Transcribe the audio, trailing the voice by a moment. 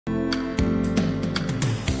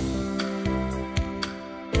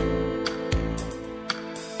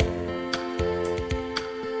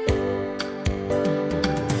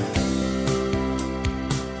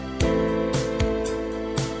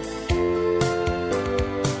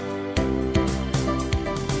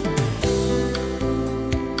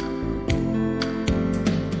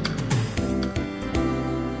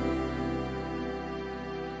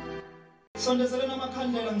Sondezelena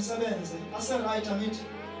amakhandlela ngisebenze ase right amithi.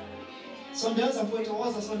 Sondeza mfowethu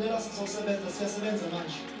waza sondela sizosebenza siyasebenza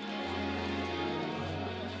manje.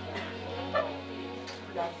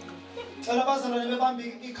 Cela bazalwane bebambi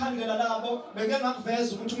ikhandlela labo beke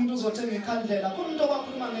ngakuveza ukuthi umuntu uzothenga ikhandlela. Kuno umuntu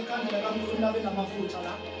owakhuluma ngekhandlela kaMkhulu Mlaba namafutha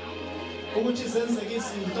la. Ukuthi zenzeke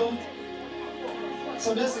izinto.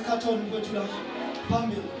 Sondeza ikhathoni mfowethu la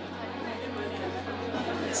phambili.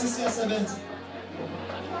 Sisiyasebenza.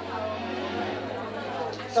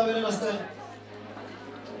 Sabelela stay.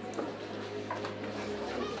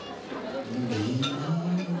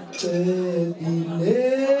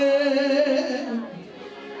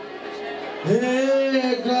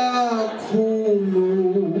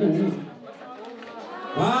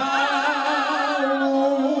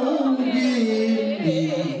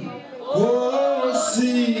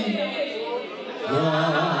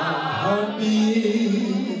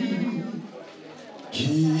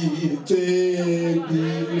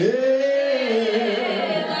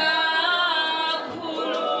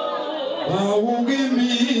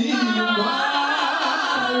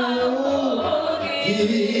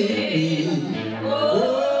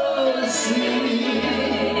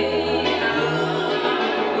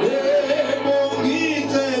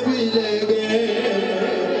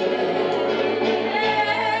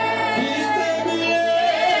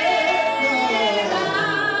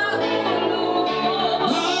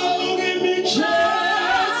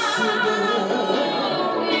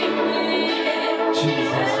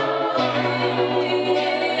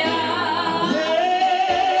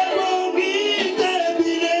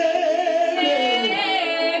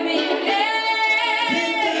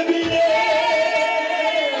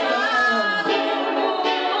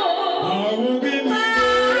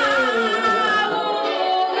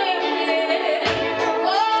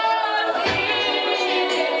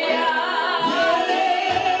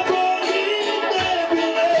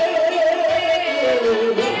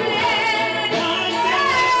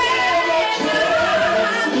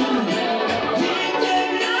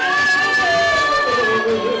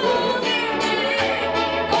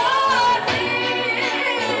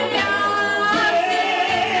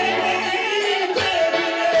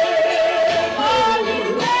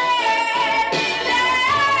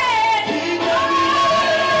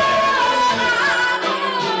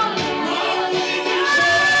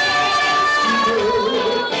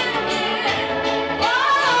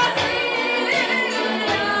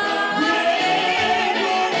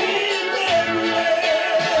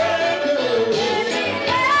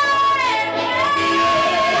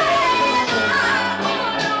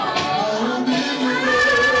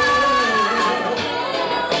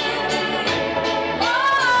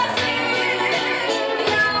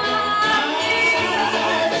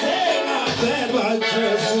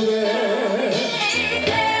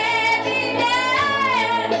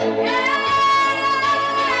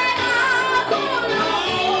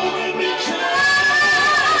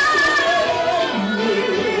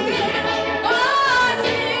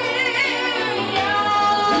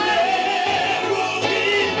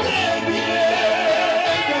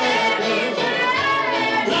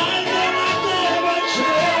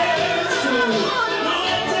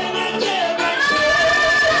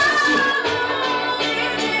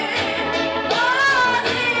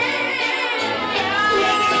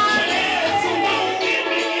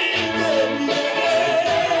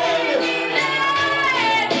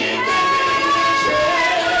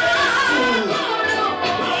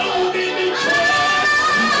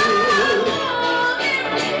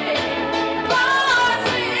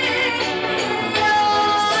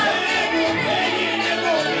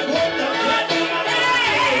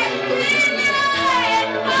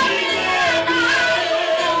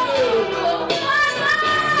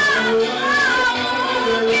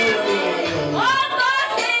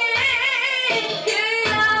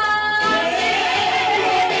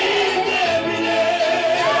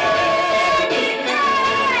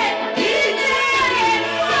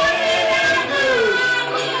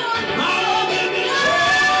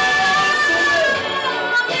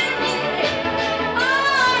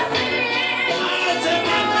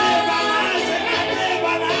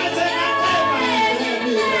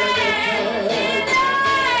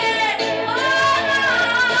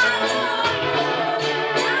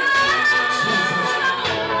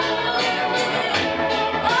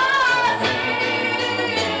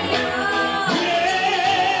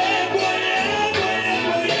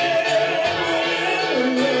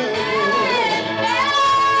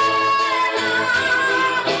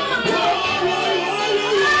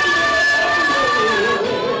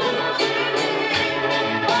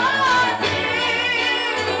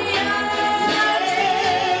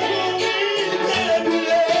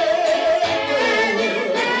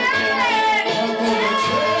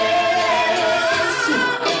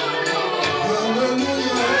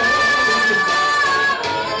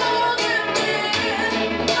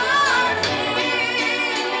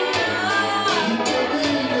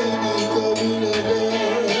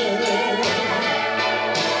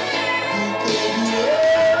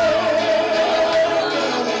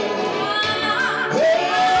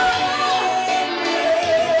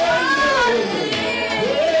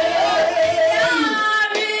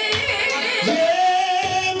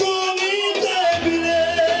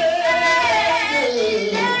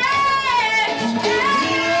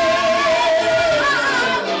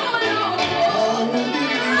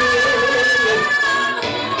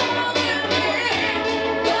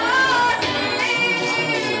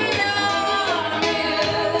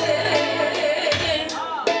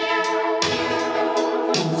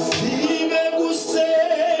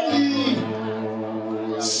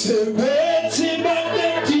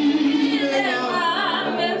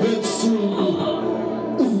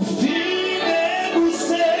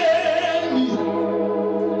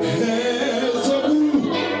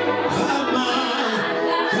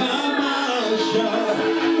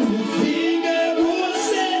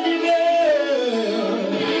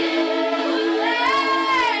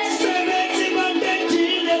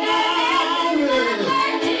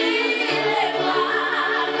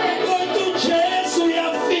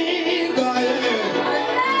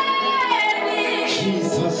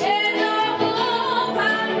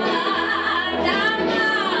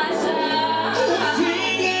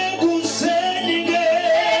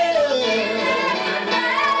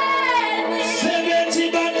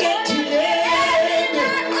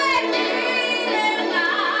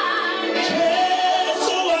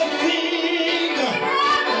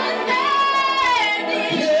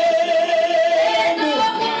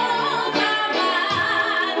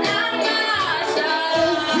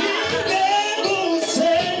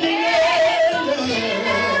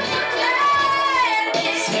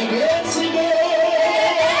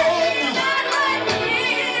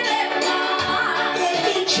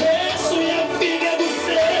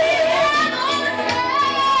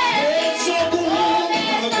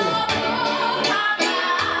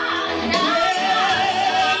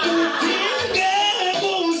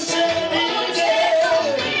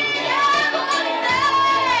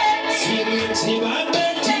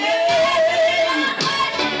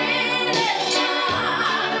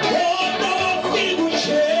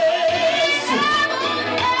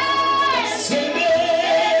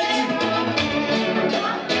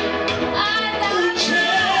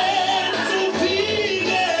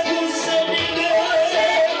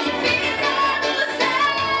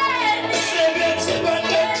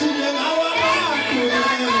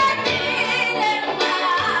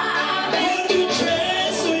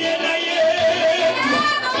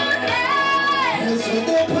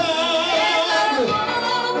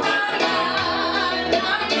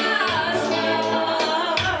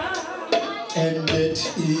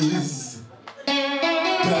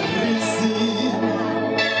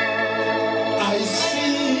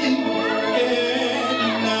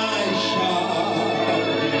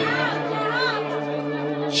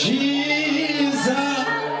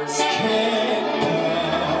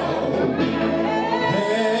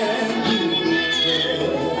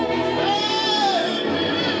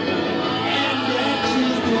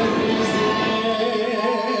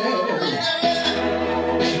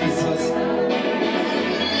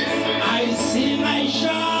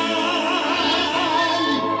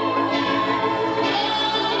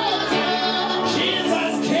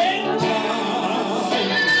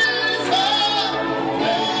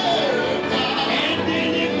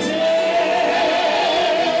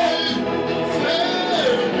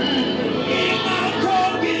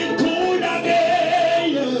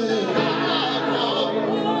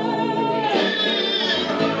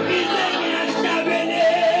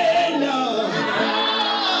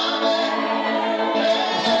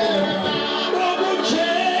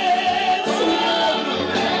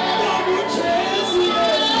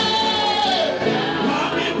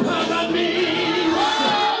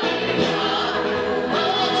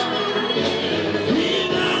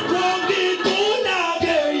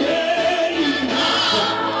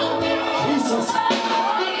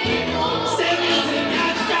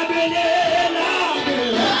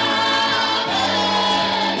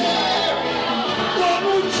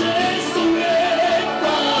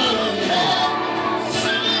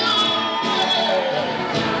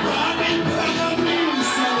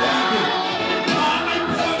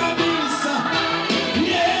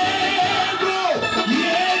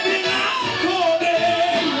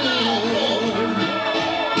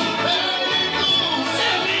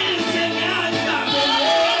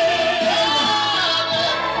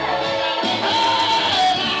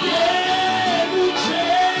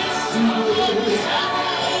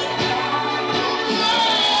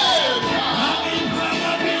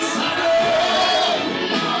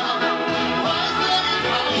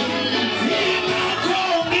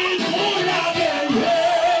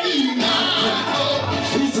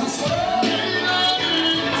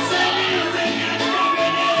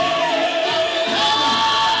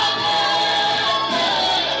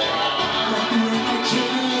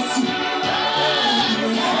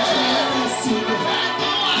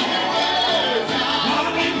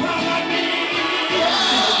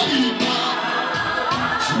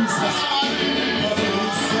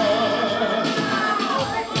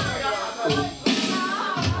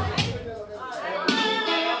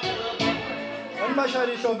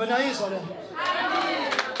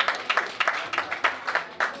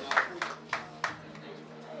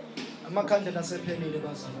 Amakhandlela asephelile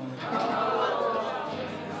bazalwane.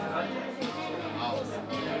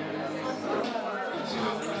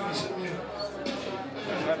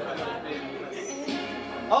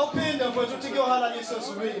 Awuphinde mfowethu uthi kuyohalaliswa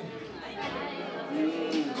ezulwini.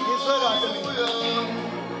 Ngizwe kahle mina.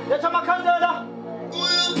 Letha amakhandlela.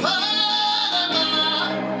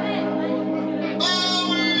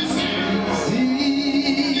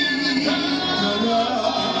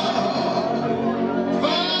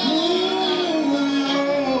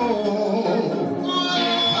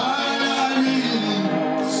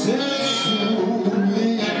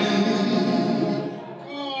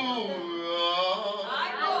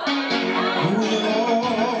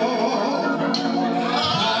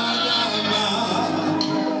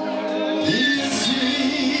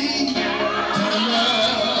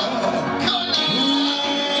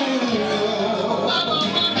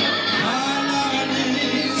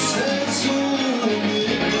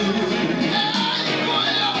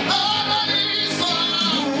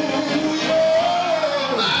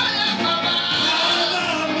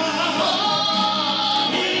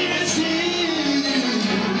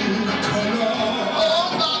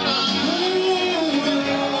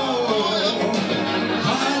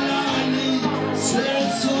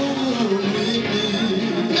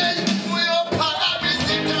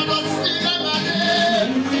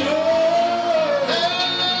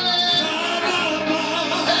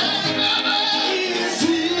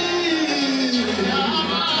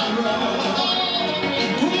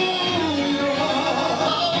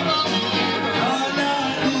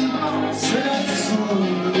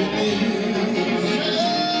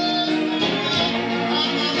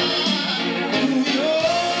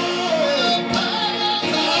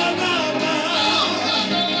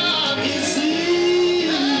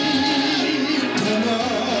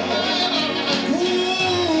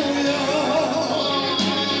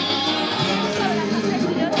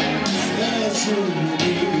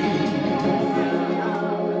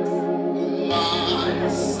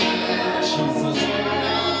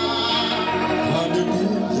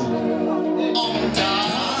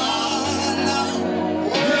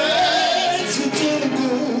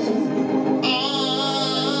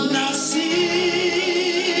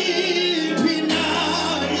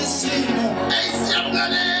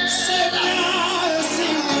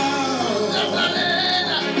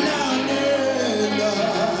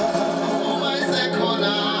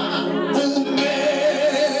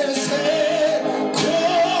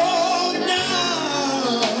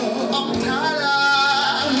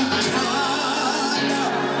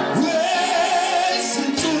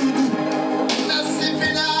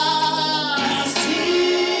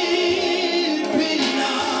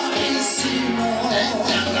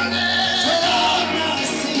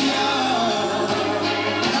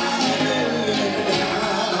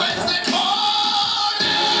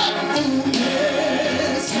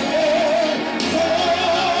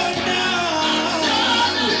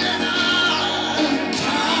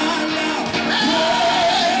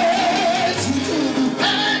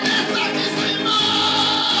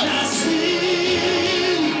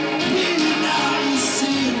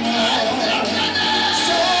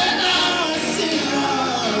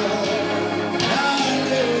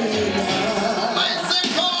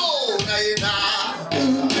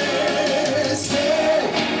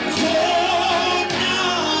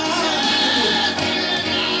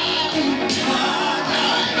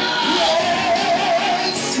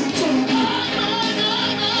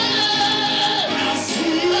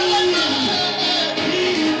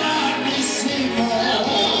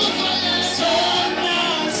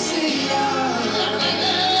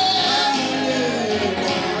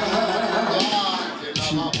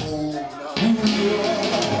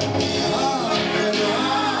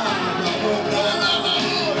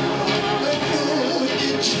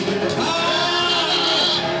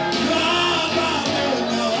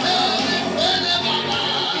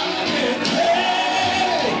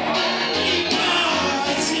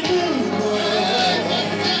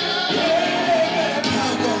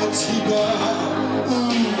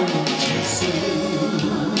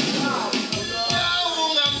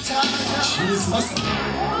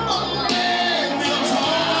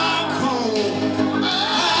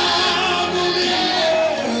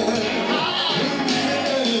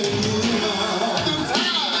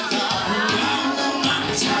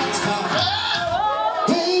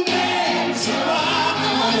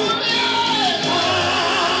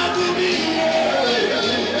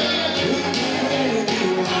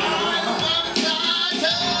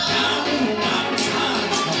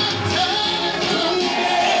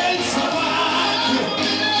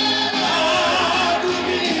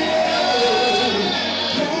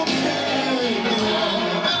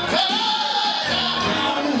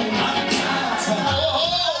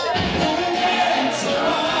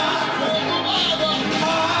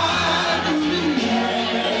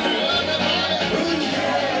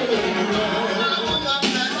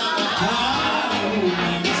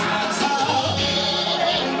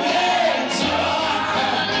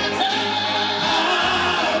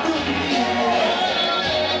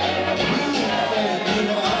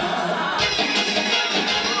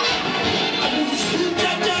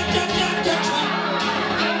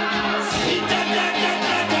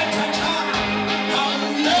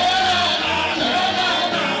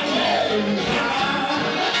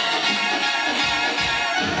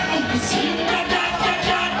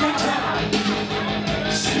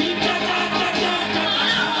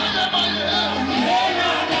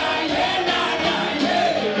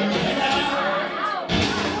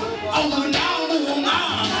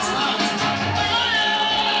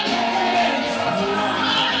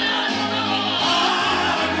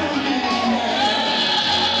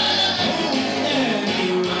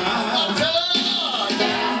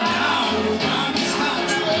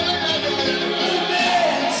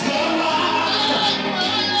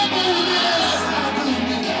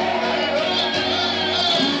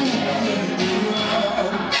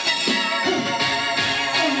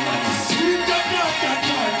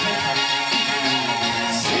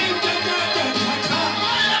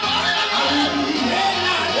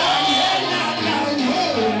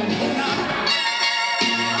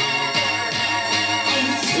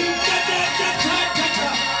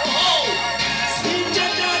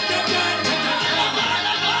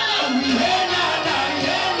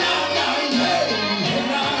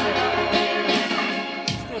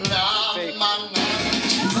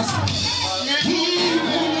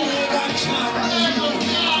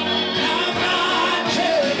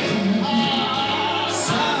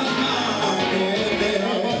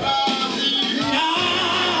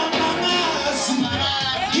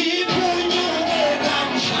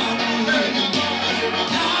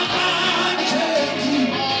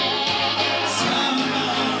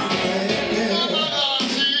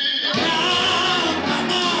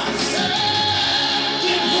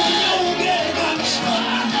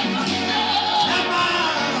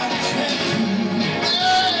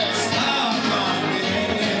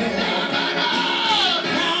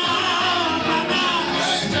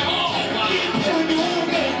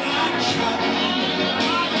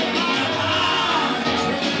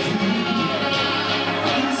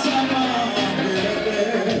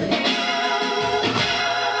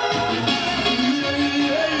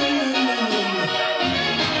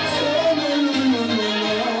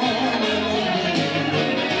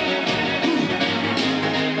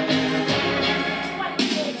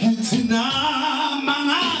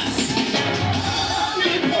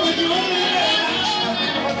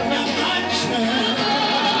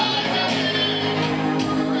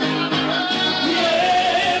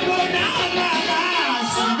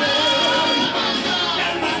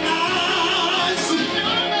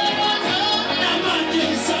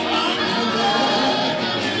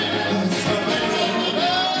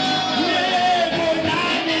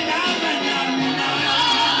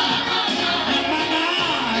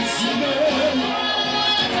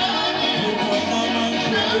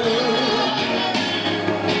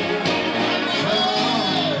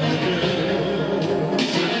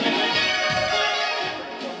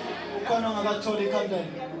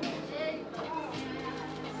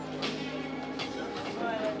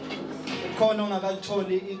 Khona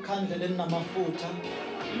ungakatholi ikhandlela elinamafutha.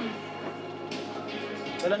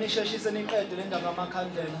 Cela nisheshise niqede le ndaba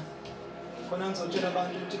yamakhandlela. Khona ngizotshela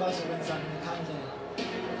abantu ukuthi bazokwenzani ngekhandlela.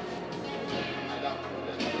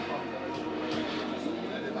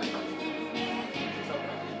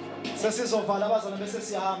 Sesizovala abazana bese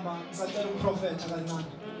siyahamba, ngisacela umprofethi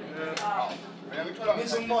kancane.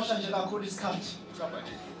 Ngizomosha nje kakhulu isikhathi.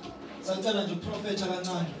 Sacela nje umprofethi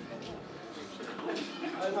kancane.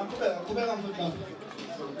 Kubeka mfuthi lapha.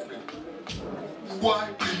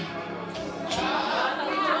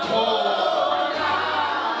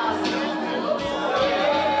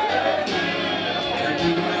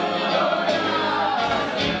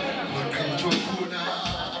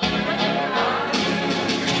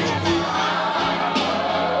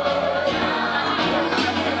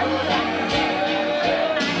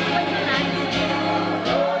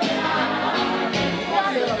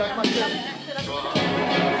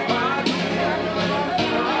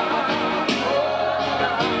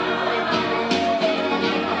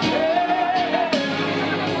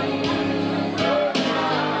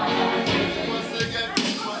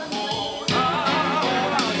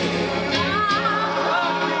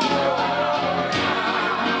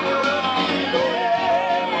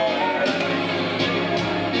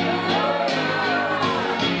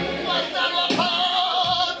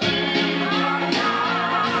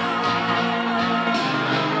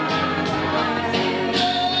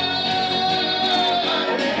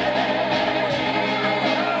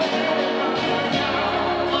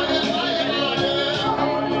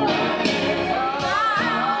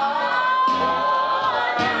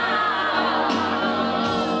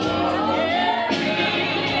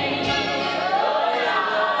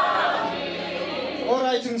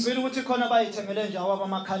 Khona bayithengele nje awaba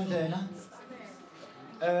amakhandlela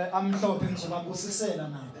amhlophe ngizobabusisela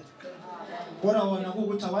nabo kodwa wona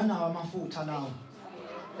ukuthi awanawo amafutha lawo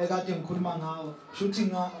ekade ngikhuluma ngawo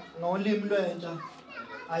shuthi ngolimi lwentsha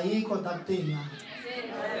ayikho that thing.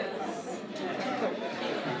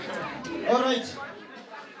 All right.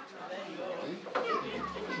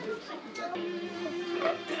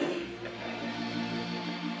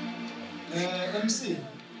 MC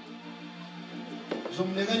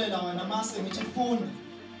zomlekelela wena mase ngithi funa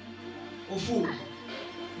ufuna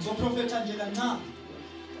ngizoprofetha nje kancane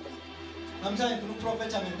namhlanje ngifuna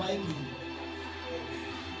ukuprofetha ngeBhayibheli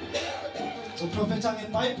ngizoprofetha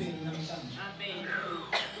ngeBhayibheli namhlanje. Amen.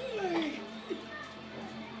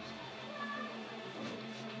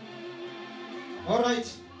 All right.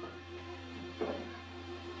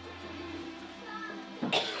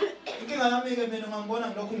 Inkinga yami ke mina ngambona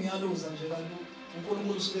ngilokhu ngiyaluza nje kanti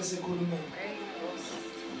uNkulunkulu usuke esekhulumile.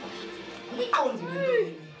 Ngiqondi lento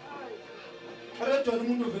yini. Kodwa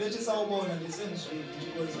umuntu uvele ethi sawubona lesengizwile nje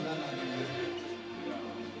kwenzakalani.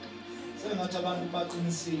 Sengathi abantu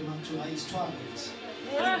baqinisile makuthiwa ayisithwala lesi.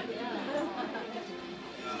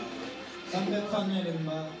 Sambe kufanele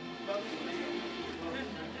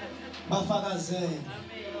bafakazele.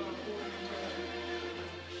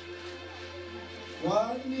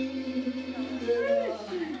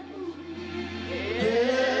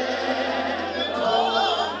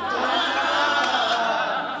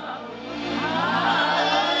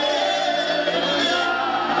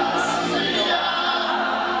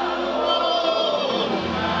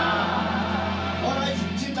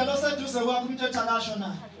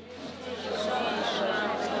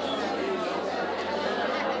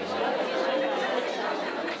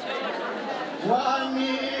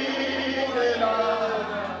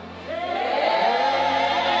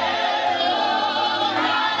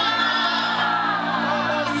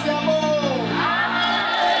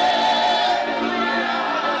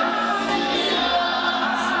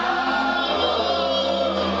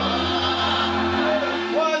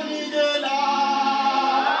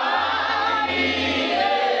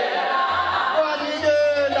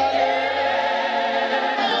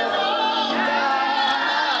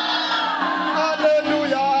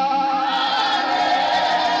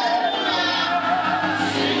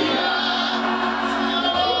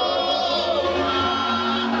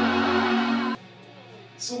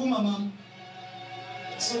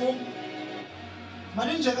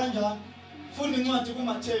 Maninje kanjani funda incwadi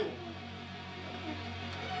kuMathewu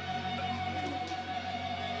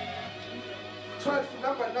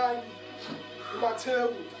number 9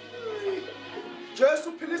 uMathewu. Jesu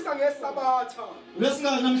uphilisa ngeSabatha.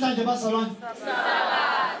 Lesingaka namhlanje bazalwane?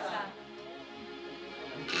 Sabatha.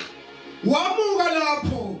 Wamuka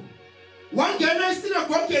lapho wangena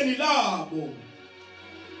esinagogeni labo.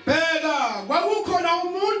 Bheka kwakukhona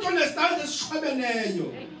umuntu onesandla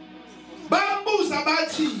esishwebeneyo. Bambuza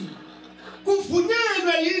bathi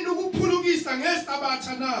kuvunyelwe yini ukuphulukisa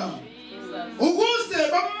ngeSabatha na?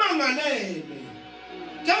 Ukuze bamangalele.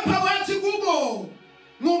 Kepha wathi kubo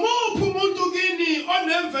ngumuphi umuntu kini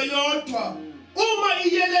onemve yodwa uma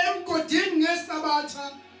iyele emgodini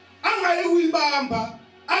ngeSabatha angayikuyibamba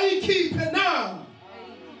ayikhiphe na?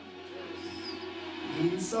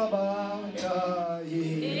 Isabatha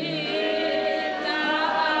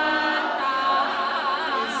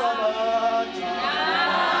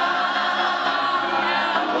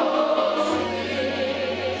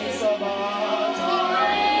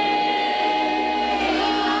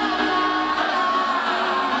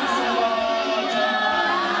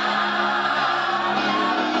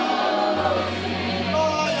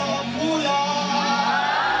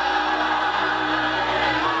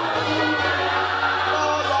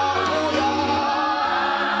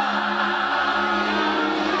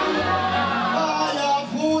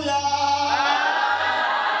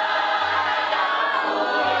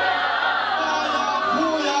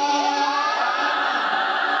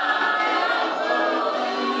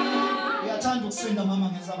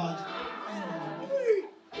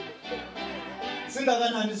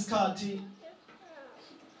singakanani isikhathi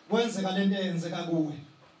kwenzeka lento eyenzeka kuwe.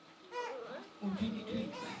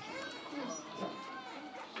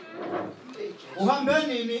 Uhambe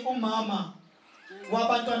nini umama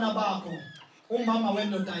wabantwana bakho, umama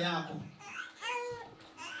wendoda yakho?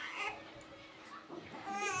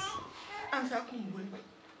 Angikakhumbuli.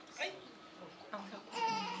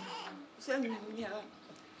 Sengiyunyaka.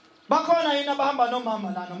 Bakhona yini abahamba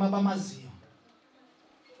nomama la noma bamaziyo?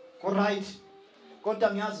 Alright.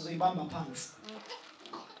 Kodwa ngiyazi uzoyibamba phansi.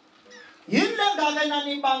 Yini lengake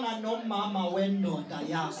nanibanga nomama wendoda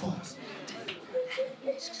yakho?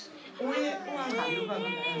 Uye uhangalo baba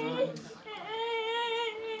ngani?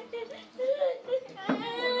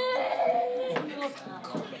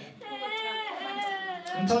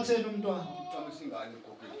 Mthatheni umntwana. Umntwana singane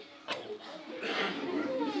kokile.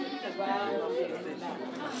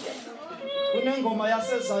 Kunengoma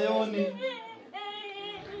yaseZayoni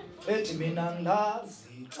ethi mina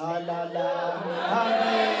ngilazi cala lami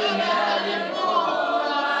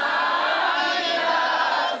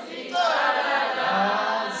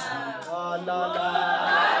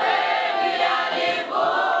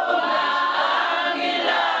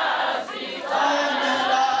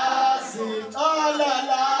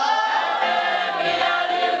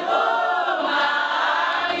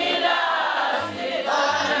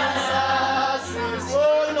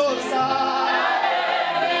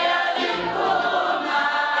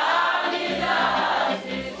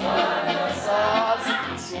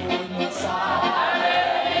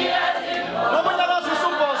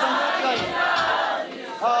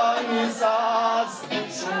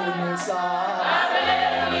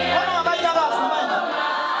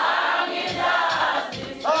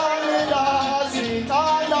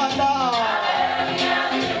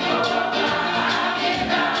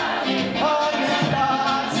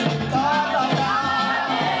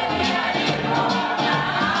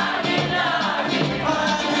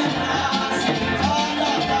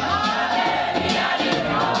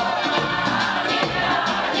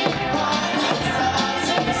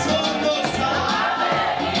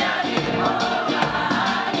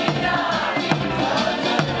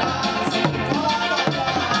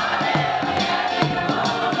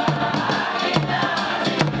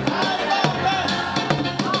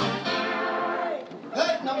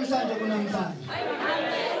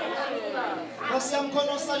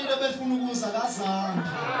Siyamkhona osalile befuna ukuza kazange.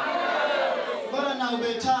 Kodwa nawe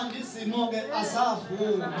bethanda izimo ke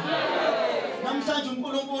azavumi. Namhlanje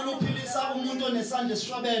uNkulunkulu uphilisa umuntu onesandla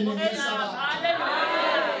esishwabene ngeSabatha. Haleluya.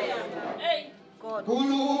 Hey God.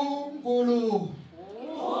 Nkulunkulu.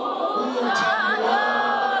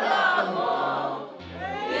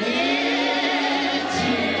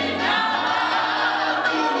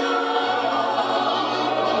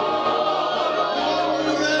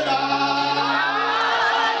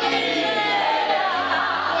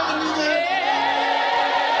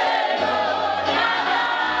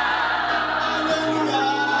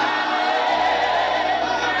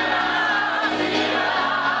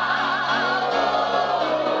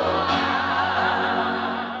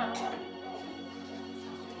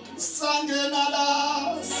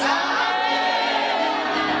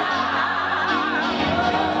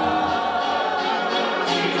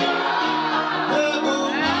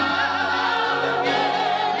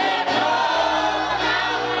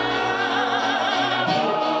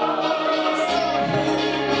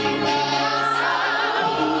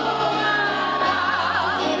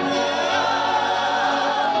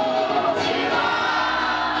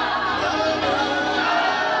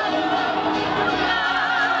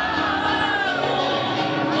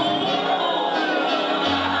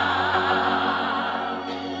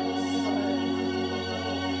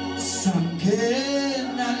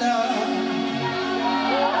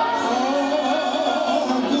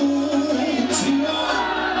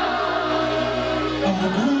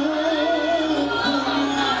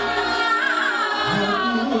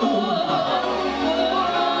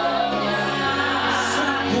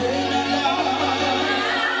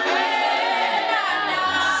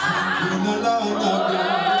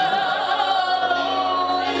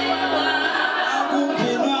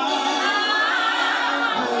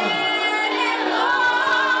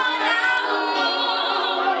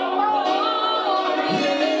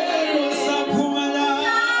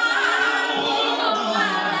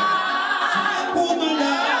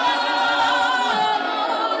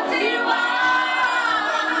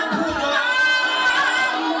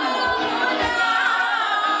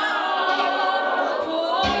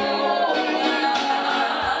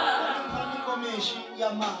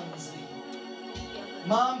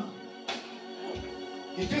 Mama,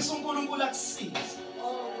 ngifisa uNkulunkulu akusize.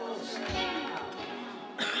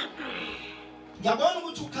 Ngiyabona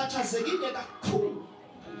ukuthi ukhathazekile kakhulu.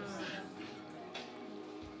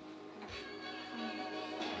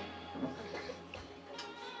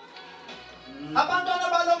 Abantwana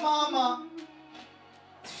balo mama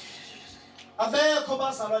abekho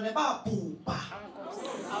bazalwane babhubha.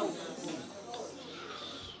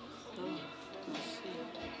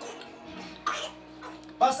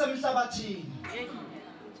 Basemhlabathini.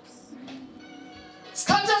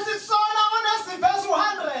 Sikhathe sikusona unesivesi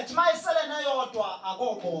 100 mayisele neyodwa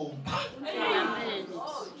akobomba. Amen.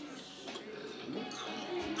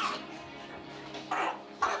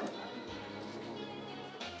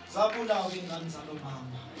 Zabulawa ingane zalo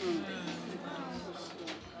mama.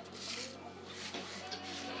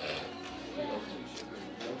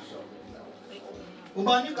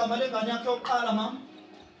 Ubani igama lengane yakhe yokuqala mama?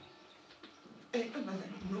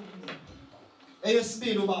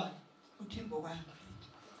 Eyesibili ubani? uThembo kwami.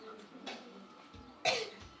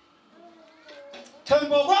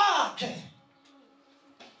 Thembo kwakhe.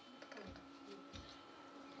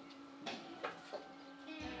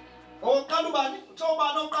 Oqala ubani?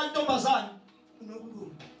 Uthoba noqala intombazana.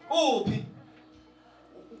 uNokulunga. Uphi?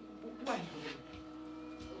 Wadlula.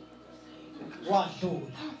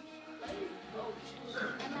 Wadlula.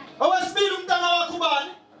 Owesibili umntana wakhe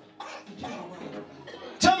ubani?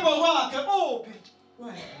 Thembo kwakhe uphi?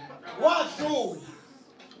 Wadlula.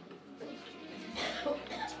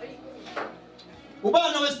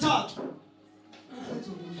 Ubani wesithathu?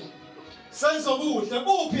 Senzobuhle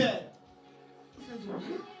uphi yena?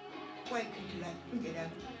 Wayikhithela indlela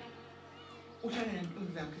uhlala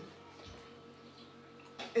nentombi zakhe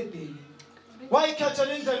eBheki.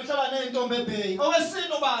 Wayikhethela indlela uhlala nezintombi eBheki.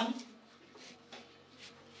 Owesine ubani?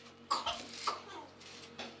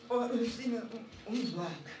 Owesine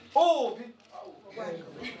umzwakhe. Uphi?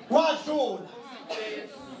 Wadlula.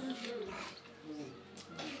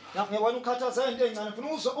 Wena ukhathaza into encane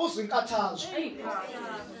ufuna uzwe inkathazo.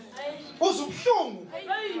 Uzwe ubuhlungu.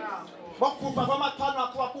 Bakubhubha kwamathwana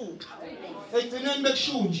akho wabhubha. Egcineni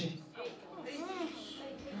bekushunje.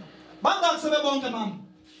 Bangaki sebebonke mama?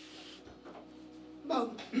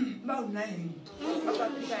 Bawu-9.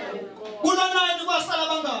 Kulo 9 kwasala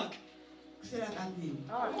bangaki? Kusela kabili.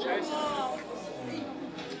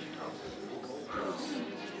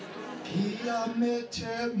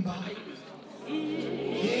 Ngiyamethemba.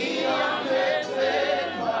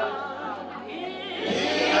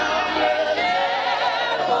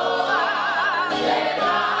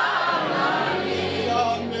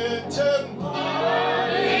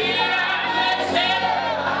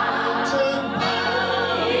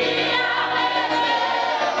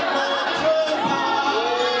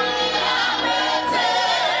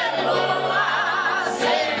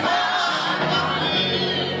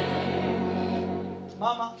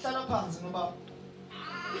 Mama, hlala phansi ngoba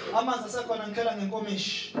amanzi asekhona ngikhela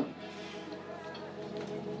ngenkomishi.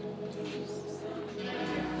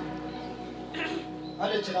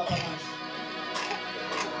 Alethe lapha manje.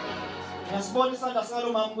 Ngasibona isandla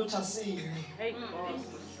salo mama ukuthi asini.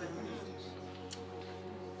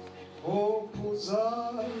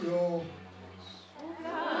 Ophuzayo.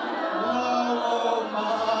 Lawo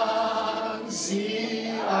manzi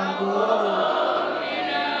abo.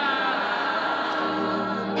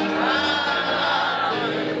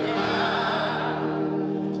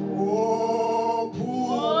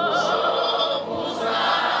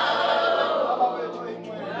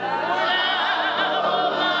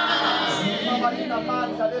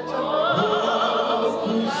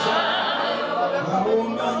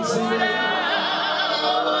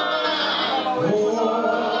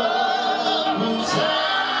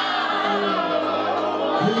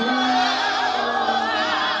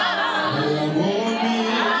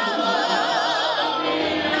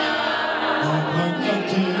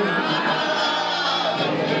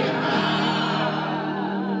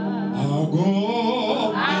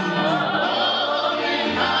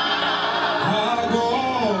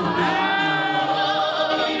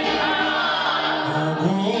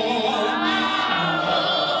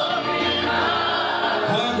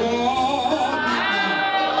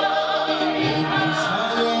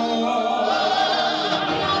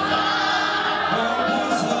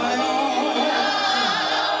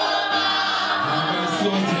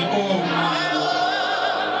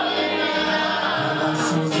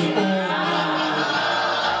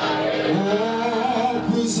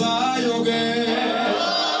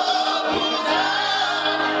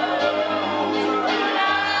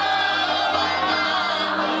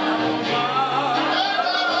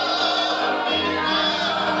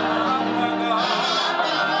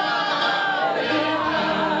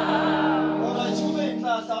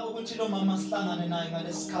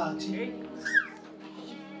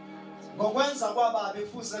 Ngokwenza kwababe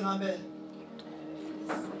futhi ngabe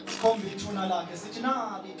sikhomba ithuna lakhe sithi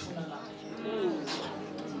nali ithuna lakhe.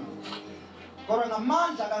 Kodwa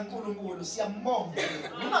ngamandla kaNkulunkulu siyambonga.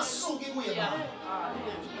 Ungasuki kuye mama.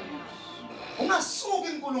 Ungasuki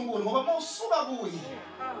uNkulunkulu ngoba mawusuka kuye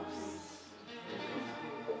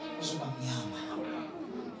uzoba mnyama.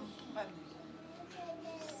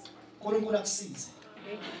 uNkulunkulu akusize.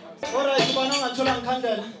 Alright, ubani ongathola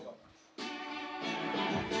ikhandlela?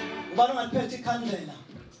 Ubani ongaphethe ikhandlela?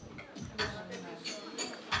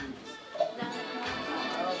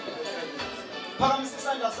 Phakamisa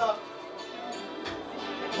isandla sakho.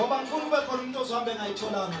 Ngoba ngifuna ube khona umuntu ozohamba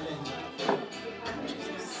engayitholanga le nto.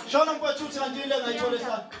 Shona mfowethu uthi kanti ile engayithola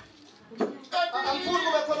esandla.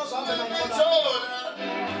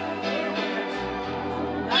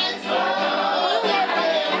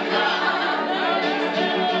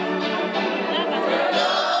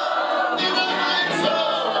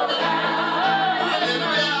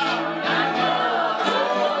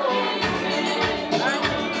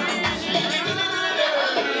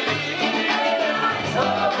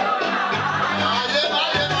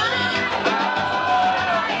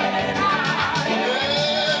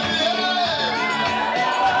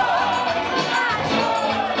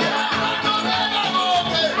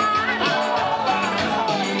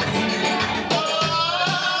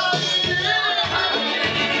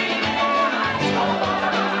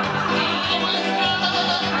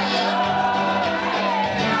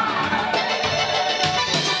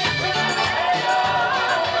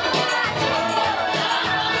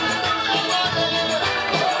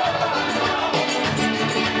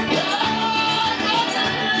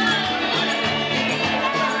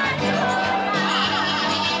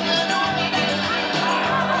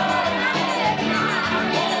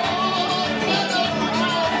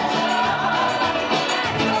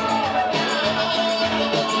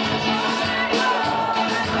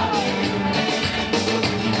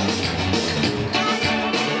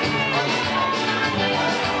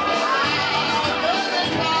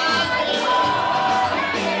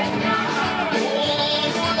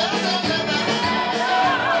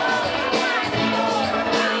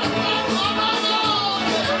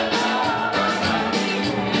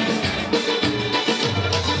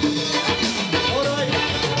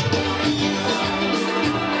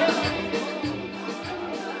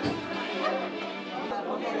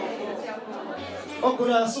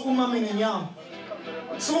 Ogula sukuma ngenyama.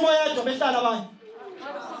 Sukuma yedwa behlala abanye.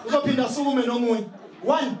 Uzophinda sukume nomunye.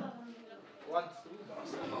 1.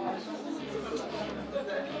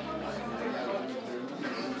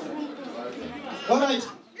 Alright.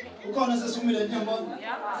 Ukhona sesukumile nyambona?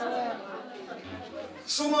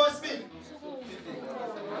 Sukuma wesibili.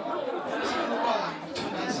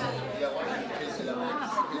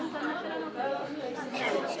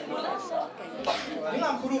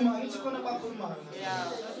 Ngingakhuluma ngithi khona bakhulumayo.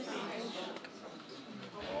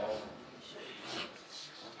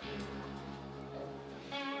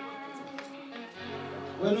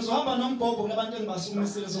 Wena uzohamba nombhobho kunabantu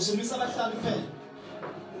engibasukumisile uzosumisa abahlali kuphela.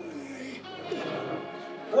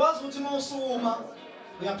 Wazi ukuthi uma usuma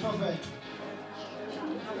uyaprofeta.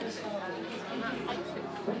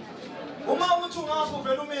 Uma uthi ungapho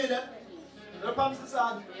uvela umile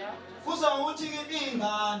lophamisisana kuza ukuthi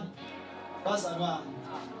ingane bazalwane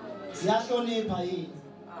ziyahlonipha yini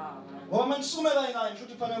ngoba mangisumeka ingane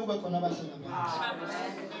futhi kufanele kube khona abahlala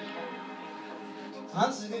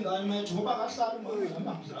phansi hansi ingane manje ngoba akahlali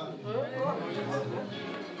ngihamba mdlalo.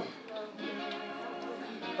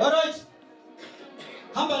 Alright,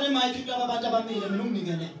 hamba nemic laba abantu abamile mina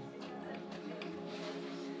unginikele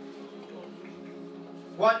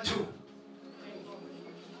 1 2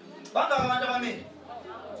 bangaka abantu abamile.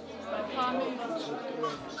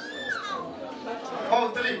 Oh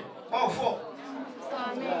 3 oh 4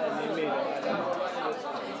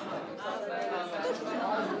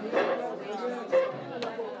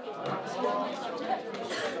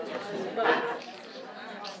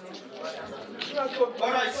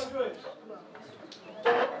 Alright.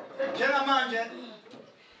 Njengamanje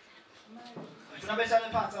nabehlale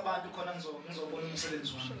phansi abantu khona ngizobona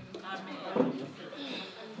umsebenzi wami. Amen.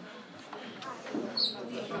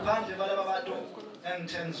 Manje balaba bantu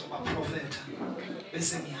engithenza ubaprofeta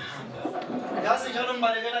bese ngiyahamba. Yazi njalo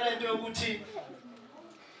ngibalekela lento yokuthi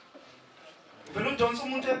vele udonsa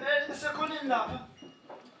umuntu esekhoneni lapha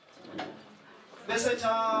bese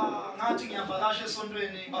ngathi ngiyavakasha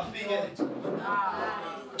esontweni bafike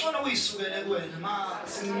Ona uyisukele kuwena ma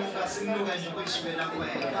sinuka nje kuyisukela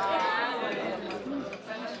kuwena.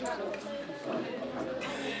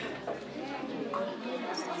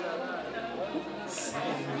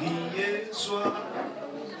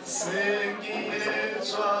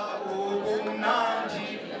 Sengiyezwa ubumnandi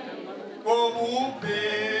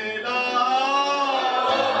obuvela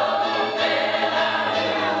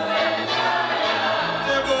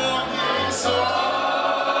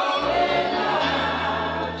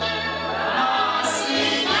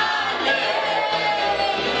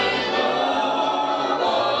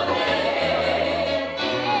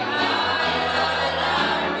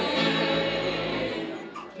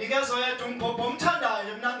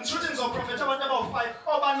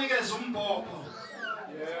Nikeza umbhobho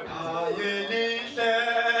ayelihle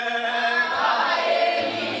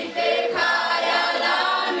khaya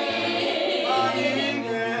lami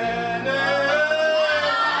angingene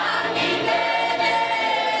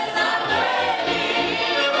sabeni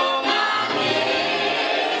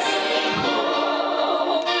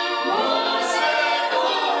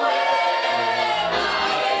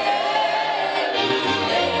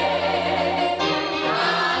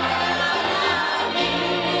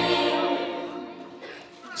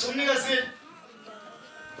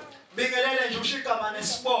usho igama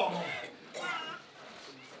nesibongo.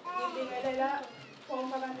 Ngibingelela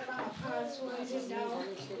bonke abantu abangaphakathi kwezindawo.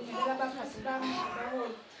 Ngibingelela abaphathi bami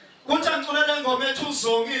abaholi. Kuthi angiculele ingoma ethi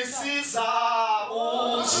uzongisiza,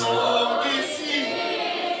 uzongisiza.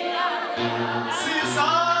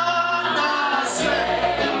 Sizandase.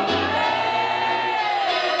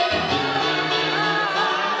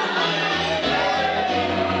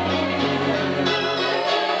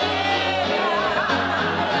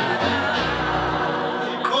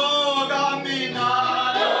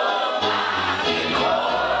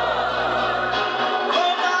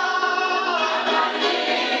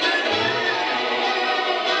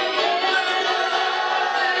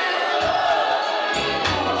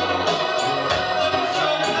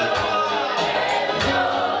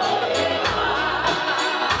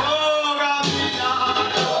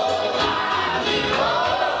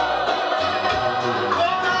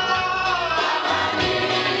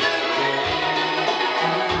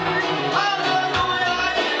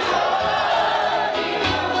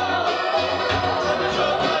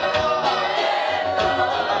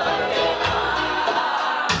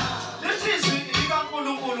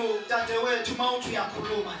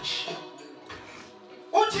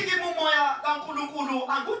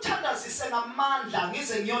 Anguthandazise ngamandla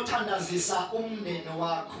ngize ngiyothandazisa umndeni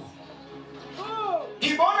wakho.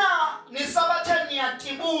 Ngibona nisabathe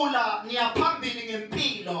niyatibula niyaphambili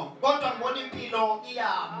ngempilo kodwa ngibona impilo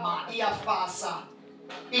iyama iyafasa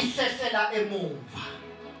ihlehlela emumva.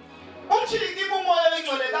 Uthi kimi umoya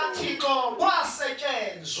oyingcwele kaThixo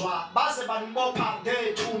kwasetshenzwa baze banibopha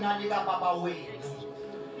ngethuna lika baba wenu.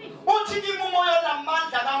 Uthi kimi umoya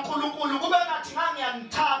onamandla kaNkulunkulu kube ngathi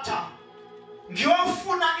ngangiyanithatha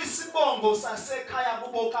ngiyofuna isibongo sasekhaya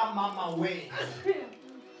kubo kamama wenu.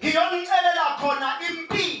 Ngiyonicelela khona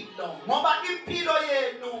impilo ngoba impilo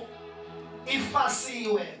yenu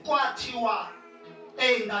ifasiwe kwathiwa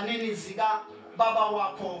einganeni zika baba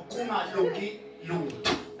wakho kungalungi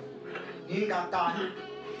lutho.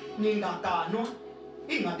 Ningakano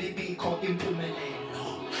ingabibikho impumelelo.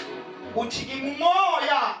 Uthi kimi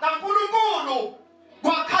umoya kaNkulunkulu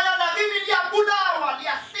kwakhaya lakini liyabulawa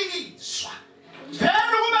liyahlikiswa. Vele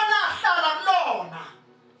kube nahlala kulona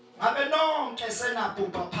ngabe nonke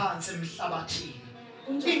senabhubha phansi emhlabathini.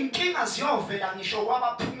 Inkinga ziyovela ngisho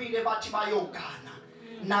kwabaphumile bathi bayogana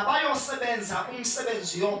nabayosebenza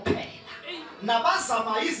umsebenzi yophela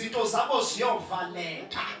nabazama izinto zabo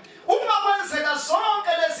ziyovaleka. Uma kwenzeka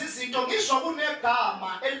zonke lezi zinto ngisho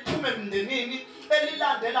kunegama eliphume emndenini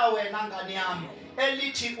elilandela wena ngane yami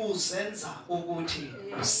elithi uzenza ukuthi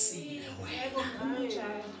usile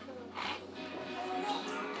wena.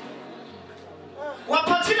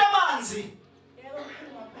 Waphathile amanzi. Yebo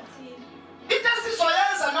ngaphathile. Into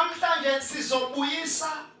sizoyenza namhlanje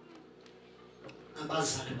sizobuyisa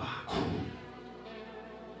abazali bakho.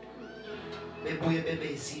 Bebuye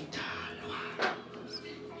bebe izidalwa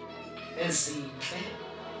ezinhle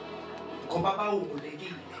ngoba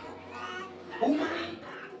bawulekile. Uma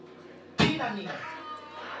phila nina.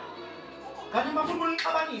 Kanti bafuna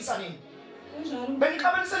ukunixabanisa nini? Kunjalo.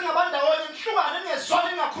 Benixabanisa ngabandawonye nihlukane ningezwani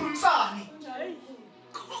ningakhulumisani.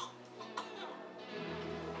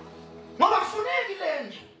 Ngoba kufuneki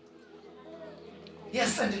lendlu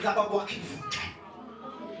yesendika baba wakhe ivunke.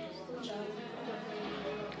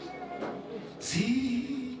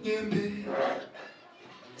 Zinyembe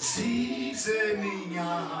zizeminyaka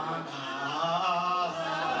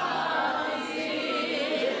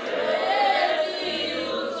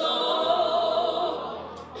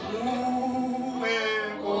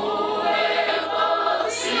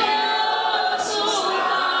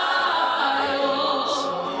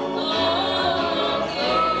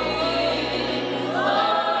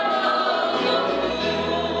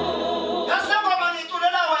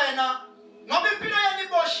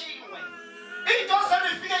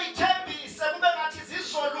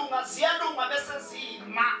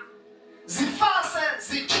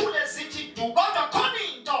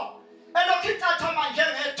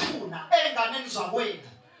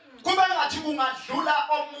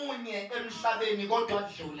emhlabeni kodwa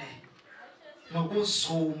adlule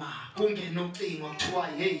ngokuzuma kungena ucingo kuthiwa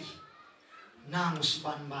hey nangu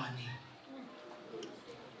sibanibani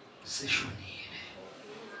seshonile.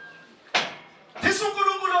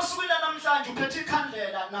 UNkulunkulu osukwini namhlanje uphethe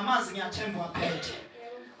ikhandlela namazi ngiyathemba waphethe.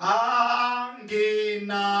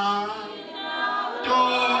 Angina to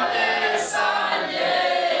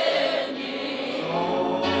esale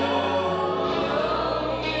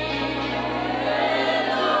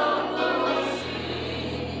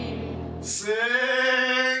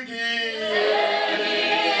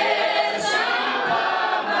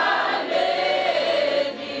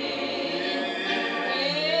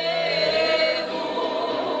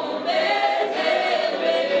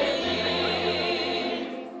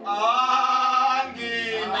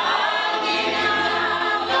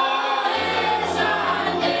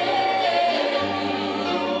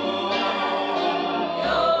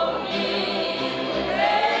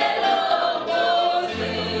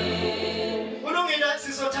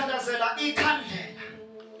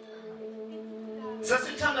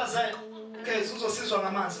Sesithandaze ke uzosizwa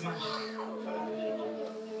ngamanzi manje.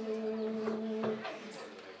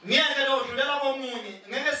 Ngeke lodlulela komunye,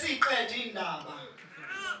 ngeke siqede indaba.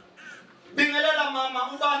 Bingelela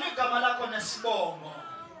mama, ubani igama lakho nesibongo?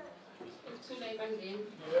 Ukuthula ebandleni.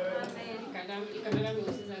 Igama lami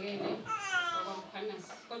ngusizakele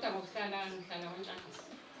ngokwamkhanazi. Kodwa ngokuhlala ngihlala kwaNtshangase.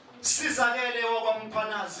 Sizakele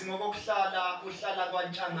wokwamkhanazi ngokuhlala uhlala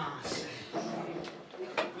kwaNtshangase.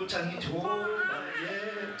 Uthi angithi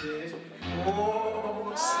bayede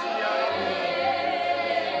siya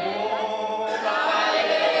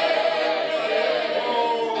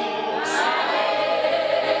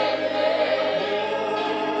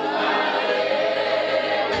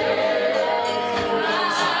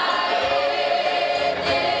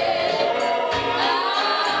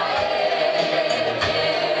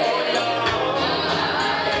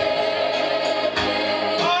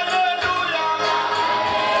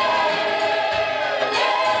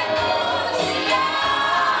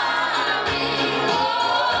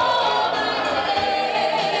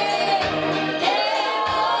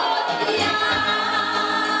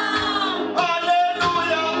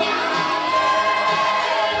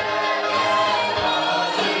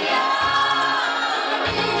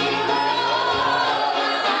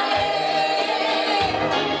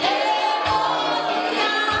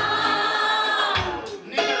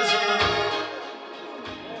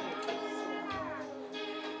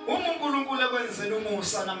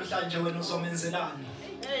namhlanje wena uzomenzelani?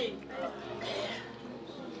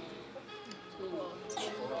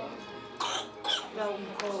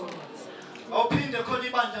 Awuphinde khona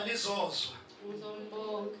ibandla lizozwa.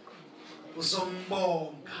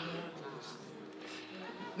 Uzombonga.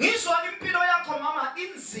 Ngizwa impilo yakho mama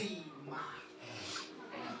inzima.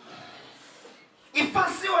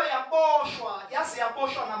 Ifasiwe yaboshwa, yazi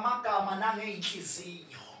yaboshwa ngamagama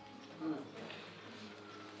nangeinhliziyo.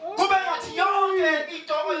 Kube ngathi yonke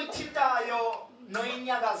into oyithintayo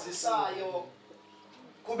noyinyakazisayo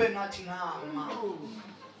kube ngathi ngama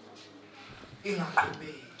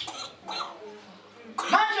ingaqhubeki.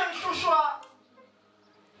 Manje ngihlushwa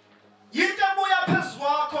yinto ebuya phezulu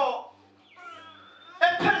kwakho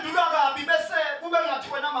ephendula kabi bese kube ngathi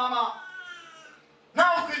wena mama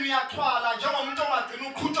nawugcina uyaxhwala njengomuntu ongagcina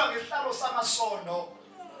uqhutshwa ngesihlalo samasondo.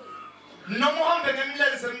 Noma uhambe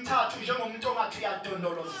ngemilenze emithathu njengomuntu ongathi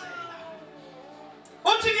uyadondolozela.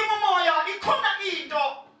 Uthi kimi umoya ikhona into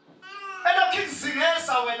elokhu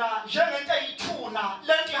izingeza wena njengento eyithuna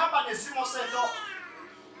lento ihamba nesimo sento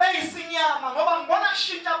eyisinyama ngoba ngibona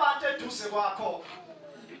kushintsha abantu eduze kwakho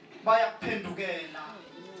bayakuphendukela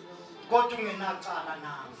kodwa ungenacala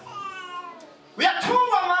nabo.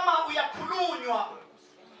 Uyathungwa mama, uyakhulunywa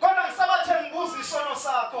kodwa ngisabathe ngibuza isono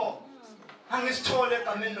sakho. Angisithole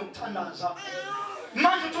egameni lokuthandaza.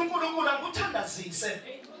 Manje uthi uNkulunkulu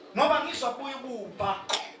angikuthandazise ngoba ngizwa kuye ubupha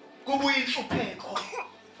kubuye inhlupheko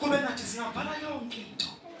kube ngathi singavala yonke into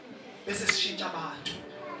bese sishintsha abantu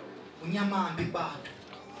unyamambi kubantu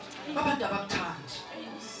abantu abakuthandi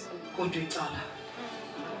kodwa icala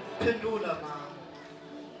phendula mama.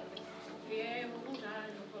 Yebo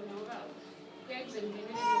kunjalo khona ngoba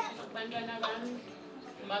kuyakuzengena kubantwana bami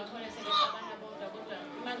bathole sebesabana bodwa kodwa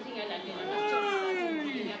uma ngingalandela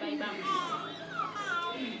amathole abayibamba.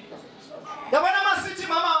 Yabona masithi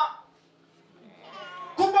mama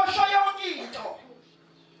kuboshwa yonke into.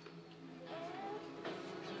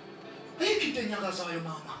 Ayikho into enyakazayo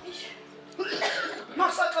mama.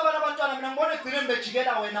 Masacabana abantwana mina ngibona egcine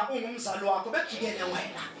bejikela wena ungumzali wakho bejikele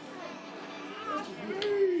wena.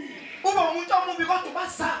 Uba umuntu omubi kodwa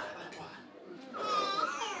ubazala abantwana.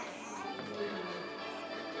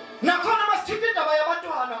 Nakhona masithipha indaba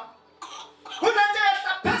yabantwana. Kunento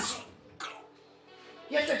yehla phezulu.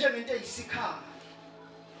 Yehle njengento eyisikhali.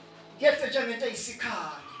 Yehle njengento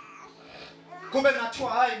eyisikhali. Kube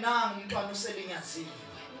ngathiwa hayi nanga umntwana uselinyaziwe.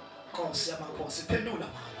 Nkosi yamakhosi phendula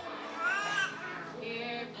mama.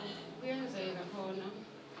 Yebo kuyenzeka khona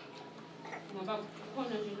ngoba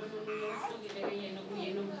khona nje lo muntu ohlukile yena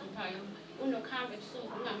kuyena omhluphayo unokhamba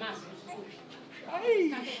ebusuku ungamazi ukuthi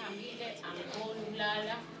kanti hambile angiboni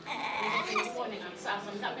ulala ngibone ngakusasa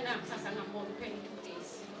mhlawumbe nangakusasa ngambona uphela 2 days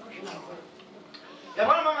ungaboni.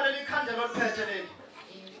 Yabona mama leli khandlela oliphethe leli.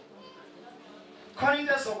 Khona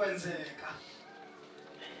into ezokwenzeka.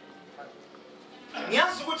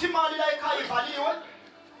 Ngiyazi ukuthi imali la ekhaya ivaliwe.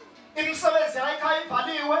 Imisebenzi la ekhaya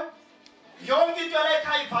ivaliwe. Yonke into la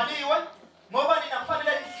ekhaya ivaliwe ngoba nina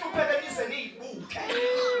kufanele nihlupheke nize niyibuke.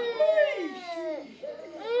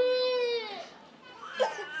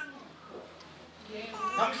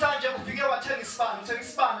 Namhlanje kufike wathenga isibani, uthenga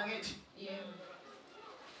isibani ngithi. Yebo.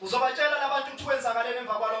 Uzobatshela labantu ukuthi wenzakaleni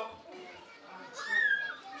emva kwalokho.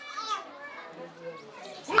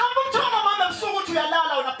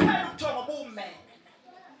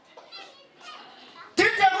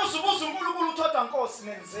 kodwa Nkosi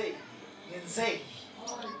ngenzeni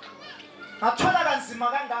ngathola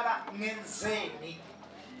kanzima kangaka ngenzeni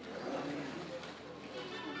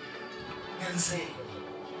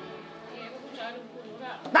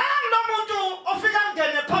Nalo muntu ofika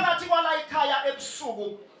ngene phakathi kwala ikhaya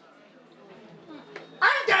ebusuku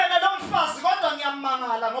angene lo mfazi kodwa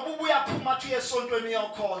ngiyamangala ngoba ubuya phuma athi esontweni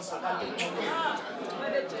uyokhonza kanti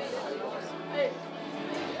ngcwele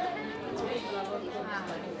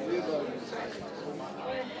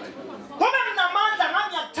Ngoba nginamandla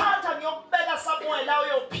ngiyakuthatha ngiyokubeka Samuel la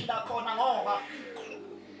uyophila khona ngoba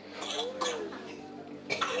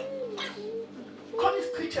khona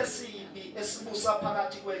isichithe sibi esibusa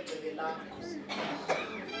phakathi kwegceke lakho.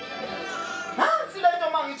 Nansi lento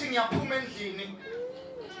mangithi ngiyaphuma endlini.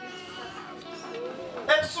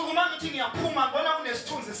 Ebusuku mangithi ngiyaphuma ngibona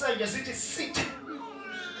kunesithunzi senje sithi sit.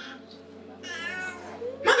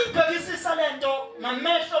 Mangibhekisisa lento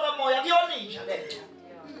ngamehlo kamoya kuyoninja lento.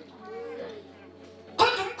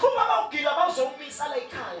 Kodwa umkhulu abawugile abawuzomisa la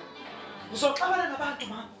ekhaya. Uzoxabana nabantu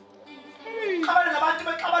mama. Xabana nabantu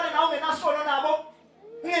bexabane nawe ngenasono nabo.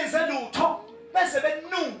 Ungenze lutho bese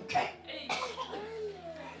benuke.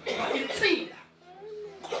 Insila.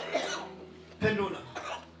 Pendula.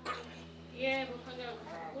 Yebo khona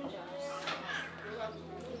kunjalo.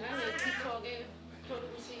 Ngane TikTok thola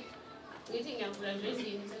ukuthi ngithi ngiyavula nje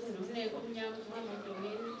izini sesinomleko omnyama uhamba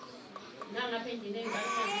edongeni. Nangapha endlini engane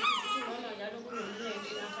ukuthi noma njalo kunomleko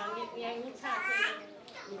ngapha ngiyangithathe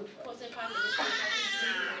ukuphose phambili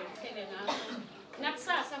ngithele ngakho.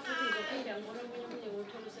 Nakusasa futhi ngizophinda ngibone omunye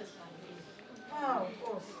ngothola usesivalile. Hawu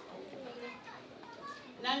Nkosi.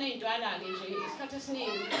 Naney'ntwala-ke nje isikhathi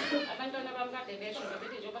esiningi abantwana bami kade besho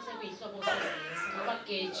bethi njengoba sekuyihlobo sezesi ngoba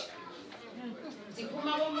kugeji.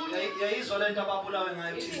 Ziphuma komunye yayizwa lento ababulawe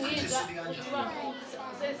ngayo ukuthi isichithe sibi kanjani.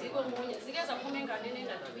 Sezikomunye zike zaphuma enganeni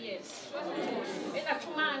ena-2 years. Ena-2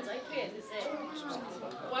 months ayi-2 years isele.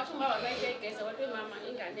 Wathi uma wabayigegeza wathi mama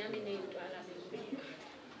ingane yami iney'ntwala zezibika.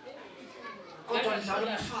 Kodwa njalo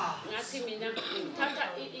umfazi. Ngathi mina ngithatha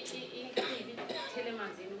ichibi thele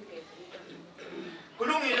emanzini ugeze.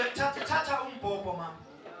 Kulungile thatha umbhobho mama.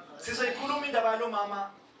 Sizoyikhuluma indaba yalo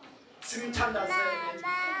mama. Simthandazele.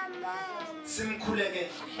 Simkhulekele.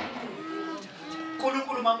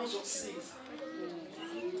 uNkulunkulu mama uzokusiza.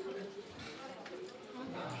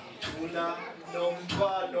 Thula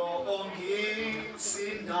nomthwalo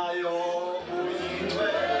ongisindayo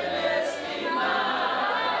uyingcwele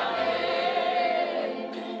simame.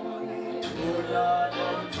 Thula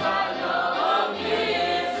nomthwalo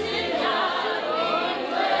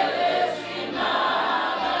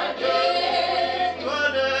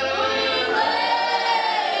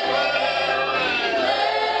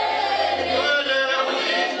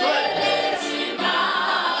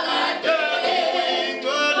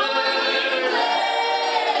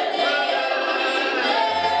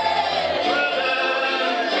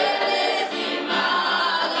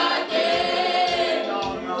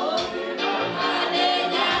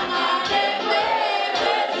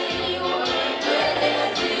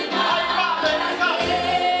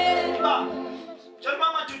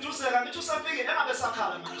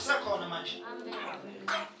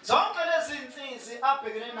zonke lezi insizwe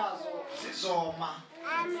abhekene nazo zizoma.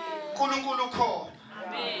 uNkulunkulu khona.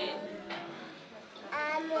 Amen.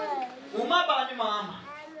 Uma bani mama?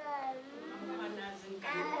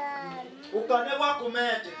 Ugane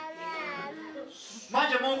kwaGumede.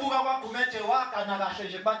 Manje mawubuka kwaGumede wagana kahle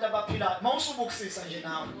nje kubantu abaphilayo. Mawusubukisisa nje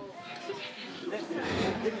nawe.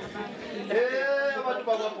 Abantu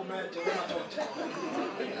bakwaGumede bemadoda.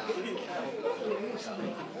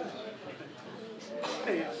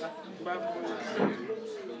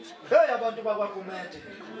 Hey abantu bakwaGumede.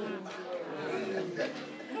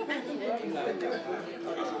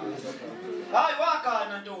 Hayi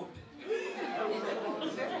wagana ntombi.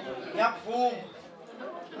 Ngiyakuvuma.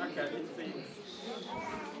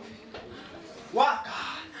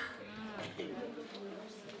 Wagana.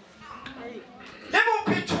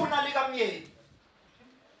 Lemuphi ithuna likaMyeni?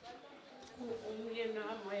 Umyeni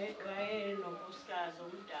wami wayenonkosikazi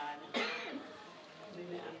omdala.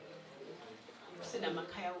 Mina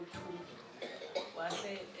sinamakhaya u2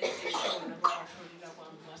 wase eseshona kwashonela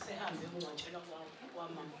kwami wasehambe ungwatshela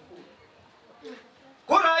kwaMkhulu.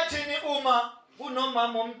 Kurayithini uma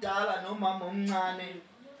unomama omdala nomama omncane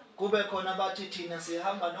kube khona bathi thina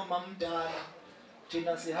sihamba nomama omdala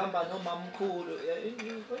thina sihamba nomamkhulu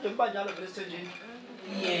kodwa kuba njalo vele sithenjini.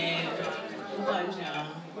 Yebo kuba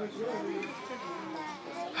njalo.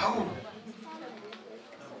 Hawu.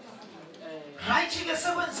 Right ke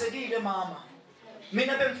sekwenzekile mama.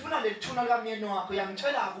 Mina bengifuna lelithuna kaMyeni wakho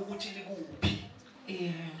yangitshela ukuthi likuphi.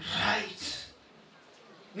 Yeah. Right.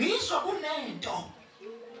 ngizwa kunento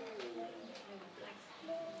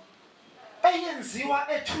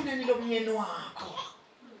eyenziwa ethuneni lomnyeni wakho.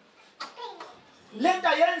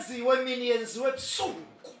 Lenta yenziwe mina yenziwe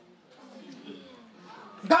ebusuku.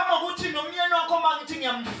 Ngama ukuthi nomnyeni wakho mangithi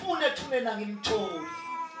ngiyamfuna ethuneni angimtholi.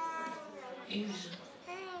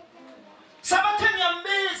 Sabathe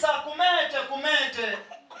ngiyambiza kumete.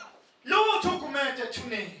 Lutho kumete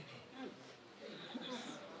ethuneni.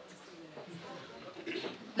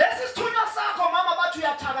 Lesi sithunywa sakho mama bathi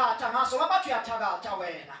uyathakatha ngaso bathi uyathakatha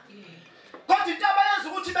wena. Kodwa into abayenza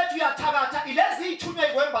ukuthi bethi uyathakatha ilezi izithunywa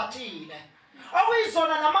ekwembathile.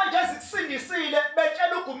 Awuyizona namanje ezikusindisile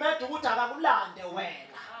betshela ugumede ukuthi akakulande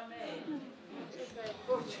wena. Amen.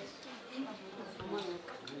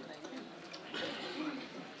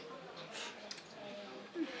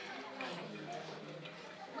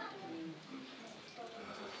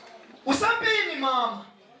 Usempini mama.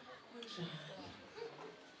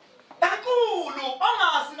 Enkulu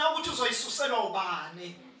ongazi na ukuthi uzoyisusela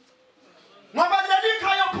ubani. Ngoba leli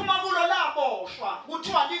khaya phuma kulo laboshwa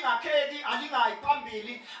kuthiwa lingakheli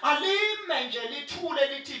alingayiphambili alime nje lithule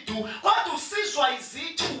lithi du kodwa usizwa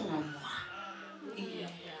izithunywa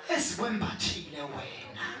ezikwembathile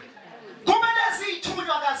wena kube lezi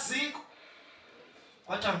izithunywa kazikho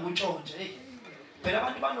wathi ngutshonje hey phela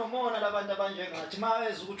abantu banomona labantu abanjengathi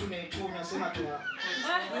maweza ukuthi unezithunywa sengathuka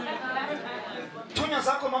izithunywa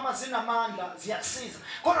zakho mama zinamandla ziyasiza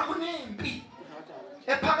kodwa kunempi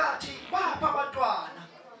ephakathi bapha abantwana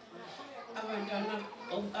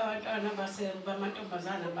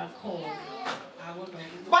bamantombazana bakhona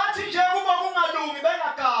bathi nje kuba kungalungi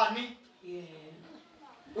bengagani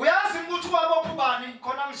uyazi ukuthi wabopha ubani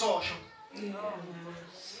khona ngizosho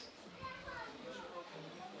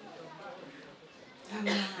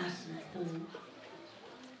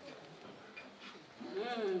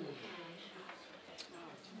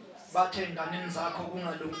bathe enganeni zakho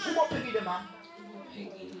kungalungi ubophekile mama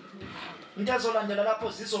into ezolandela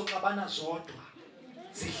lapho zizoxabana zodwa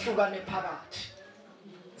zihlukane phakathi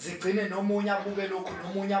zigcine nomunye abuke lokhu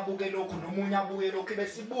nomunye abuke lokhu nomunye abuke lokhu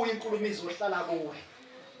besibuya inkulumo izohlala kuwe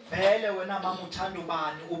vele wena mama uthanda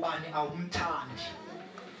ubani awumthandi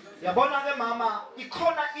yabona ke mama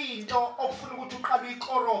ikhona into okufuna ukuthi uqale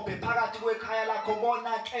uyikorobhe phakathi kwekhaya lakho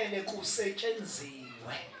bonakele kusetshenzwe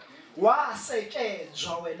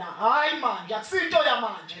wasetshenzwa wena hayi manje akusinto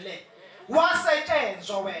yamanje le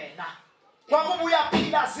wasetshenzwa wena kwakuba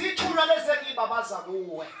uyaphila zithunywa lezi engibabaza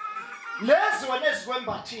kuwe lezi wena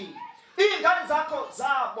ezikwembathile izingane zakho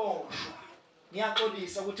zaboshwa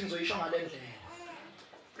ngiyaxolisa ukuthi ngizoyisho ngalendlela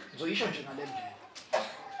ngizoyisho nje ngalendlela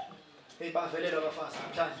hey bavelele abafazi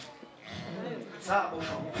namhlanje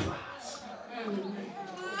zaboshwa umfazi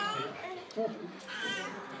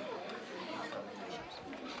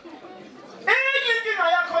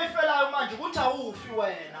inkinga yakho ifelayo manje ukuthi awufi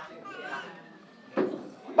wena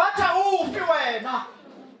bathi awufi wena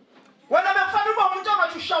bekufanele uba umuntu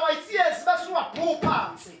ongathi ushawa isiyezi bese uwabhupha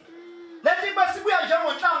phansi lethi besibuya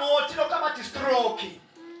njengonhlangothi lokho abathi stroke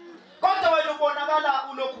kodwa wena ubonakala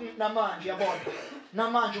ulokhu namanje yabona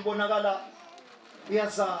namanje ubonakala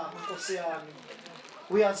uyazama Nkosi yami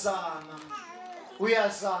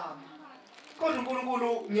uyazama kodwa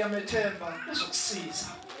uNkulunkulu ngiyamethemba uzokusiza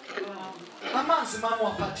amanzi mama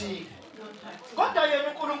waphathile kodwa yena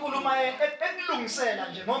uNkulunkulu maye ekulungisela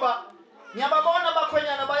nje ngoba ngiyababona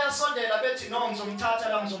abakhwenyana bayasondela bethi no ngizomthatha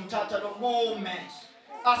lokume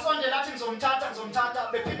asondela athi ngizomthatha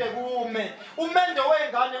bephinde kume umendo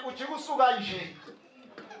wengane ujika usuka nje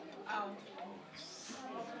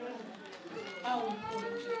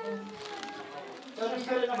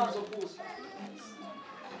Ngifele namazobuza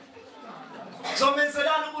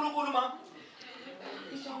zomenzelana uNkulunkulu mama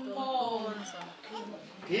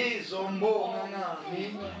Ngizombonga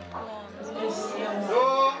nami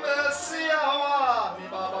lo Mesiya wami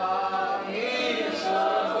baba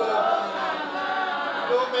ngizombonga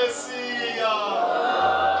lo Mesiya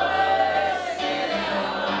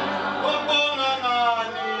Ombonga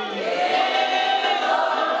nani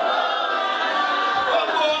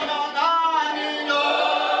lo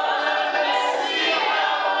Mesiya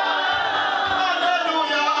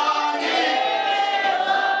Hallelujah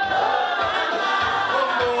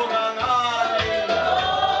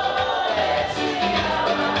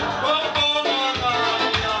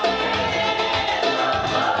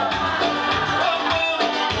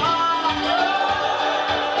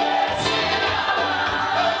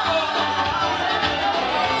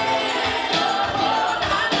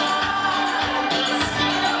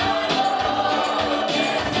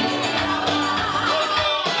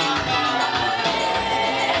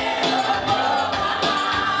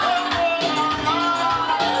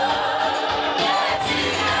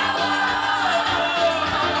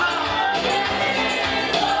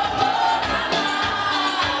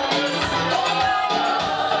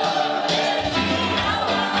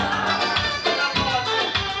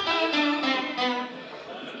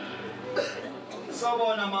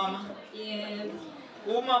Sawubona mama. Yebo.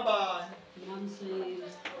 Uma bani? Mamsweli.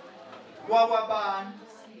 Wakwabani?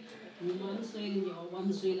 Mamsweli nje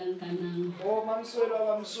okwamswela nkananga. Oh mamsweli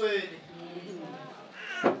wakwamsweli.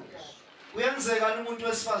 Kuyenzeka umuntu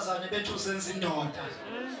wesifazane bethu usenza indoda.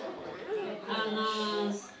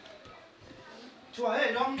 Angazi. Thiwa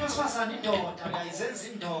hey lo muntu wesifazane indoda uyayizenza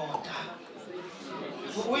indoda.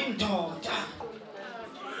 Uyindoda.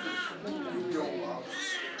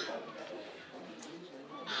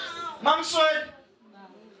 Mamsweli.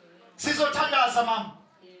 Sizothandaza mama.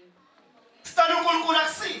 Sicela uNkulunkulu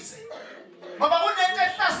akusize. Ngoba kunento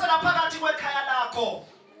ehlasela phakathi kwekhaya lakho.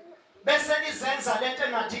 Bese lizenza lento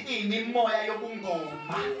engathi ini imoya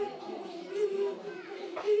yobungoma.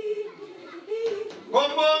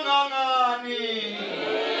 Ngombonga ngani?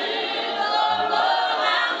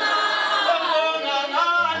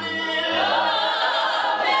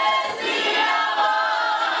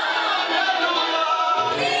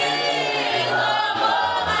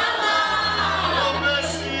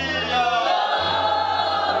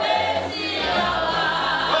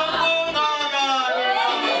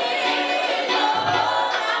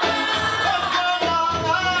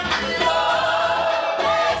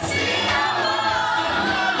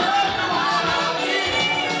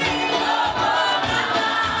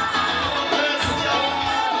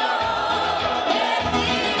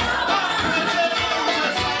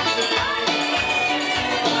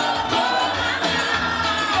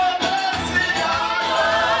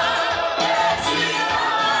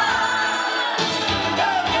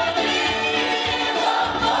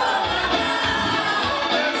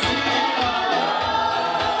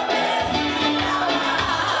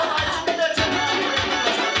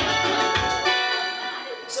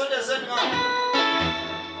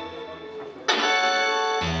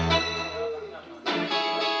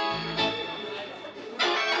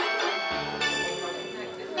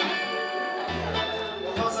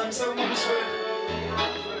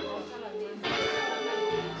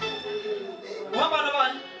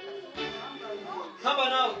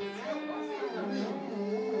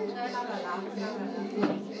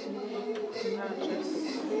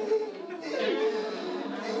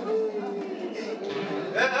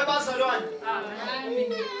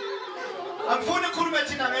 Angifuni ukukhuluma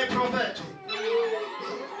thina ngeprofethi.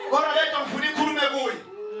 Kodwa lento ngifuna ikhulume kuye.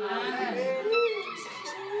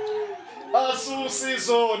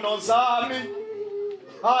 Asusizono zami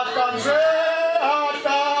ahlanze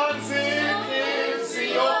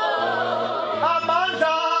inhliziyo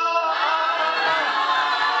amandla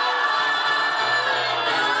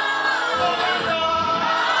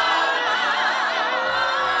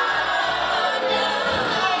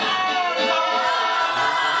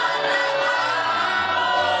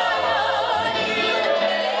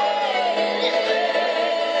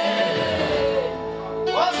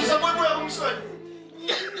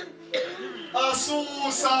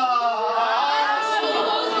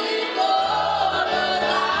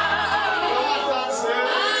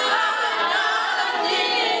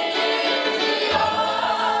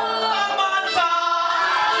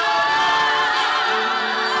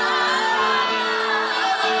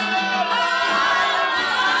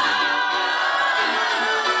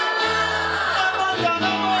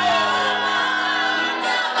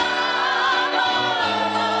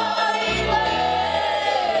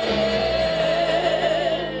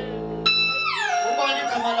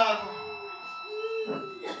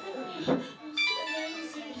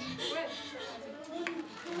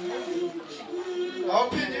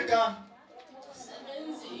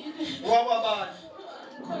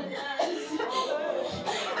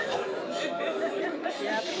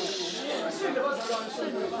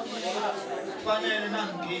fanele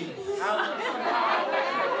nangini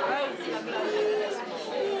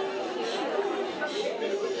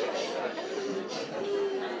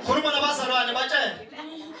khuluma nabazalwane batshele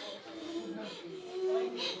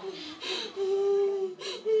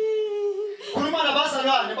khuluma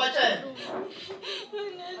nabazalwane batshele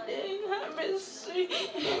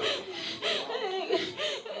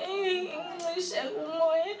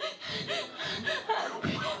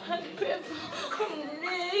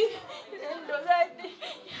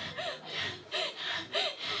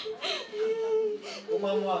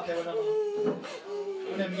umama wakhe wena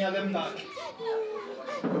uneminyaka emingaki?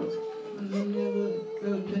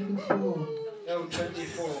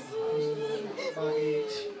 24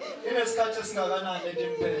 bakithi inesikhathi esingakanani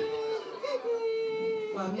entimpela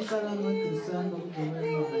wamisala ngoDisemba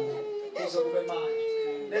kuzomela kuzokube manje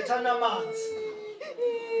lethana amanzi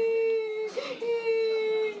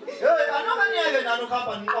hey anokanyeke nalo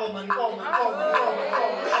khamba niqoma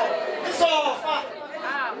isofa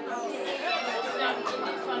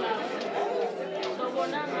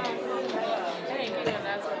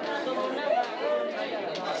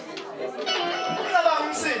Ngaba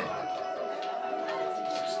umsini.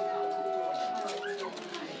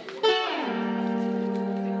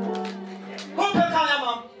 Kuphe ekhaya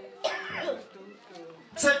mama.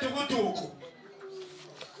 Sedukuduku.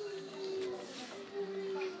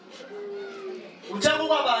 Ujabu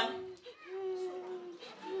kwabani?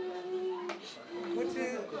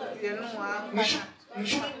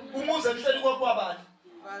 Ngisho umuze mhleli kwabani?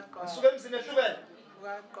 Suke emzini ehlukene.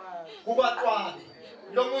 Kukwaqwabe.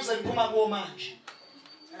 Lo muze ngiphuma kuwo manje.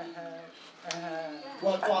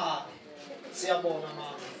 Kwaqwabe. Siyabona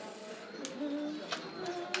mama.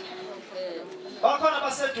 Bakhona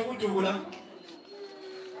basedukuduku la.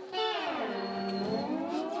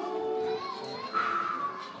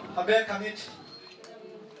 Abeka ngithi.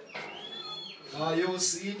 Ayo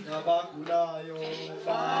sinda bagulayo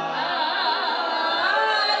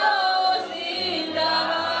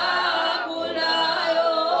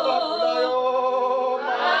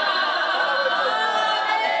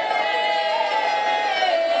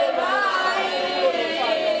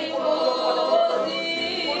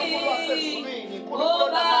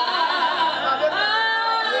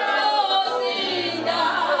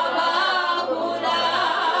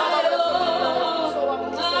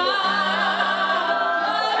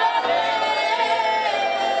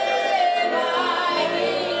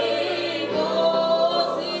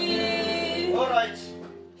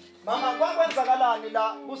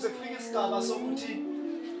la kuze kufika isigaba sokuthi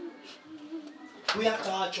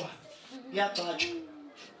uyagcatshwa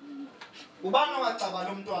ubani owacaba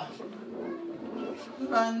lo mntwana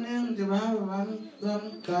baningi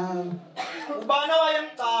bamgcaba ubani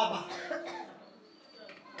owayemgcaba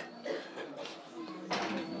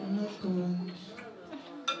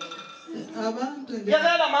abantu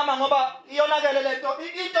yekela mama ngoba iyonakele lento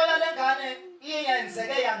into yalengane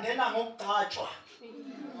iyenzeke yangena ngokugcatshwa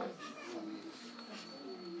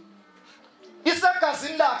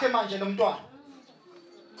isegazini lakhe manje lo mntwana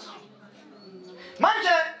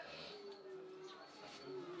manje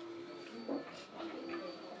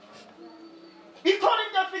ikhona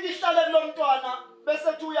into efika ihlale lo mntwana bese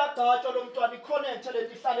uthi uyagcatshwa lo mntwana iconnect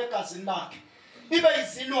lento ihlale egazini lakhe ibe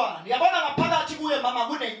izilwane yabona ngaphakathi kuye mama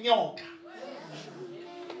kunenyoka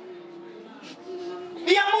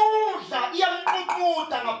iyamudla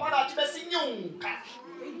iyamququda ngaphakathi bese inyuka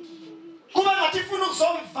kuba ngathi ifuna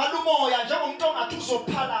ukuzomvala umoya njengomuntu ongathi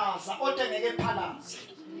uzophalaza kodwa ngeke ephalaze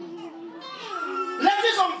lethi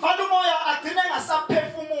izomvala umoya agcine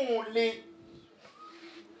engasaphefumuli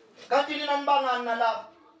kanti nina nibangani nalapha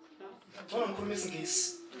ngcono ngikhuluma isingisi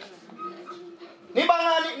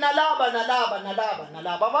nibangani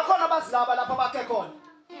nalaba bakhona abazilaba lapha bakhe khona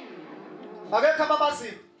akekho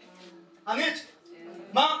ababaziyo angithi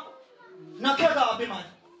ma nakhe kabi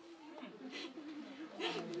manje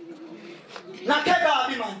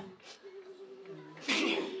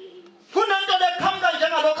kunento leqhamuka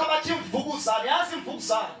njengalokho abathi imvukuzane yazi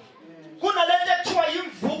imvukuzane kunalento ekuthiwa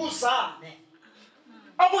imvukuzane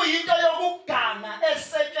okuyinto yokugana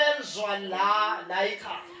esetshenzwa la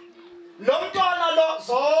ekhaya lo mntwana lo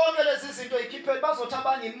zonke lezi zinto ikhipheni bazothi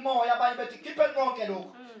abanye imoya abanye bethi ikhipheni konke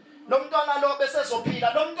lokho lo mntwana lo bese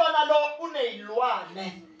zophila lo mntwana lo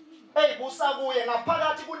unezilwane eyibusa kuye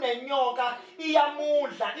ngaphakathi kunenyoka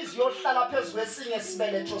iyamudla iziyohlala phezulu kwesinye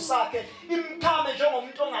isibeletho sakhe imkhame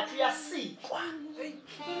njengomuntu ongathi uyasikwa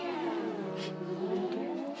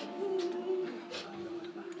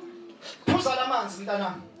phuza lamanzi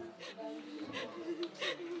mntanami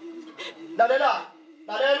lalela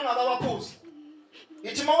ungakawaphuza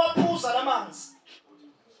ithi mawaphuza lamanzi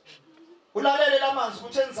ulalele lamanzi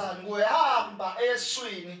ukuthi enzani kuwe hamba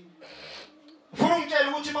eswini ufuna ungitshela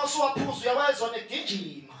ukuthi masuwaphuza uyakwazi wona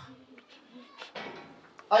egijima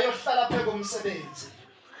ayohlala pheko umsebenzi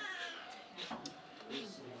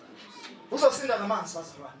uzosinda ngamanzi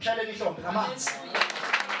bazalwane mhlaleni ihlombe ngamanzi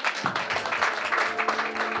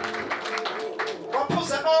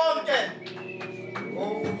waphuza konke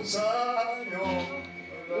ophuzayo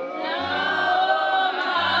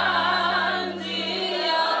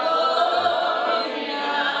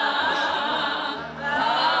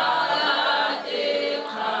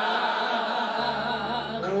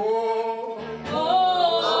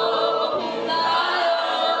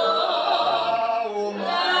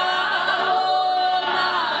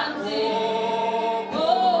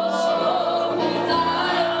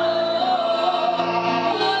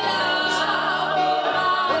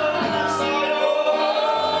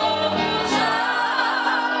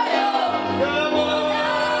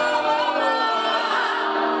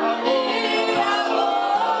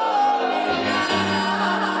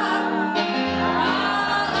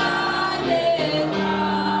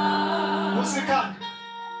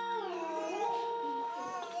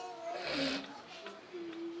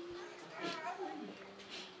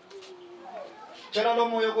Tshela lo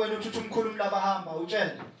moya kwena uthi umkhulu Mlaba hamba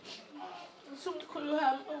utshela. Umkhulu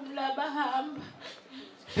Mlaba hamba.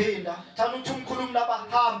 Phinda, thana uthi umkhulu Mlaba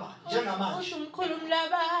hamba njengamanje. Umkhulu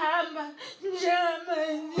Mlaba hamba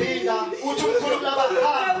njengamanje. Phinda, uthi umkhulu Mlaba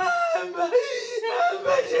hamba.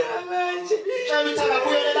 Hamba njengamanje. Tshela uthi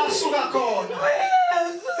akabuyelela asuka khona.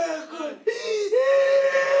 Asuka khona.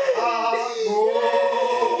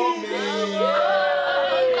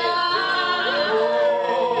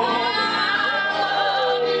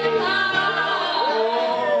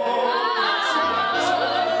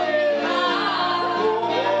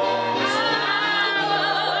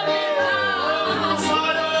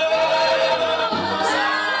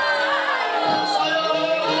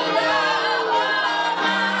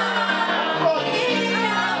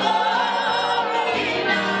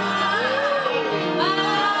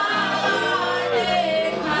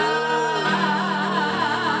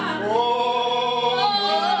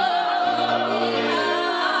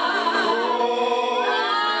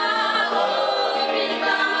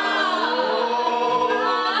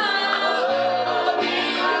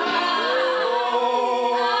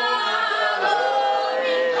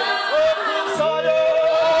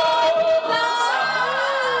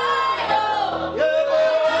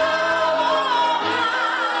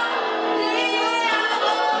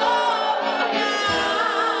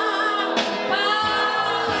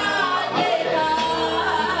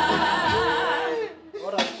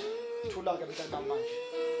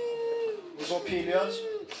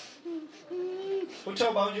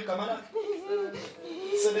 Uthaba nje igama lakhe.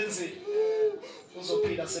 Sebenzile.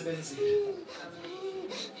 Uzophila sebenzile.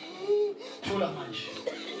 Thula manje.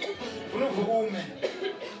 Ufuna uvuka ume.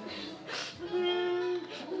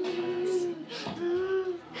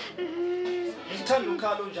 Ngithanda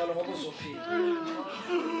ukhalo njalo ngoba uzophila.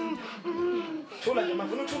 Thula nje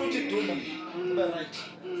mafuna uthula uthi duma. Ube right.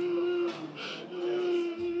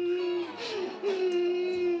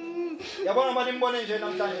 Yabona manje nimbone nje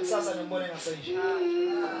namhlanje kusasa nimbone ngasenje.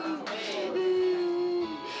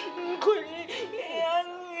 Mkhulu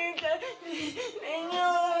ngiyangidla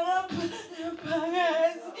nenyoka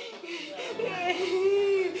phakathi.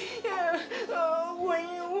 When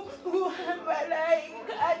uhamba la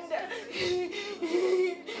ikhanda.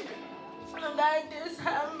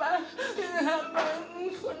 Ngihamba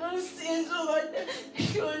ngifuna usizo kodwa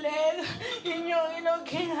hluleka inyoka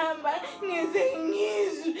ilokhu ihamba ngize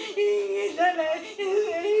ngizwe ngidlala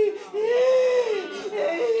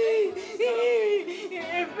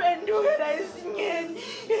iphendukela esinyeni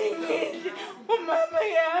ngidle umama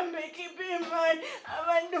ehamba ekhipha imali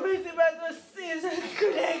abantu bese bazosiza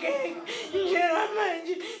kuhlulekeke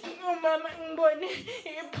njengamanje umama ngibone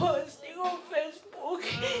ipost ku-Facebook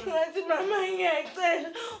ngathi mama ngiyacela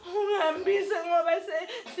ungihambise ngoba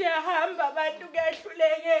siyahamba abantu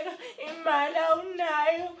kuyahlulekeka imali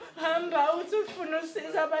awunayo hamba uthi ufuna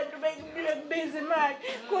usiza abantu bekubiza imali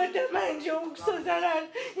kodwa manje ukusozakala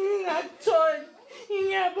ngingakutholi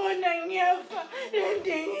ngiyabona ngiyafa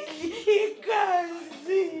lento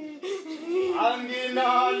igazi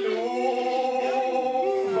anginaluva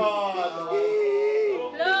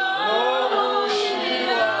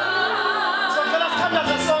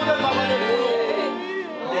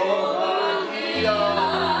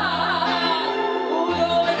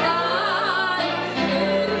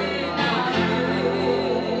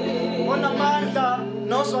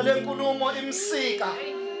nozwa lenkulumo imsika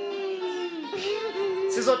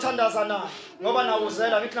sizothandaza na ngoba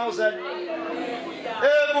nawuzela ngithi nawuzela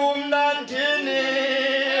ebumnandini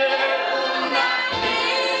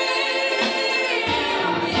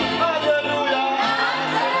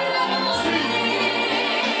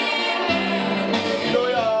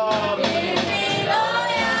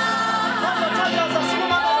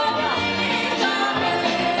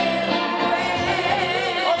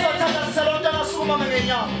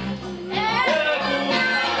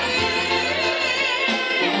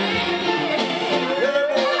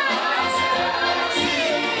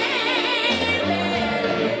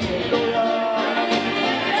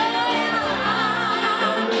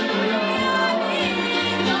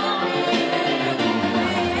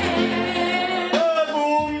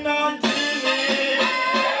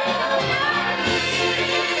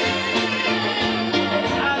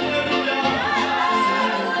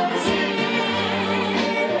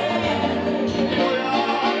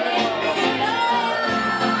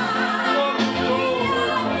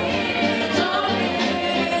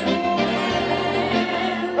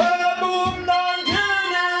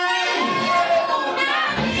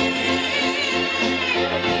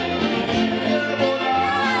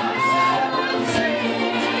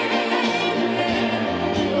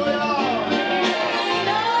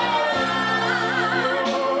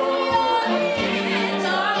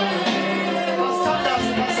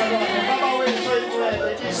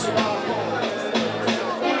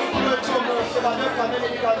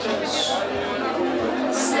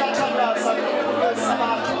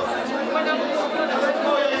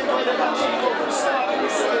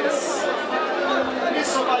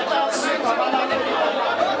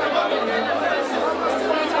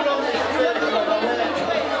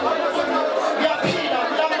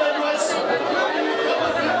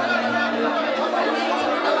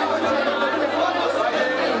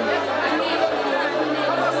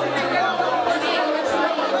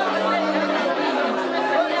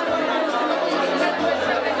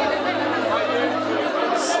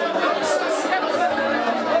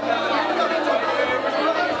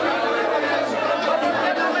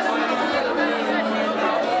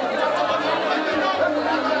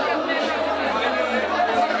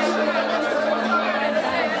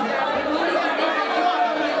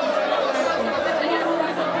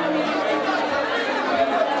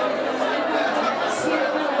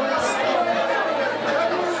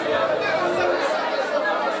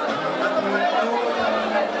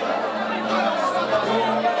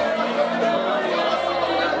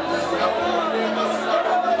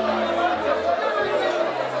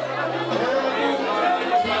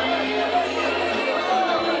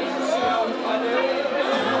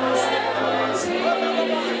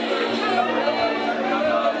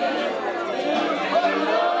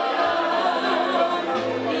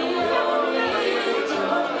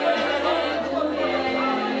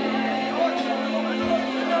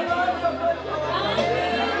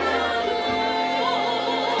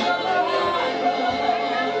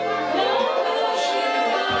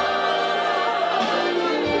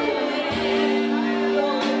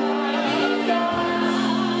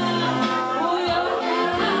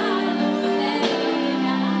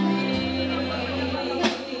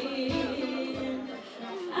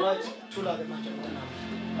Right, thula ke manje mntana.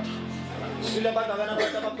 Sile abantu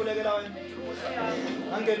abantu abakhulekela wena.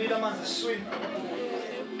 Angenile amanzi eswini.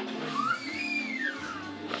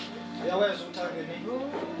 Uyaweza umthangeni.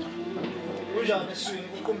 Unjani eswini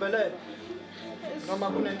kuqumbelele? Noma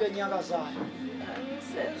kunento enyakazayo.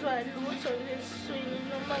 Angisezwa lutho leswini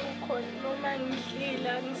noma ngikhona noma ngidlile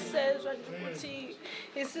angisezwa nje ukuthi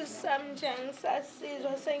isisami nje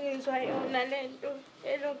angisasizwa sengizwa yona lento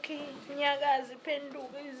elokhu inyakaza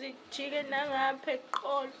iphenduka izijike nangapha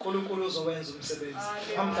eqolo. uNkulunkulu uzowenza umsebenzi.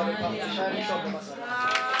 Hamdlale phansi shaya inhlobo bazalwane.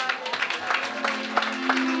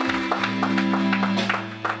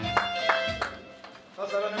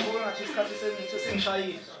 Bazalwane ngoba ngathi isikhathi seningi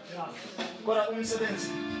singishayile. Kodwa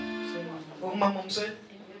umsebenzi umama umswe.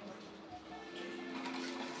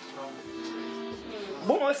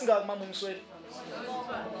 Bunga wesingaka mama umswe.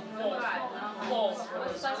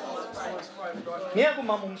 Ngeke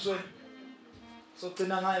umama umswe.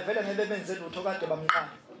 Sogcina ngaye vele ngebe benze lutho kade bamqala.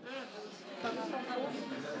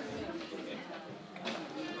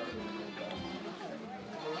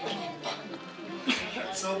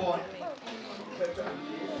 Sobona.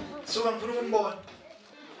 Suka ngifuna ukumbona.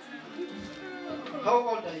 How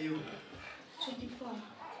old are you? 24.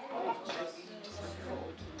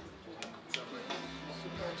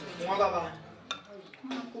 Ngaka bani?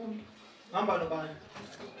 Umakhulu. Ngamba nobani?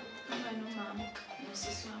 Ngaba nomama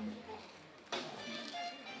nosisi wami.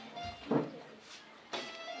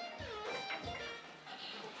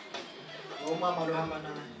 Umama lo hamba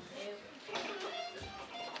naye.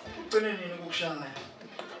 Ugcine nini ukukushaya?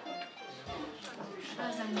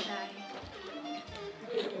 Bazangishaya.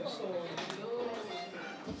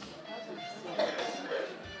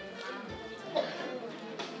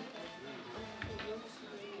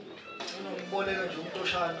 Ngiboneka nje umuntu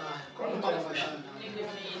oshaya naye. Kodwa umama akashaya naye.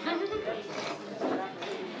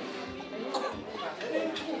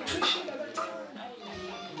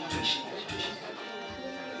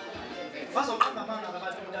 Bazoqamba amanga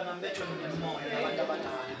abantu mntana mbethwe nemoya nabantu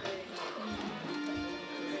abadala.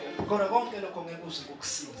 Kodwa konke lokho ngeke uze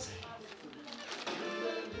kukusize.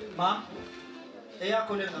 Ma,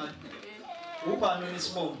 eyakho lengane. Ubani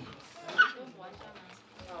onesibongo?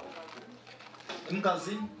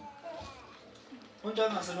 Emgazini.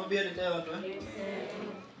 Untangase nobiyele into eyodwa.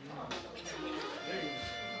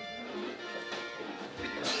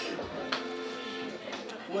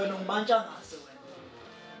 Wena umbantshangase wena.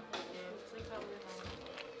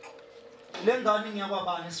 Lengane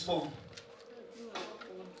ngiyakwabani isibongo?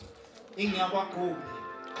 Ingiyakwagumbi.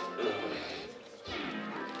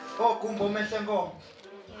 Ogumbo omehle nkomo.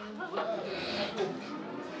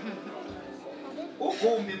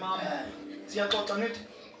 Ugumbi mama. Siyaxoxa ngithi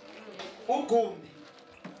ugumbi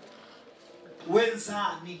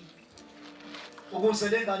wenzani ukuze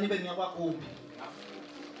lengane ibe ngiyakwagumbi?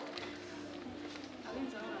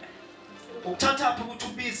 Ukuthatha phi ukuthi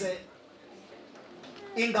ubize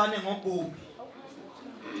ingane ngogumbi?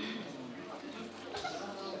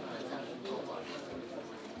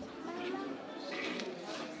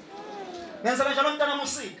 Nenza kanjalo mntana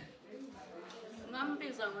musinde.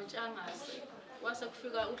 Ngambiza ngontshangase kwase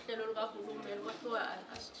kufika uhlelo lukahulumeni kwathiwa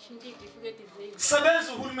asishintshe izitifiketi zethu.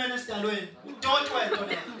 Sebenza uhulumeni esidalweni. Udoti wento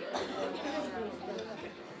le.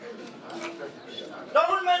 Lo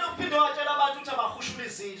hulumeni uphinde watshela abantu ukuthi abahushule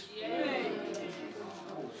izizwe.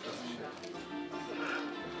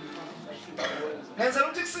 Nenza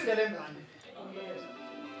ukuthi kusinde lengane.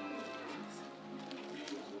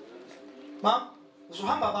 Mama,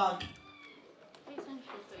 uzohamba abantu.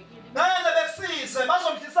 Nene bekusize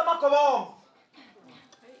bazomdlisa amagobongo.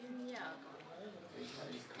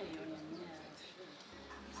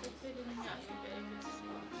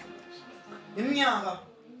 Iminyaka.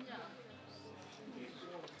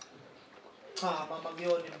 Cha mama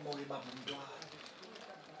kuyona imoya baba umntwana.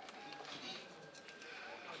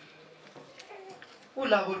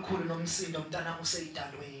 Ulabo olukhulu nomsindo mntana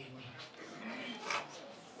useyidalweni.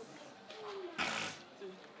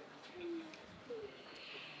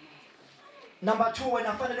 Number 2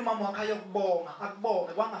 wena fanele umama wakhe ayokubonga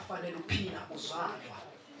akubonge kwangafanele uphila uzalwa.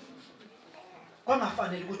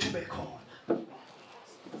 Kwangafanele ukuthi ube khona.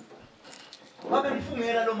 Babe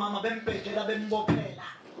mfungela lo mama bembhedela bembophela.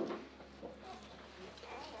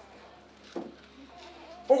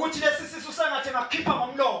 Ukuthi lesi sisu sengathi ngakhipha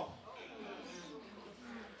ngomlomo.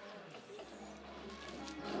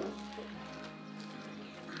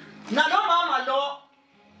 Nalo mama lo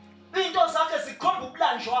into zakhe zikhomba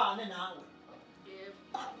ukulanjwane nawe.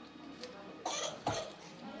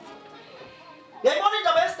 Yayibona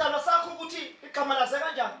indaba yesidalwa sakho ukuthi igama laze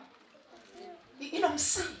kanjani?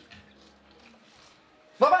 Inomsindo.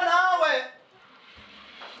 Ngoba nawe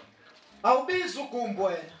Awubizi ugumbo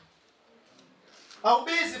wena.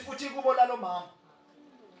 Awubizi futhi kubo lalo mama.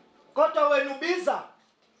 Kodwa wena ubiza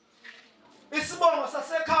isibongo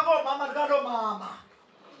sasekhaya komama likalo mama.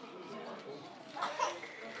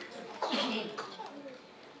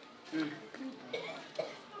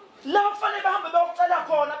 La kufanele bahambe bayocela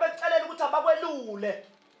khona becelele ukuthi abakwelule.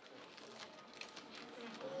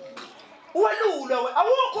 Welule we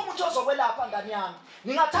awukho umuntu ozokwelapha ngani yami.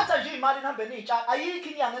 Ningathatha nje imali nihambe nitsha ayikho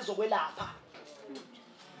inyanga ezokwelapha.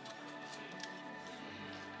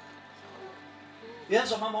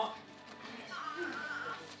 Yenzo mama.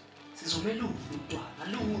 Sizomelula umntwana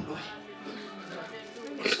alulwe.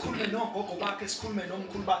 Sikhulume nogogo bakhe sikhulume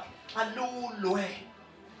nomkhulu bakhe alulwe.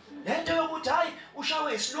 Lento yokuthi hayi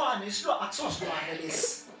ushawe isilwane akusosilwane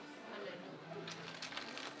lesi.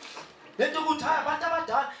 Lento yokuthi hayi abantu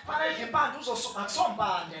abadala fanele impande uzosuka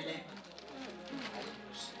akusompande le.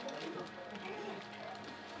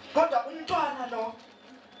 Kodwa umntwana lo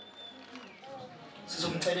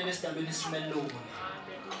sizomcelela esidabeni simelule.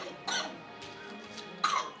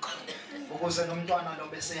 Ukuze nomntwana lo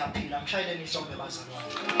bese yaphila mshayeleni ihlombe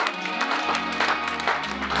bazalwane.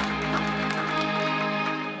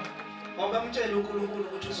 Awukamtshela uNkulunkulu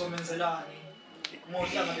ukuthi uzomenzelani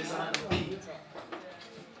ngohlangabezana nophila.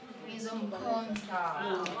 Ngizomkhonza.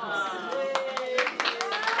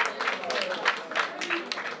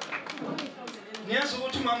 Ngiyazi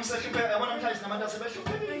ukuthi uma msehlupheka yabona mhlawumbe nabantu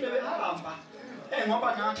asebehluphekile behamba.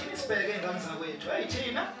 Ngoba nathi isibheke ingane zakwethu. Hey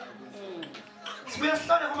thina sibuya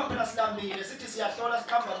sihlala ngoba phela silambile sithi siyahlola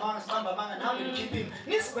siqamba amanga nawe nikhiphingi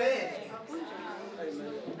nisibheke.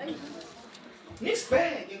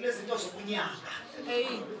 Nisibheke kulezi zinto zokunyaka.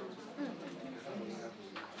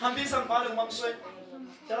 Hambisa ngibhale ngomamsweni.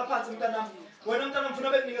 Hlala phansi mntanami. Wena mntana mfuna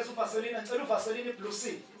bekunikeza uvaseline, ngicela uvaseline iblue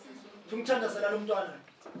sea. Ngimthandazela lo mntwana.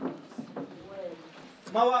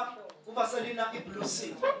 Mawa uvaseline iblue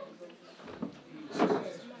sea.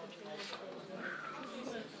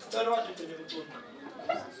 Ngicela wathi uthele ucula.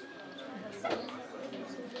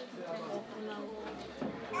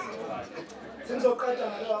 Sizoqeda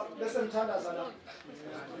ngalo bese ngithandaza la.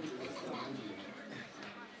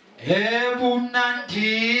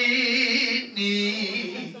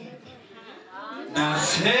 Ebumnandini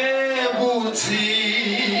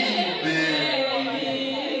nasebuthime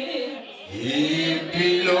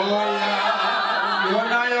impilo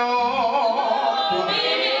yona yodwa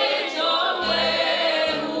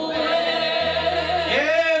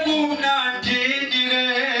ebumnandini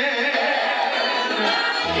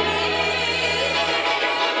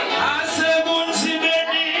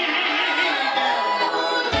nasebuthimeni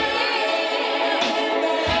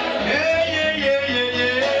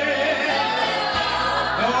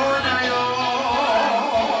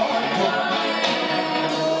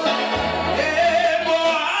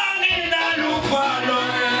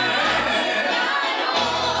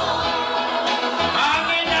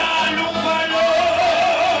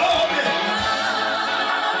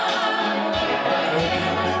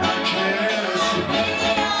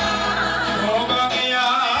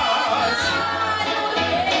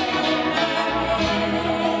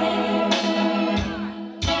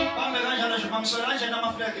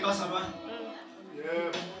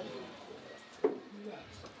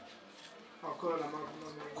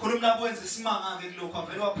Mkhulu Mlaba wenza isimanga ke kulokho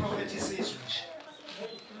avela waprofethi isizwe nje.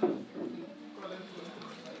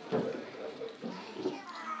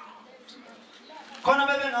 Khona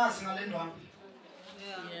bebengazi ngale ndwana.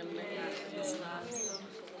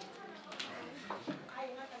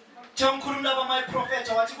 Mkhulu Mlaba my prophet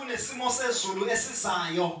wathi kunesimo sezulu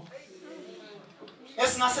esizayo.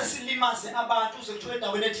 Esingase silimaze abantu uze kuthiwe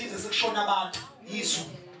endaweni ethize sekushona abantu izulu.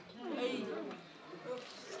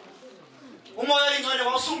 Umoya ingcwele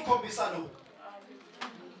wasungikhombisa lo.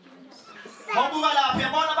 Mawubuka lapha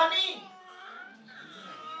yabona abaningi.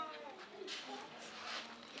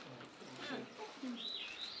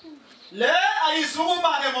 Le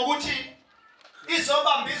ayizukuma ke ngokuthi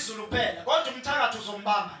izobamba izulu kuphela kodwa umthakatho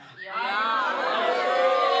uzombamba.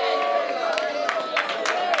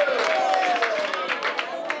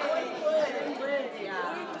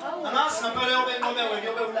 Anasi ngempela yobe inqobe wena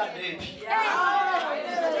yobe ulandephi.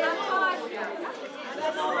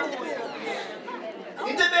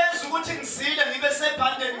 Into ebenza ukuthi ngisile ngibe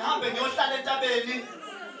sebhandeni ngihambe ngiyohlala entabeni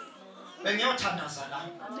bengiyothandaza la.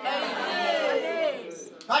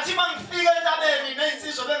 Ngathi mangifika entabeni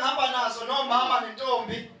nezinsizwa bengihamba nazo nomama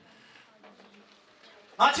nentombi.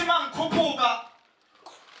 Ngathi mangikhuphuka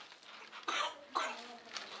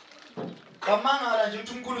kamangala nje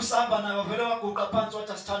ukuthi uNkulunkulu sihamba nayo vele waguqa phansi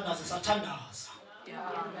wathi asithandaze sathandaza.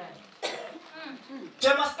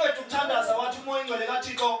 Jema siqedwe ukuthandaza wathi umoya ingcwele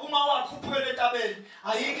kaThixo uma wakho entabeni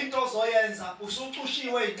ayikho into ozoyenza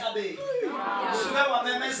usucushiwe entabeni usuke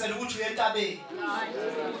wamemezela ukuthi uye entabeni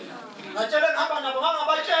ngitshela ngihamba nabo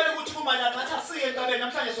ngangabatshela ukuthi uma nathi asiye entabeni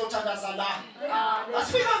namhlanje sothandaza la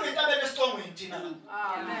asifika ngentabeni esicongweni thina la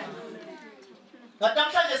amen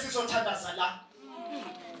namhlanje sizothandaza la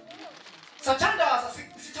sathandaza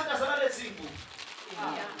sithandaza lezi zinto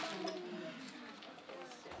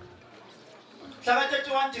Mhla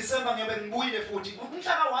 31 December ngiyobe ngibuyile futhi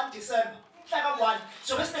mhla ka 1 December mhla ka 1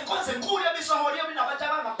 sobe sinenkonzo enkulu yabisoholi yobinabantu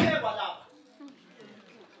abangaphekwa lapha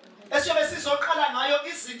esiyobe sizoqala ngayo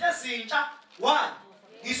izinto ezintsha 1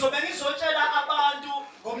 ngizobe ngizotshela abantu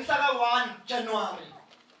ngomhla ka 1 January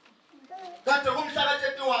kade kumhla ka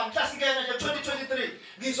 31 mhla singena nje 2023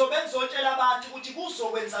 ngizobe ngizotshela abantu ukuthi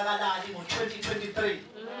kuzokwenzakalani ngo 2023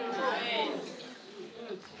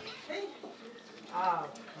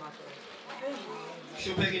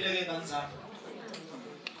 Shubhekileke kanjani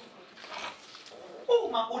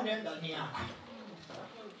uma unengane yakho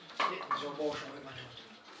ngizoboshwa kwemadoda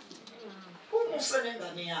uma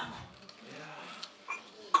usenengane yakho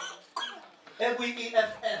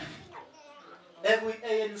ekwi-EFF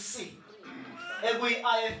ekwi-ANC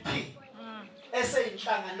ekwi-IFP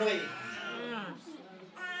eseyinhlanganweni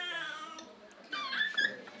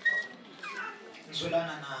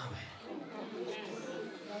ngizolana nawe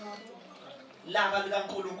laka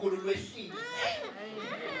likaNkulunkulu lwehlile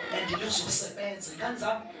andiluzosebenza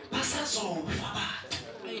kanzami basazofa abantu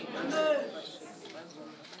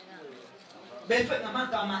befe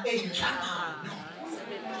ngamagama eyinhlangano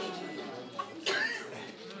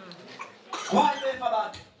why befa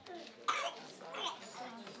abantu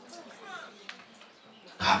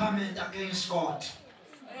government against God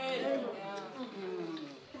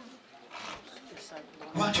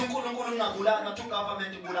wathi uNkulunkulu ngabulala wathi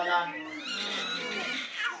government ibulalana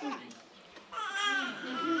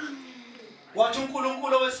wathi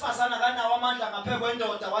uNkulunkulu wesifazana kanawo amandla ngaphe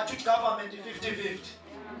kwendoda wathi government 50-50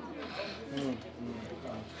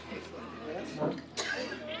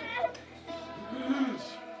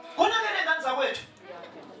 konakele kanza kwethu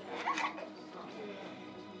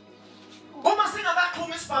uma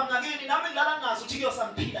singakaxhumi isibhamu ngakini nami ngilala ngazi ukuthi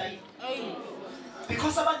kuyosamphila yini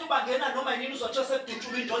because abantu bangena noma yini uzotsho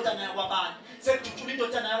sekudutshula indodana yakwabani sekudutshula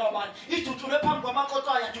indodana yakwabani idutshulwe phambi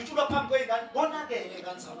kwamakotwa yadutshulwa phambi kwezingane bonakele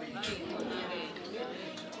kanza kwethu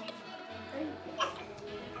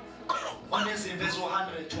onezimvu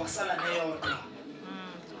ezo-100 wasala neyodwa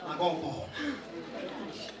akobona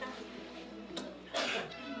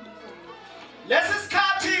lesi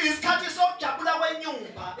sikhathi isikhathi sokujabula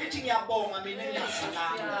kwenyumba ithi ngiyabonga mina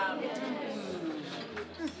engasalanga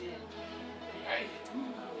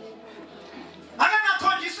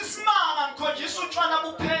akangakhonjisa isimanga ngikhonjisa utshwala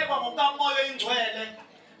buphekwa ngokamoya oyingcwele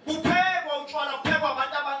buphekwa utshwala buphekwa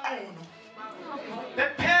abantu abanqunu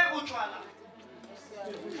bepheka utshwala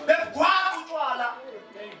begwaba utshwala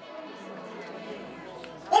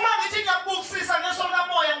uma ngithi ngiyabukisisa ngesonto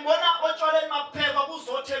moya ngibona otshwaleni makuphekwa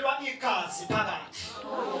kuzothelwa igazi phakathi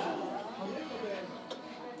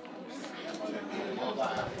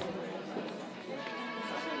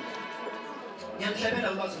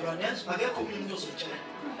ngiyahlebela ubazalwane yazi akekho umuntu ozotshela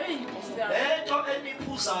lento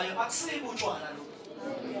eniphuzayo akusibo utshwala lo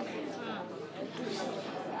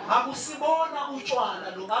akusibona utshwala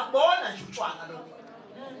lo akubona nje utshwala lo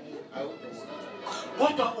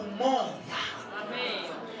kodwa umoya amen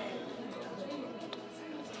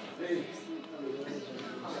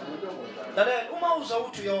dale uma uza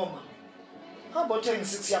uthi uyoma hamba uthenga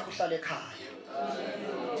 6 yakho uhlale ekhaya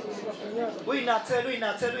uyinathele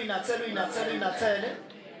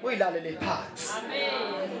uyilalele phansi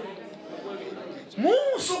amen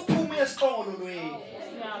musu uphuma esiqongolweni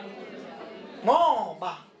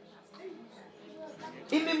ngoba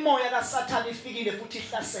imimoya kaSathane ifikile futhi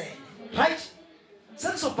ihlasele right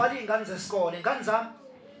senizobhala izingane zesikole ingane zami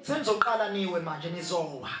senizoqala niwe manje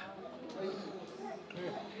nizowa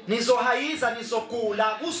nizohayiza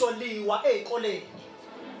nizogula kuzoliwa ezikoleni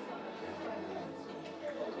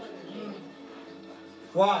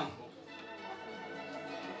why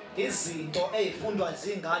izinto ezifundwa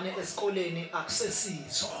zingane esikoleni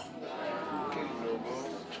akusesizo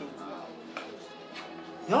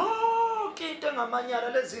yonke into engamanyala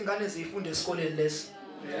lezi zingane zifunda esikoleni lesi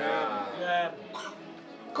yeah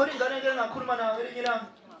khona ingane ngeke ngakhuluma nayo ngelinye ilanga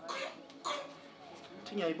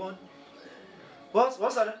thi ngiyayibona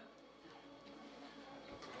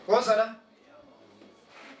wazala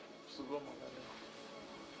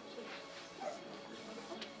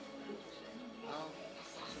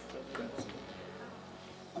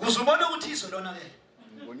uzubona ukuthi izwe lona ke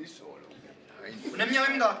uneminyaka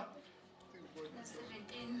emingaki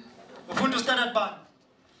Ufunda standard bani?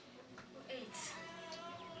 8.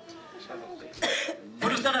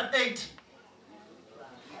 Ufunda standard 8.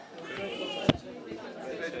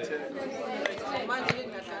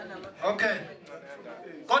 Okay.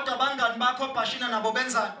 Kodwa bangani bakho bashina nabo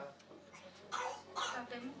benzani?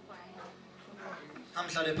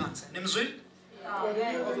 Amhlale phansi. Nimzwile?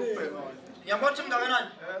 Yabothi mngakanani?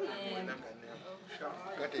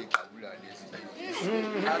 Kade iqabula lesi.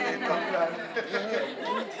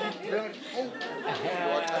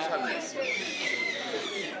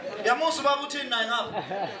 Yamusu baba uthini naye ngapha?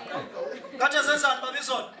 Kade senzani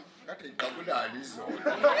babizona? Kade iqabula lizo.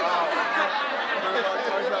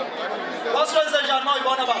 Wasenze njani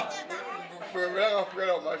mawuyibona baba? Fela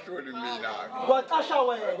ngafela umahloli mina. Kwaqasha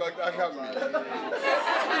wena. Kwaqasha mina.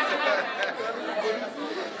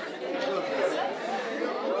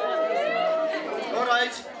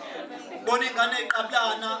 Alright. Bona ingane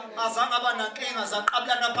eqablana azange aba nankinga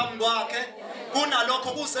zaqablana phambi kwakhe.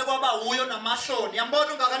 Kunalokho kuse kwaba uyo namahloni.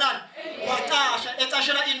 Yambona ungakanani? Waqasha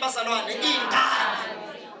ecashela ini bazalwane ingane.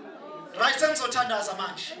 Right sengizothandaza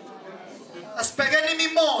manje. Asibhekeni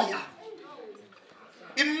imimoya.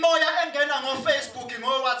 Imoya engena ngo Facebook,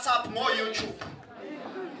 ngo WhatsApp, ngo YouTube.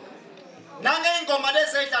 Nange ingoma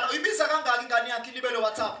lezi edlala uyibiza kangaki ingane yakhe libele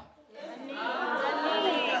WhatsApp?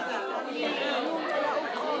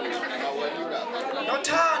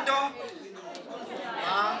 Nothando.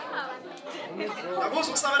 Yabuza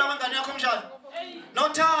ukusabela abangane yakho njani?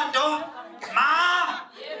 Nothando. Ma.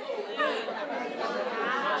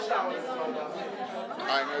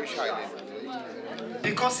 I know shine.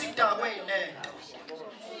 Because idakwe lento.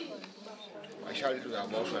 I shall do that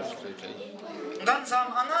more straight. Ngani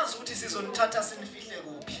zami angazi ukuthi sizonithatha sinifihle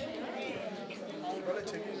kuphi.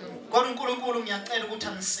 Kodwa uNkulunkulu ngiyacela ukuthi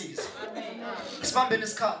angisize. Sibambeni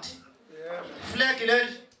isikhathi. Flag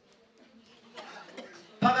leli.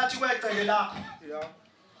 Phakathi kwecele lakho. Yeah.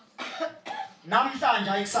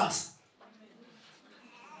 Namhlanje ayikusasa.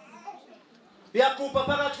 Uyaqupha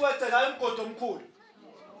phakathi kwecele hayi umgodo omkhulu.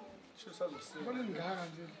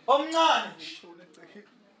 Omncane.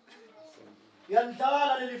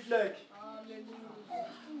 Yandlala leli flag.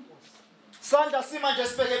 Sandla sima nje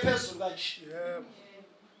sibeke phezulu kanje. Yebo.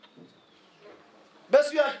 Bese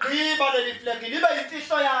uyagqiba leli flag libe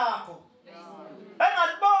imfihlo yakho.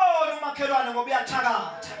 Engaliboni umakhelwane ngoba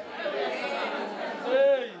uyathakatha.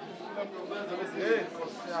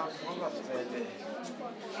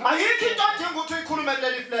 Ayikho into odinga ukuthi uyikhulume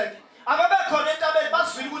kuleli flag. Ababe khona entabeni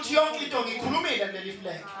bazwile ukuthi yonke into ngikhulumile kuleli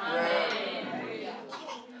flag.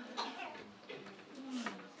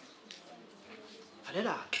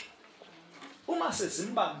 Alelake. Uma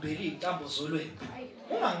sezimbambele intambo zolwembu,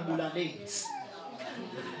 ungangibulalisi.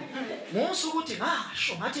 Musu ukuthi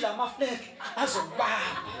ngasho ngathi la maflag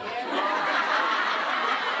azobamba.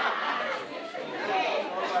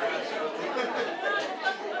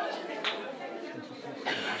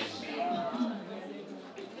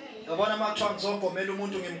 Yabona makuthiwa ngizogomela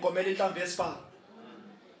umuntu ngimgomela inhlamvu yesibhamu.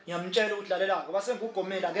 Ngiyamtshela ukuthi lalela ngoba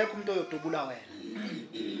sengugomela akekho umuntu oyodubula wena.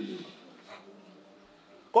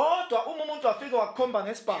 Kodwa uma umuntu afika wakukhomba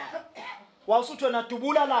ngesibhamu, wawusuthi wena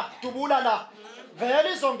dubula la.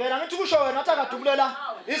 Vele izongena ngithi kusho wena athi akadubulela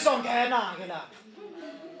izongena ke lapha.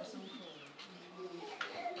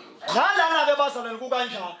 Nalana ke bazalwane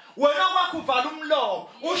kukanjani? Wena kwakho uvala umlomo,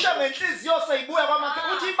 usho ngenhliziyo seyibuya kwamakhe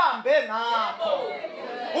uthi ibambe ngapho.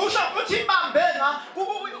 Usho uthi ibambe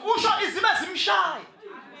usho izibe zimshaya.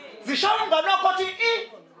 Zishaya ungane wakho uthi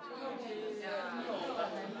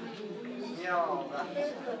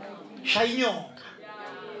Shayinyoka.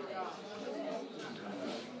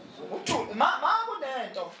 Uthi ma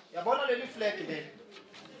kunento, yabona leli flag leli.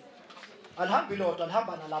 Alihambi lodwa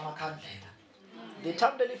lihamba nalama khandlela.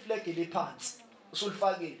 Lithamba leli flag liphansi,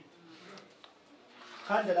 usulifakile.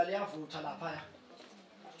 Khandlela liyavutha lapha.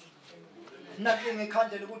 Nathi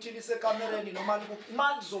ngekhandlela ukuthi lisekamereni noma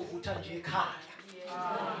malizovutha nje ekhaya.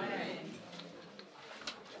 Amen.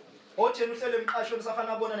 Othi uhlele emqashweni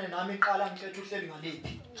safana abonane nami iqala ngicethe uhleli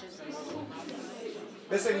ngalephi.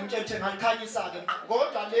 Bese ngimtshela ngalikhanyisa ke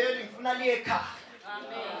kodwa leli ngifuna liye ekhaya.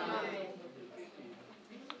 Amen.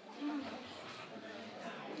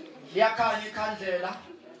 Liyakhanya ikhandlela.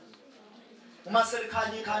 Uma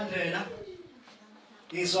selikhanya ikhandlela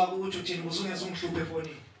izwa ukuthi uthini uzungeza umhluphe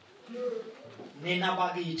efonini. Nina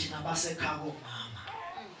bakithi nabasekhaya komama.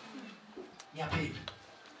 Ngiyaphila.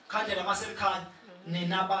 Khandlela maselikhanya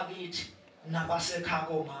nina bakithi nabasekhaya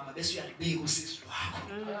komama bese uyalibika usisi lwakho.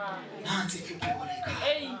 Nansi inhlupheko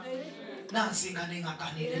lekhaya. Nansi ingane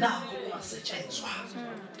engaganile, nakho kungasetshenzwa.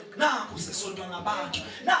 Nakho sesondwa nabantu,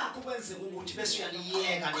 nakho kwenzeka ukuthi bese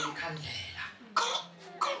uyaliyeka leli khandlela.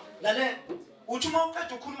 Lale uthi uma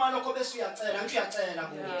uqeda ukukhuluma lokho bese uyacela, ngisho uyacela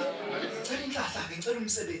kuwe. Ngicela inhlahla ke, ngicela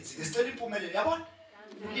umsebenzi, ngicela impumelelo, yabona?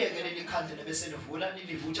 Uliyeke leli khandlela bese livula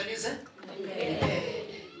lilivutha lize.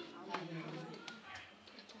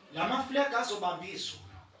 Lama flag azobamba izulu.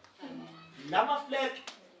 Lama flag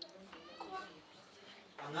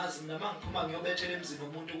angazi mina mangiphuma ngiyobethela emzini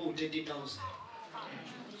womuntu ku 30,000.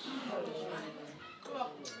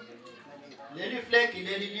 Leli flag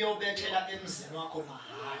leli liyobethela emzini wakho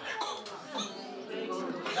mahala.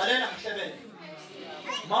 Lalela mhlebele.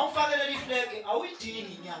 Mawufake leli flag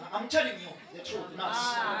awuyidingi inyanga. I'm telling you the truth,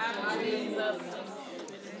 nasi.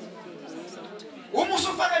 Uma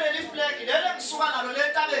usufake leli flag lele ngisuka nalo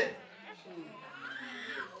leNtabeni.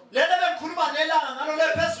 Lele bengikhuluma nelanga ngalo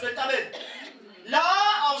lephezulu eNtabeni. La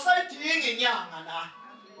awusayidingi inyanga la.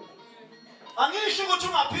 Angisho ukuthi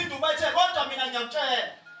ungaphindi ubethe kodwa mina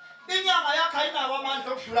ngiyakutshela. Inyanga yakho ayinawo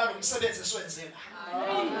amandla okudlula lo msebenzi esiwenzela.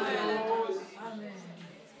 Amen.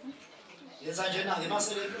 Yenza nje na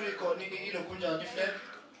ngemasele ikhona ilokhu njani iflag.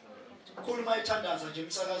 Khuluma ithandaza nje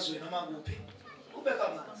emsakazweni noma kuphi. Ubeka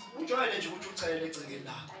amanzi. Ujwayele nje ukuthi ucele egcekeni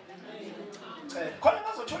lakho. Cela. Khona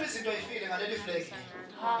bazothola izinto ezifile ngaleli flag.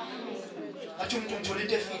 Athi umuntu uthola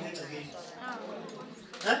into efile egcekeni.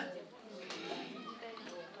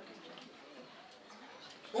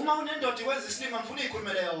 Uma unendoda ikwenza isilima ngifuna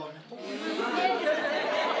ikhulumele yona.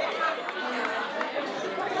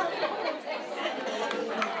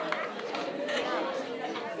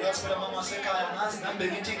 Yathela mama sekhaya ngazi ngambe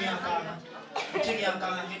ngithi ngiyakanga.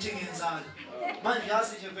 Ngithi ngiyenzana. Manje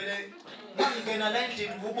yazi nje vele mangingena la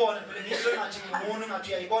endlini ngubona vele ngizwe ngathi ngimuntu ngathi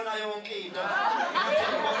uyayibona yonke into.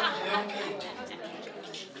 Ngiyibona nje yonke into.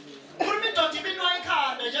 Khuluma indoda ibinwa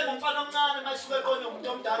ikhanda njengomfana omncane mayisuke eqonye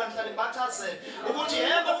umuntu omdala mhlawumbe bathazela ukuthi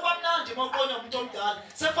yebo kuba mnandi moqonye umuntu omdala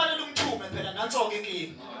sefanele umthume phela nantsonke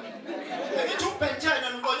inkingi. Ngithi ubhentshena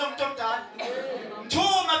noqonye umuntu omdala.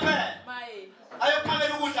 Mthume phela.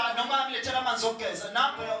 Ayophakela ukudla noma ngilethela amanzi okugeza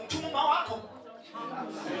naphela umthume uma wakho.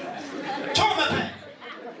 Mthume phela.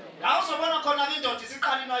 La uzobona khona indoda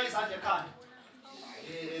isiqalinwa izandla ekhanda.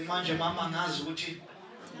 Manje mama ngazi ukuthi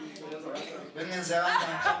bengenze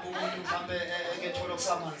kanjani mhlawumbe umuntu mhlawumbe ekethola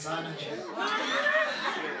kusamanzana nje.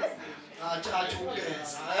 Athi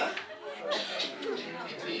ugeza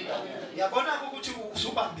yabona ukuthi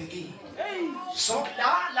usubambekile. So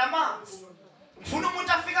la manzi ngifuna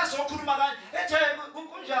umuntu afika zokhuluma kanje ethe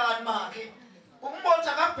kunjani makhe.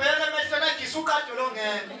 Umbona akabheka emehlweni agisa uqado lo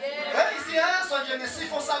ngeke. Hey siyezwa nje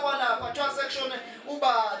ngesifo sakwalapha transaction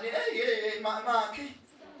ubani makhe.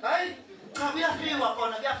 Hayi cha uyafikwa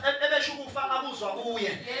khona ebesho ukufa abuzwa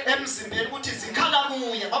kuye emzimbeni ukuthi zikhala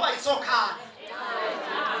kuye ngoba yisokhala.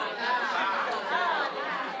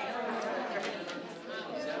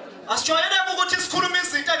 Asijwayele ukuthi sikhuluma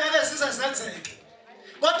izinto engeke zizenzeke.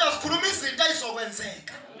 Kodwa sikhuluma izinto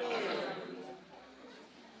ezizokwenzeka.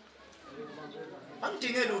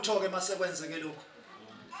 Angidingele utho ke masekwenzeke lokho.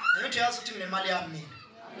 Ngithi yazi ukuthi nginemali yami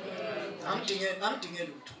mina.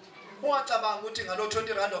 Angidingele utho. Ungacabanga ukuthi ngalo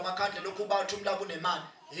 20 rand wamakhandle lokhu bathu umlaba unemali.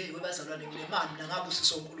 Hey webazalwane nginemali mina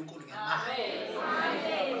ngabusisa uNkulunkulu ngemali.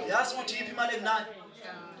 Amen. Yazi ukuthi iphi imali enginani?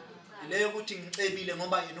 Leyo ukuthi ngicebile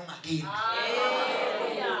ngoba yena ungakini.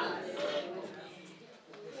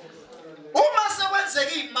 Uma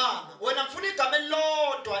sekwenzeka imanga wena mfuna igama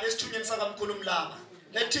elilodwa esithunyeni saka Mkhulu Mlaba.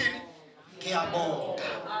 Lethini? Ngiyabonga.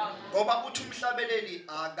 Ngoba uthi umhlabeleli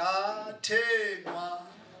akathengwa.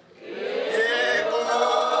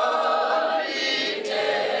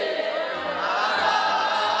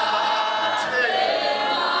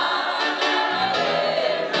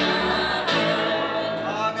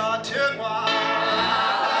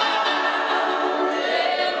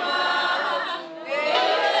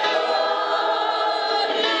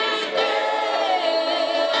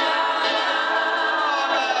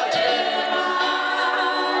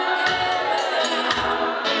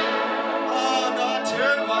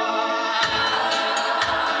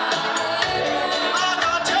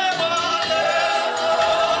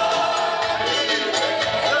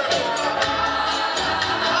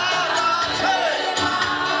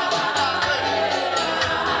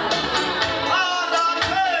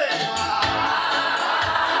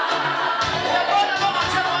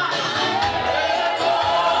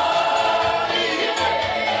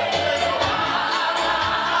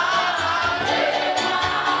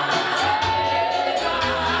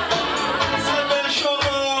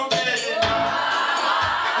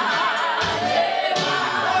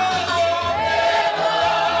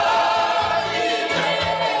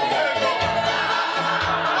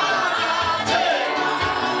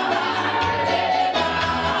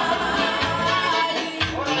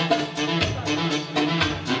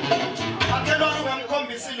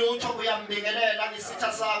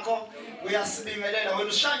 sakho uyasibingelela wena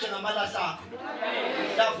ushanje ngamalahla akho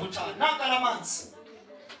lavutha nanka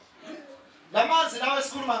lamanzi lawo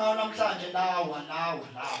esikhuluma ngawo namhlanje lawa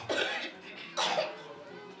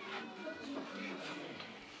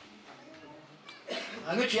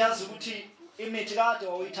angithi yazi ukuthi imithi kade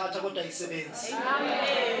wayithatha kodwa isebenzi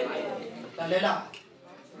amen lalela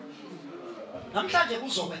namhlanje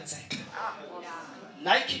kuzokwenzeka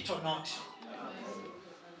like it or not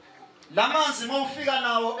lamanzi mawufika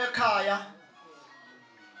nawo ekhaya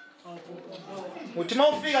uthi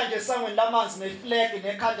mawufika nje esangweni lamanzi neflag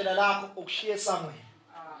nekhandela lakho ukushiya esangweni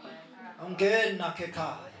angena nakhe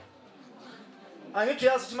ekhaya angithi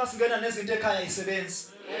yazi ukuthi masingena nezinto ekhaya isebenzi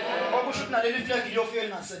okusho ukuthi naleli flag liyofika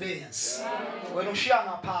lingasebenzi wena ushiya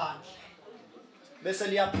ngaphandle bese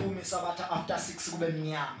liyaphuma isabatha after 6 kube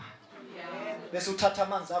mnyama bese uthatha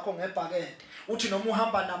amanzi akho ngebhakede uthi noma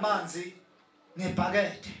uhamba namanzi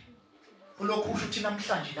ngebhakede ulokhu usho uthi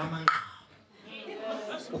namhlanje lamanqaba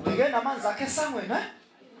ubheke namanzi akhe esangweni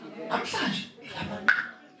namhlanje lamanqaba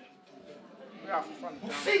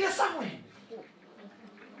ufike esangweni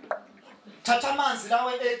thatha amanzi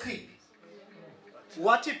lawe echibi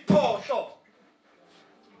wathi phohlo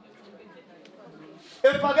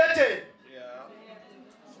ebhakede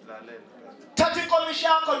thatha inkomishi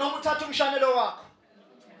yakho noma uthatha umshanelo wakho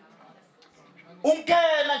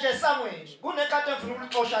ungena nje esangweni kunekade mfuna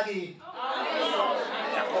ukuxosha kini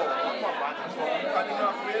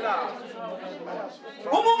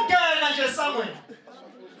ungena nje esangweni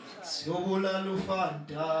siyobulala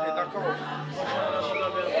ufanta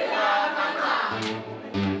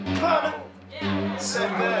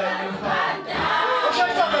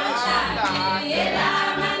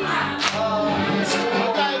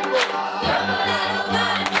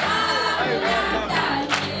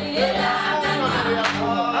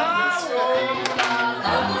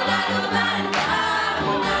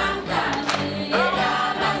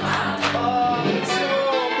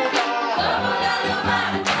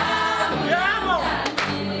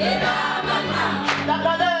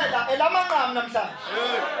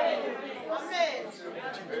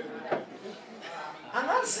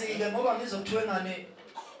angazike ngoba ngizothiwe ngane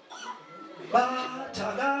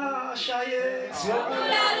bathakashaye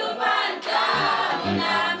siyobulala ubandla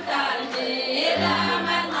namhlanje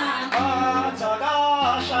elamanqaba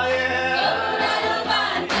bathakashaye siyobulala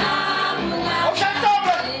ubandla namhlanje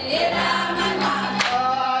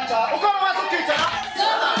elamanqaba ukhona wasugitha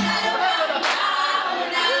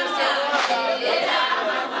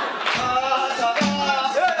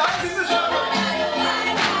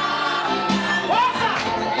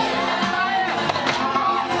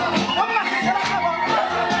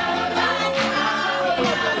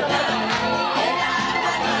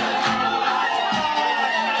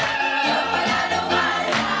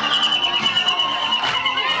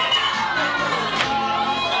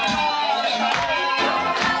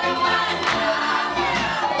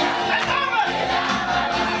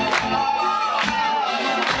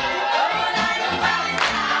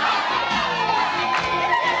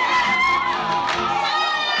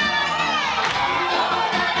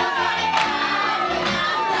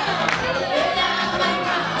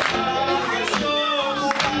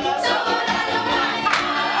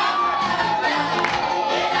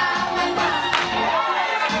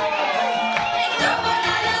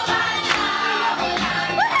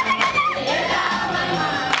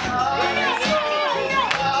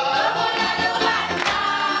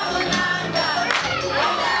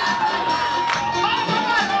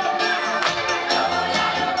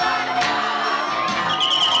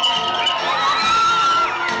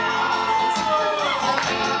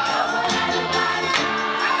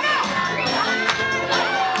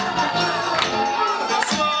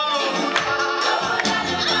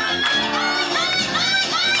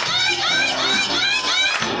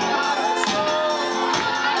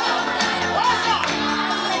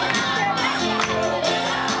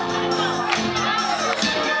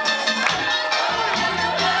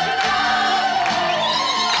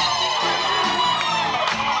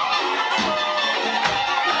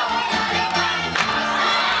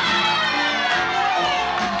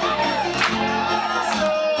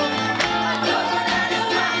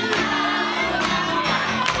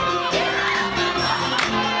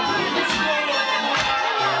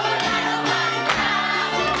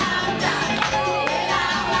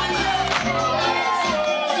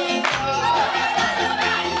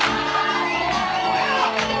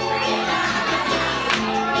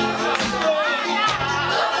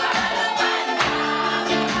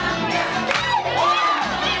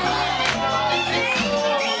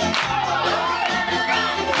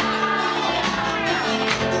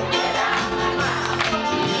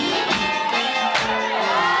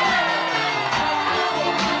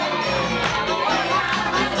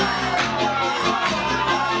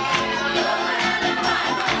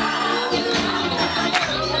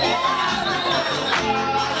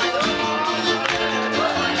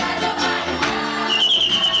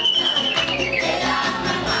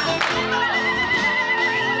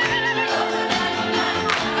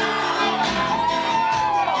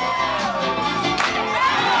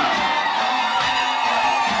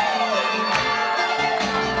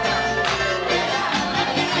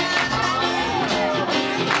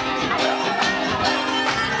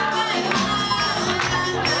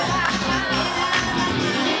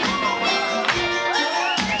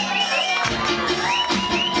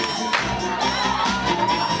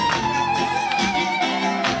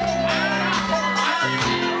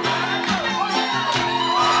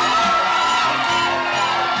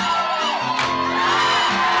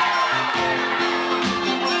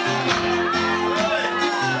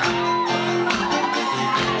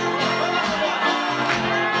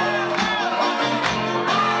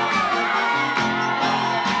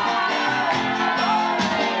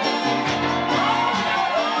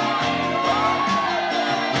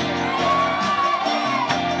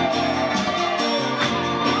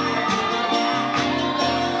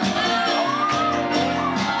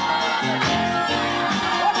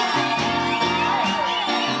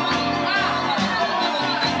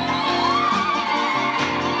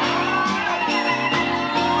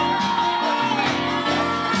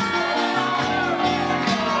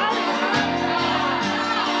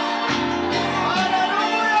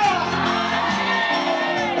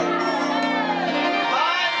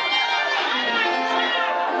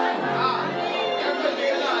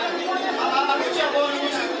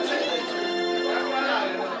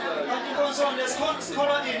Sonde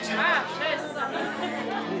sikholwa inji.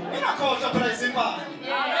 Ingakhohlwa phela izimpande.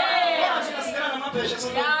 Kodwa thina singena namabheshe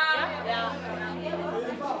sonke.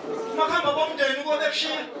 Makhamba bomndeni kube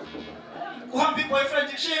kushiya. Kuhamba iboyfriend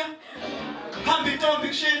kushiya. Hamba intombi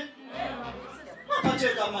kushiya.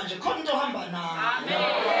 Maphatheka manje khona into ohamba nayo. Amen.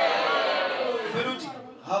 Vele uthi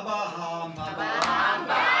hamba.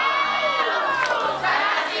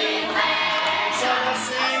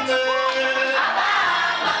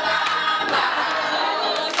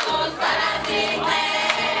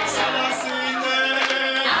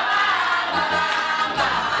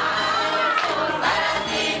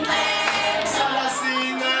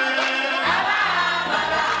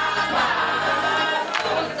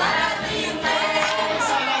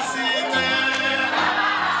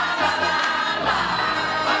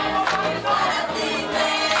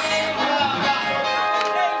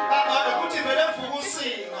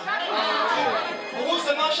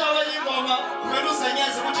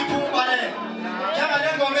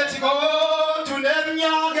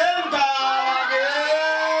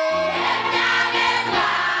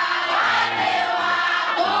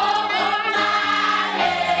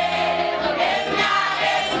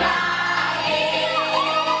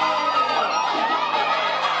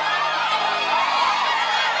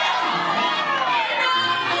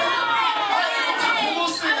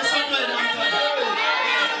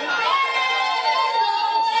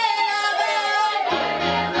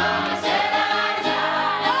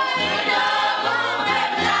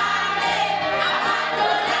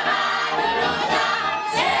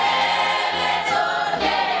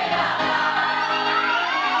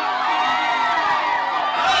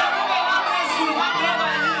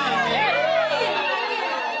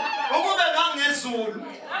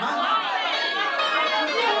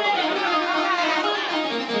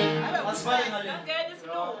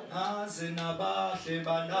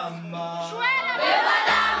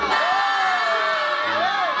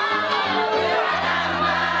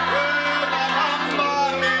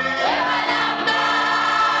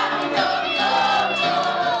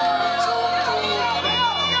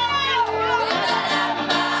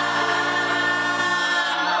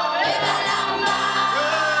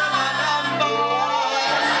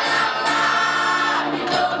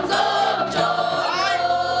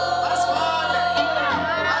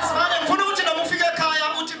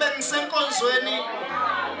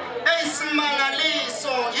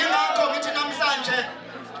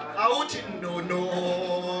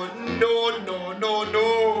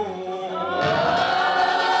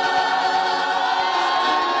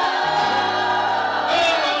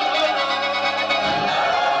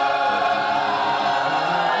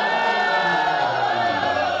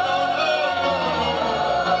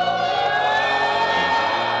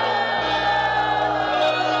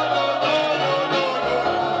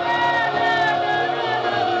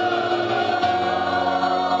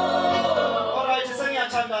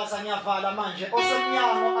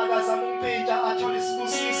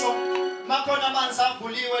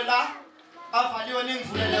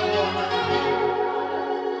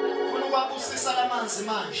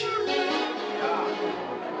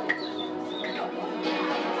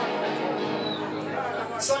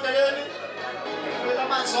 Sondeleni phela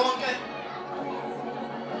amanzi onke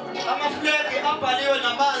amaflegi abhaliwe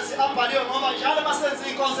namanzi abhaliwe ngoba njalo masenza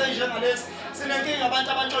inkonzo enjengalezi sinenkinga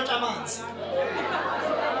abantu abantshontsha amanzi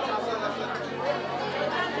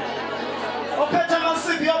ophethe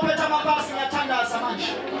amasibi ophethe amabhasi ngiyathandaza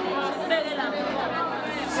manje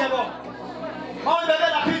siyabonga mawubeke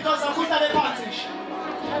lapha into zakho uhlale phansi nje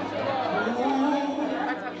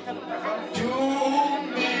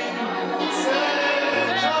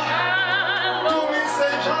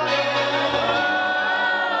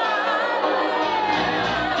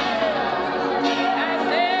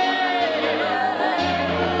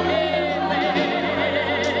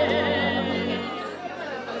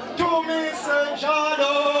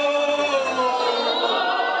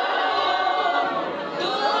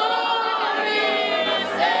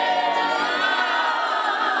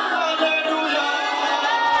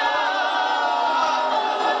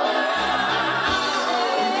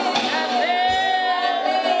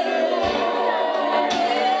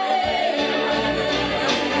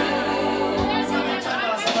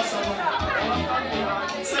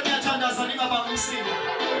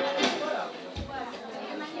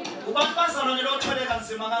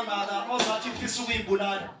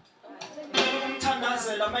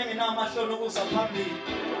umthandazela mayingenamahloni ukuza phambili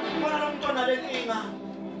bona lo mntwana lenkinga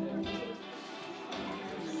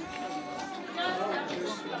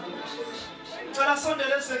cela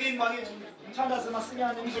sondele sekini bakithi mthandaze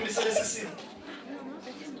masinyane ngidlulisele sisimo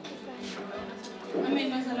Amen,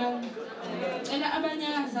 Nazareth.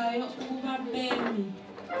 abanyazayo ukuba beme.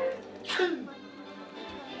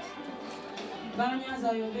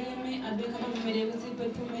 Banyazayo beme abekho abavumele ukuthi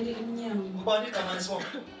bephumele emnyango. Ubani igama lesibongo?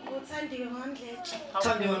 Uthandiwe Mdletshe.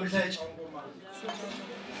 Uthandiwe Mdletshe.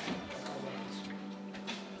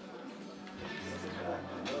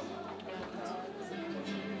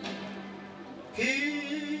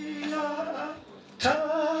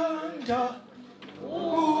 Thanda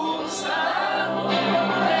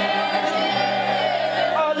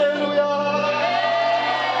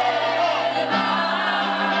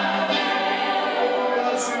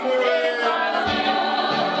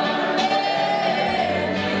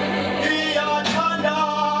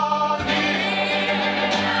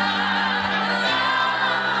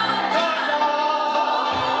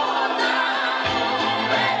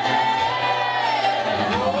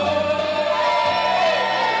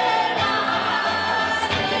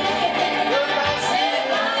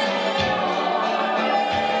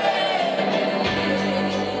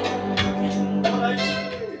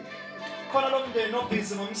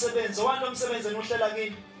umsebenzi owanda umsebenzi enohlela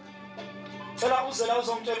kini cela uze la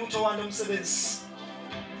uzongitshela ukuthi owanda umsebenzi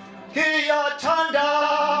ngiyathanda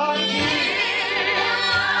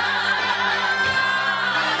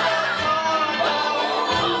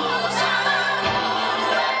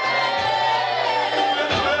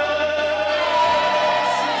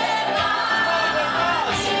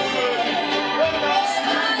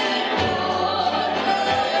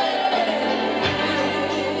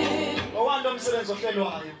owanda umsebenzi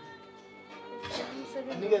ohlelwayo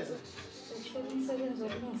nikeze umsebenzi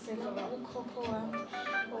wokulungisela ukhokho wami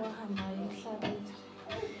owahambayo emhlabeni.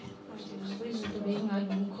 Manje kwezinto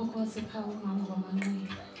beyingabi umkhokho wasekhaya umama kwamanqile.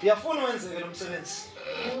 Ngiyafuna wenzeke lo msebenzi.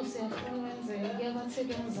 Yebo siyafuna wenzeke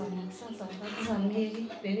kuyabathekenzana kusasa bakuzamukeli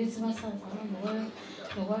bebethi basazana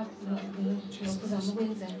nokuzama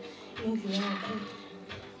ukwenza indlu yakhe.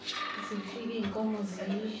 Sifike iy'nkomo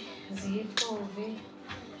ziyexove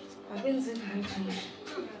abenze lutho nje.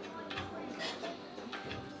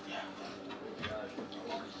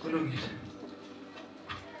 Kulungile.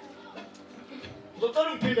 Ngicela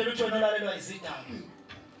ungiphinde ukuthi wena olalelwa izidaba.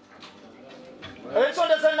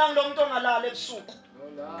 Esonto senang lo muntu ongalala ebusuku.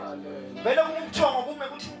 Vele kumthongo kume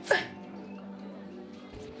ukuthi tse.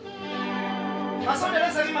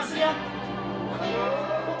 Asondeleze imasiya.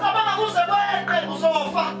 Ucabanga kuze kweqe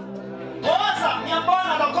uzofa. Ngoza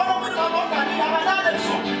ngiyabona bakhona umuntu babogani abalala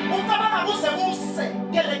ebusuku. Ucabanga kuze kuse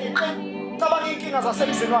keleke. Cabanga inkinga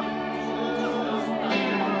zasemzini wakho.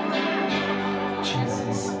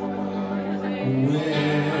 Jesus.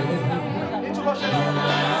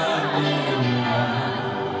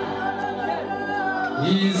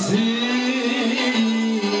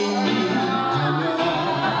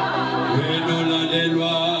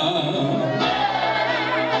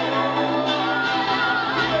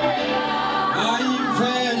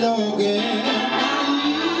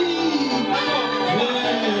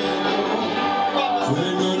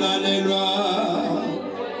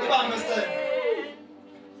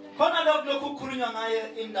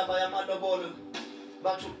 Indaba yamalobolo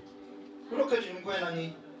bathu kulokho nje umkhwena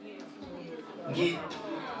ngi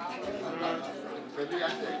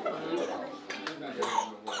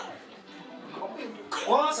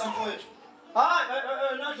Woza mfowethu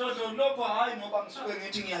hayi nadlodlo lokho hayi ngoba ngisuke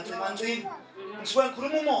ngithi ngiyacima ncini ngisuke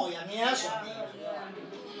ngikhuluma umoya ngiyezwa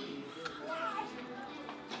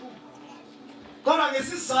kodwa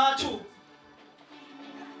ngesizathu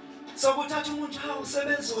sokuthatha umuntu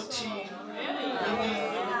awusebenza othini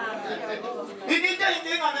into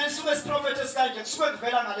eyinkinga ngesuke isiprofethi esikanje kusuke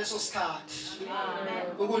kuvela ngaleso sikhathi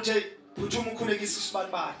ukuthi uphuma ukhulekisa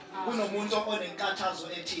isibanibani kunomuntu onenkathazo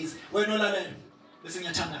ethize wena olalela bese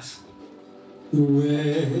ngiyathandaza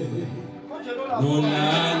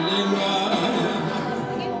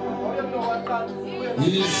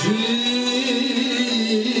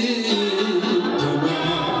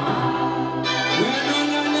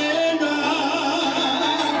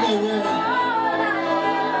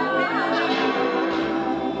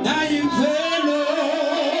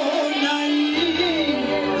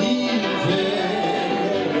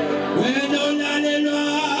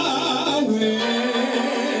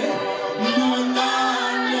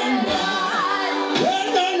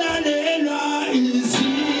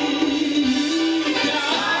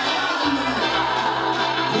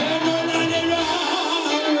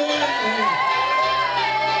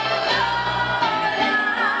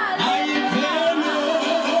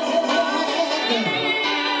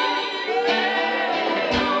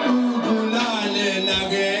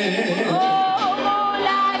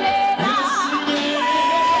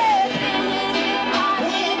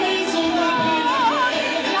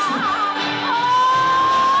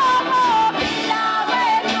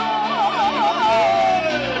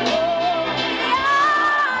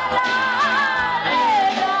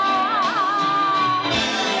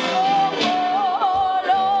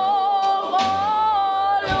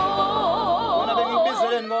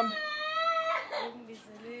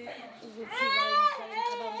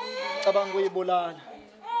ucabanga ukuyibulala.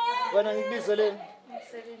 Wena ngikubizeleni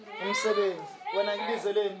umsebenzi. Wena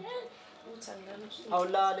ngikubizeleni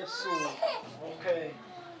awulale ebusuku. Okay.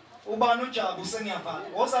 Ubani uJabu sengiyavala.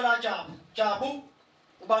 Woza la Jabu. Jabu.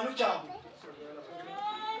 Ubani uJabu?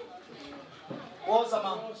 Woza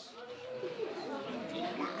mama.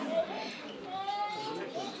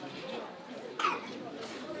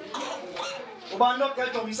 Ubani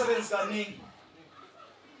ogejwa umsebenzi kaningi?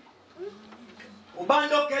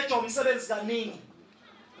 Ubani ogejwa umsebenzi kaningi?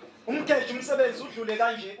 Umgeje umsebenzi udlule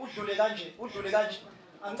kanje, udlule kanje, udlule kanje.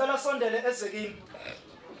 Angicela sondele ezekini.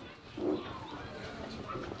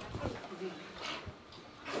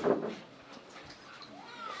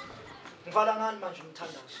 Ngivala ngani manje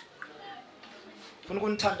umthandazo? Ufuna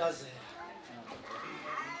ukunithandazela.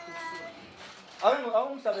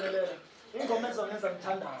 Awungihlabelele. Ingoma ezongenza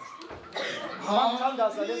ngithandaze.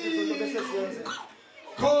 Ngithandaza lezi zinto bese siyenze.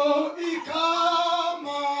 Kho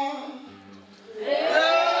igama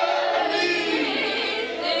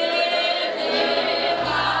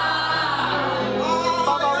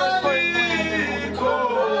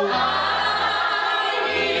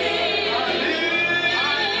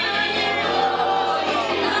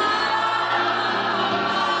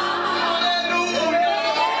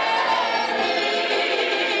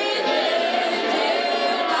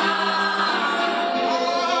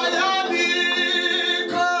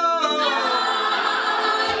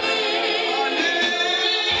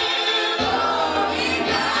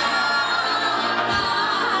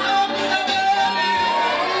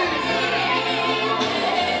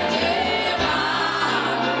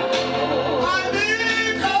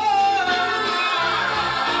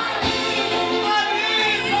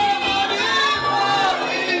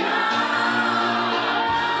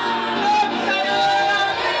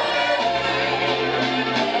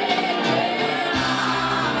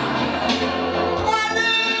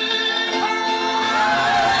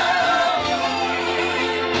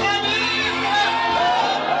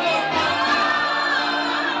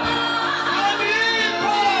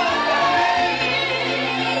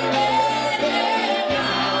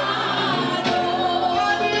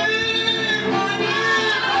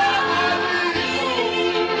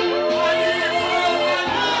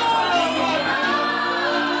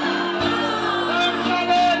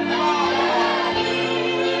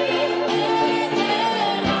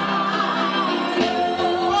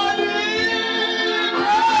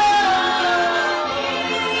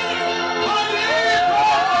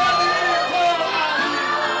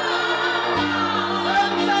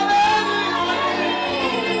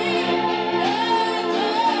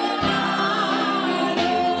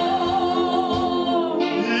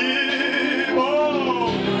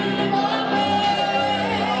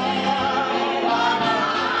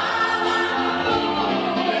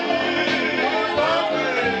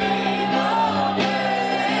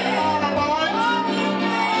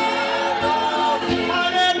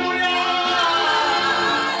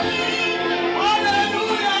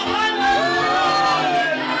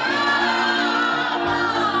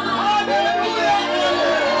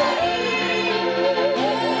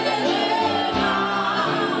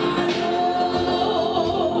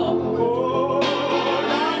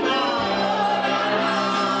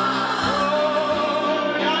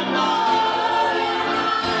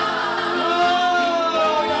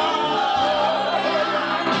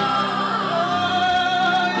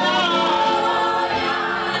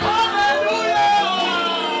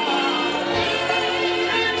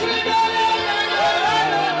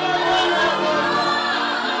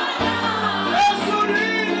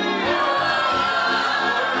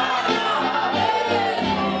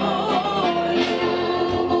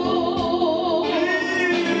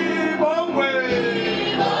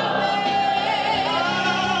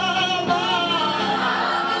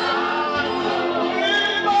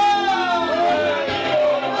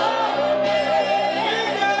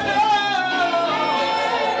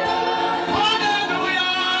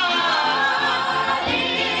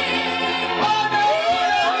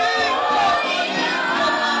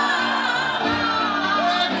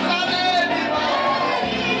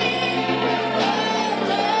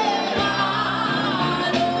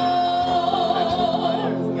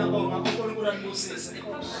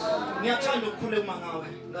Ngiyathanda ukukhuluma ngawe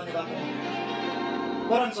ngane bami.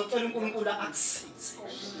 Kodwa ngizocela uNkulunkulu akusize.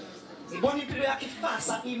 Ngibona impilo yakhe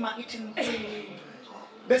ifasa ima ithi mthini.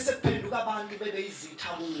 Bese kuphenduka abantu bebe izitha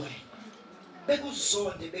kuwe.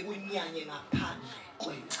 Bekuzonde bekunyanye ngaphandle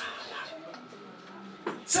kwecala.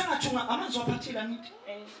 Sengathunga amanzi waphathila nithi.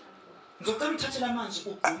 Ngizocela uthathele amanzi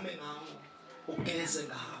ugqume ngawo, ugeze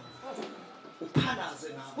ngawo, uphalaze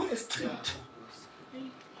ngawo. Kunesichitho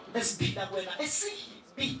esiphila kwena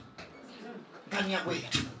esibi.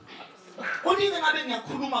 kanyakwethu. Kuningi ngabe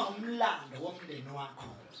ngiyakhuluma ngomlando womndeni wakho.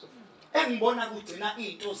 Engibona kugcina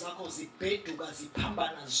izinto zakho zibheduka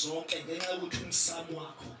ziphambana zonke ngenxa yokuthi umsamo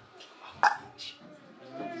wakho.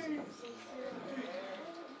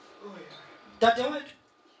 Dadewethu.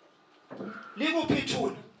 Likuphi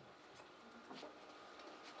ithuna?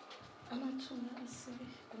 Amathuna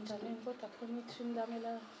asekunjaleni kodwa khona ithuna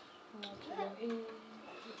lamela ngcatshula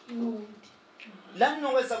eNgudi. La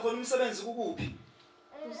ninokwenza khona umsebenzi kukuphi?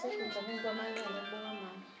 Kusekunjaleni kwamanqele kubo mama.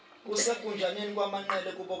 Kusekunjaneni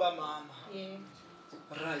kwamanqele kubo kamama. Yebo.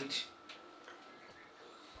 Right.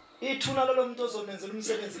 Ithuna lo muntu ozonenzela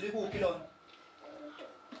umsebenzi likuphi lona?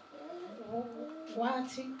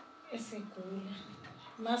 Wathi esegula.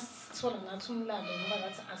 Masithola ngathi umlando ngoba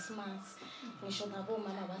ngathi asimazi. Ngisho nabo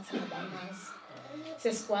mama bathi abamazi.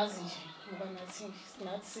 Sesikwazi nje ngoba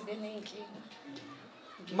nathi sibe nenkinga.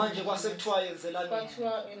 Manje kwasekuthiwa yenzelani?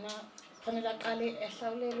 Kwathiwa ena fanele aqale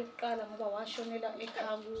ehlawulele ukuqala ngoba washonela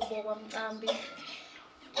ekhaya kubo kwaMcambi.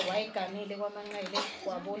 Wayeganile kwamanqele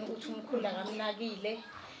wabona ukuthi umkhulu akamnakile.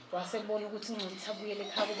 Wasebona ukuthi ngcono abuyele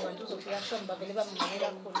ekhaya kubo kanti uzofika ashona bavele bamnqakela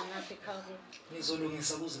khona ngapha ekhaya kubo.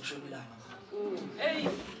 Nizolungisa kuze kushonelana. Hey.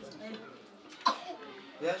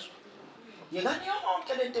 Yes. Yekani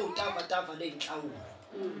yonke lento utava leinhlawulo.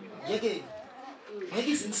 Yeke. Ngeke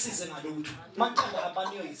izinsize ngalutho. Maqala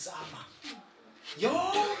abantu yoyizama.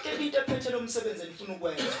 Yonke into ephethe lo msebenzi enifuna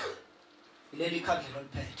ukwenza. Ileli khandlela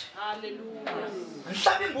oliphethe. Haleluya.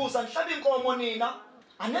 Ngihlaba imbuzi, ngihlaba inkomo nina.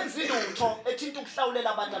 Anenzi lutho ethinta ukuhlawulela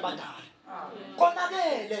abantu abadala.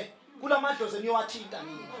 Konakele kulamadlozi eniyowathinta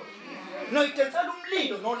nina. Noyidensela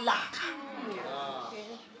umlilo nolaka.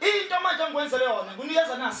 Into manje ngikwenze yona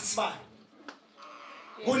kunikeza nasi isibani.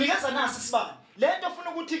 Kunikeza nasi isibani. Lento ufuna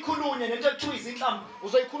ukuthi ikhulunywe nento ekuthiwa izinhlamvu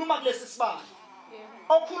uzoyikhuluma kulesi sibani.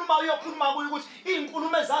 Okhuluma uyokhuluma kuyo ukuthi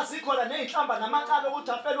izinkulumo ezazikhona nezinhlamba namacala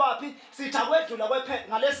ukuthi afelwapi sithi akwedlula kwephe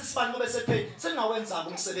ngalesi sibani kube sepheli singawenzanga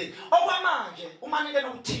umsebenzi. Okwamanje uma nike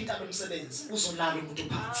nokuthinta lo msebenzi uzolala umuntu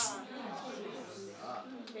phansi.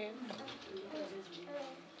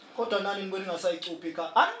 Kodwa nani ngibona ngasayicuphi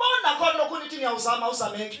ekhaya. Anibona khona lokho nithi niyawuzama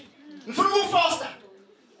uzameke. Ngifuna ukufoster.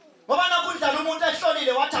 Ngoba nakho udlala umuntu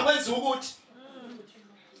ehlolile wathi akwenza ukuthi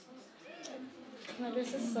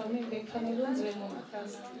Nabese sizamile kufanele wenziwe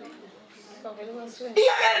ngoMakhasi. Bavele basuke.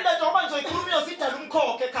 Iyakela njengoba nizoyikhuluma yozidala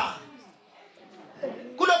umkhokhe ekhaya.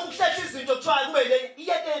 Kulokhu kuhletha izinto kuthiwa kube le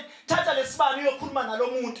iyeke thatha lesibani uyokhuluma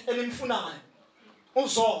nalomuntu enimfunayo.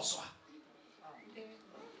 Uzozwa.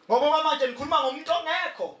 Ngoba manje nikhuluma ngomuntu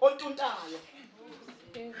ongekho ontuntayo.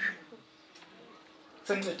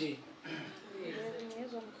 Sengicedile.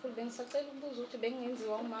 Ngizwa mkhulu bengisacela ukubuza ukuthi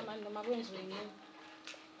bengenziwa umama noma kwenziwe yini.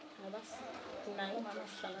 Ngoba naye umama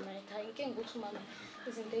sihlala naye ekhaya inkinga ukuthi umama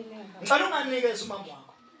izinto eziningi. Ngicela unganikeze umama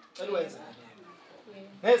wakho. Cela wenze kanjalo.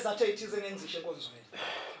 Ngezathu ezithize ngenzishe enkonzweni.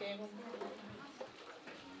 Yebo.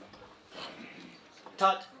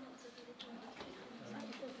 Thatha.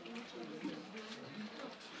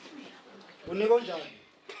 Uniko njani?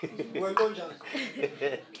 Wenko njani?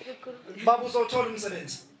 Baba uzothola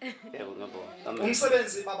umsebenzi. Yebo ngiyabona.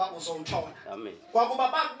 Umsebenzi baba uzowuthola. Amen.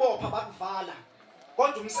 Kwakuba bakubopha bakuvala.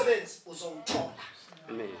 Kodwa umsebenzi uzowuthola.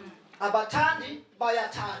 Amen. Abathandi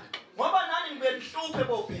bayathanda. Ngoba nani nibuye nihluphe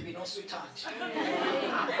boBheki noSweetheart.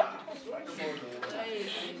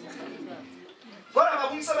 Kodwa baba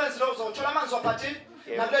umsebenzi lo uzowuthola amanzi waphathini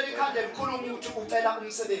nakuleli khandlela likhuluma ukuthi ucela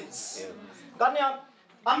umsebenzi. Ngani yami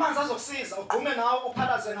amanzi azokusiza ugqume ngawo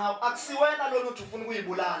uphalaze ngawo akusiwena lona uthi ufuna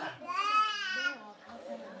ukuyibulala.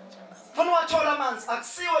 Funa wathola amanzi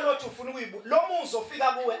akusiwe lothi ufuna ukuyibulala. Lo muzi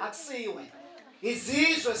ofika kuwe akusiwe.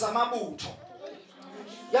 Izizwe zamabutho.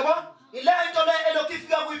 Yabo? Ile nto le elokhu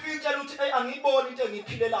ifika kuyifitela ukuthi angiyiboni into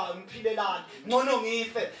engiphilelayo ngiphilelana ngcono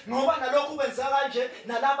ngife ngoba nalokho kwenzeka kanje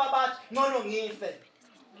nalabo abathi ngcono ngife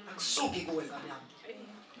akusuki kuwe ngani yami.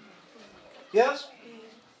 Yes,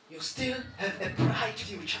 you still have a bright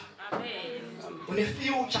future. Amen. Une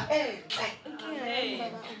future enhle.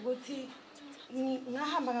 Ukuthi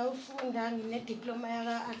ngahamba ngayofunda ngine-diploma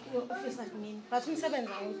yaka-office admin but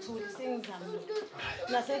umsebenzi awutholi sengizamile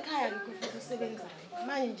nasekhaya ngikho futhi usebenzayo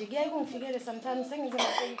manje nje kuyaye kungifikele sometimes sengize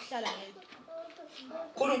ngacela ukuhlala ngedwa.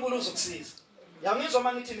 uNkulunkulu uzokusiza. Yangizwa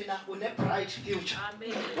uma ngithi mina une-bright future.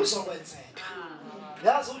 Uzokwenzeka.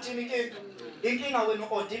 Yazi ukuthi inkinga wena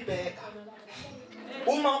u-Odibheka.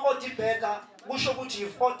 Uma u-Odibheka kusho ukuthi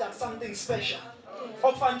you've ordered something special.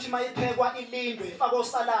 Okufanele ukuthi mayiphekwa ilindwe ifakwe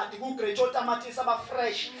osaladi ku grate otamatisi aba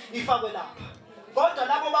fresh ifakwe lapha. Kodwa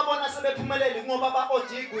labo babona sebephumelele ngoba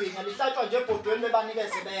ba-odigwinya lihlatshwa nje ebhodweni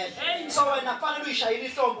bebanikeze bedle. So wena kufanele uyishayile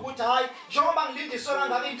ihlombe ukuthi hayi njengoba ngilindiswe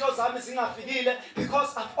kangaka into zami zingafikile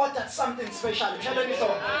because I've ordered something special. Mshaleni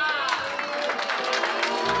ihlombe.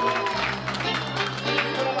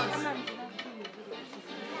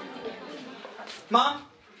 Mom?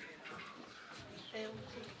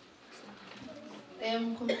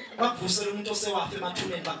 Bakuvusela umuntu osewafa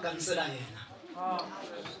emathuneni bakuganisela yena.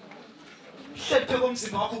 Hlephe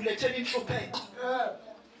komzimba wakho kulethela inhlupheko.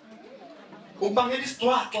 Ukubangela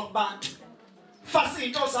isidwaqwa kubantu. Fasa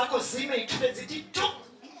into zakho zime ithule zithi tu.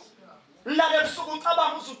 Lale ebusuku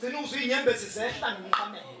ucabanga uzugcina uzinyembezi zehla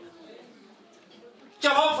nomqamela.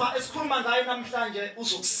 Jehova esikhuluma ngayo namhlanje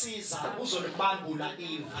uzokusiza, uzolibangula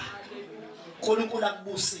iva. uNkulunkulu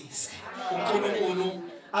akubusise. uNkulunkulu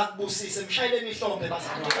akubusise. Mshayeleni ihlombe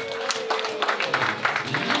bazalwane.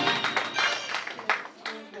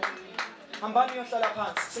 Hambani yohlala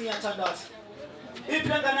phansi singiyathandaza.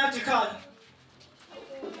 Iphela nathi khala.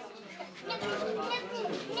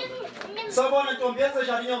 Sabona ntombi yenze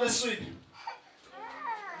njani inyoka eswini.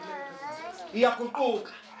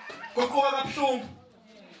 Iyaguquka. Guquka kabuhlungu.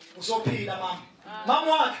 Uzophila mama.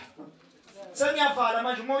 Mama wakhe. Sengiyavala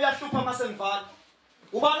manje uma uyahlupha mase ngivala.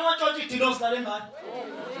 Ubani wantshontsha idilo sidale ngane?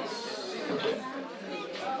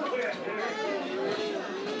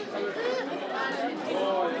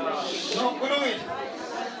 No, kulungile.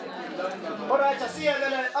 Alright,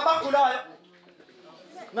 asiyekele abagulayo.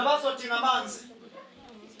 Nabazodinga amanzi.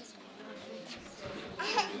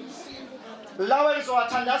 Lawa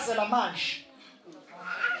izowathandazela manje.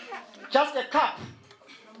 Just a cup.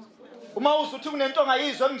 Uma uzuthi kunento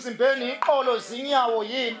ongayizwe emzimbeni, iqolo zinyawo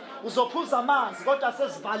yini, uzophuza amanzi kodwa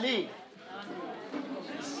sezivalile.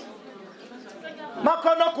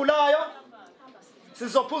 Makhona ogulayo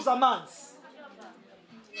sizophuza amanzi.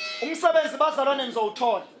 Umsebenzi bazalwane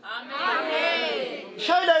nizowuthola. Amen.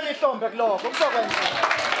 Shayeleni ihlombe kuloko kuzokwenza.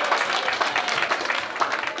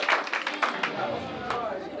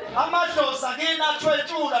 Amadlozi kini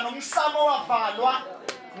athwetshula nomsamo wavalwa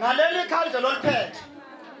ngaleli khandlela oliphethe.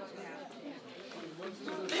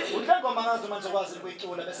 Ngoma ngazo manje ukwazi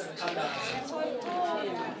ukuyicula bese ngithandaza.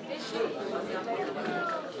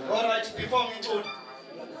 Alright, before ngicula.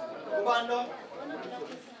 Ubani lo?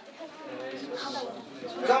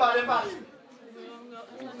 Ngabale manje.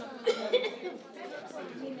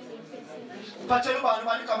 Phathela ubani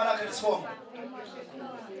bani igama lakhe lesibongo.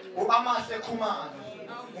 Amahle Khumalo.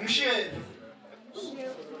 Umshiyeli.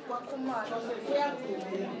 Wakhumalo.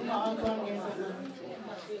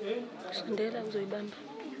 Sindela uzoyibamba.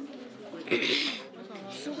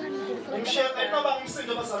 Umshiyeli enoba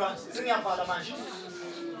umsindo bazalwane. Singiyavala manje.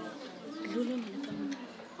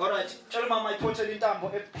 Alright, tshela mama iphothele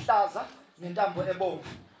intambo ehlaza nentambo ebomvu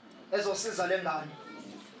ezosiza lengane.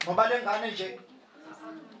 Ngoba lengane nje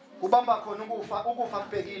kubamba khona ukufa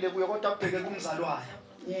kubhekile kuye kodwa kubheke kumzali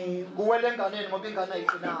wayo. Kuwele enganeni ngoba ingane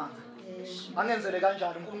ayiqinanga. Angenzele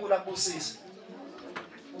kanjalo uNkulunkulu akubusise.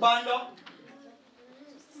 Ubani lo?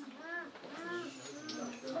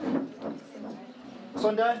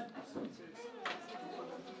 Sondani.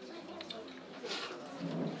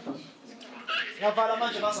 Ngiyavala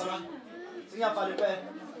manje bazalwane. Singiyavala impela.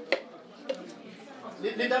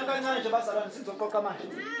 Lindani kancane nje bazalwane sizoqoqa manje.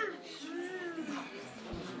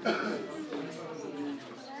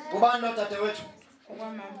 Ubani lo dadewethu?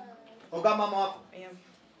 Okamama. Okamama wakho? Yebo.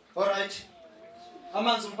 Alright.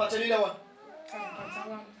 Amanzi umphathelile wona?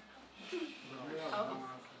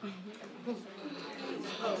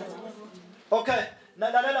 Okay,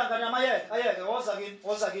 nalalela ngane ayeke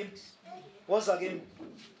woza kimi.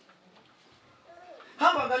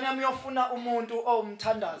 Hamba ngane yami uyofuna umuntu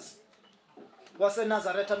owumthandazi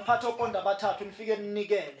waseNazaretha niphathe oqonda abathathu nifike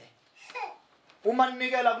ninikele. Uma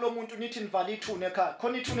ninikela kulo muntu nithi nivala ithuna ekhaya.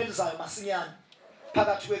 Khona ithuna elizayo masinyane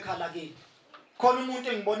phakathi kwekhala kini. Khona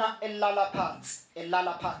umuntu engibona elala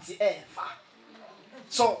phansi eva.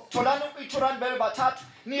 So tholani ithurani bebe bathathu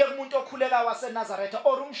niye kumuntu okhuleka waseNazaretha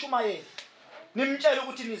or umshumayeli. Nimtshela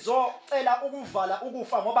ukuthi nizocela ukuvala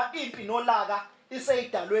ukufa ngoba impi nolaka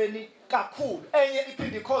iseyidalweni kakhulu. Enye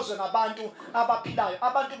iphindi ikhozwe ngabantu abaphilayo.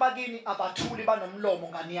 Abantu bakini abathuli banomlomo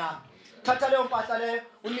ngani yami. Thatha leyo mpahla leyo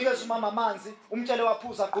unikeze umama amanzi umtshele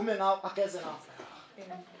waphuza agqume ngawo ageze ngawo.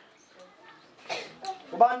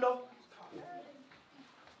 Ubani lo?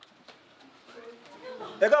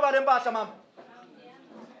 Ekaba lempahla mama.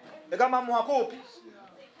 Eka mama wakho uphi?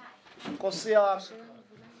 Nkosi yami.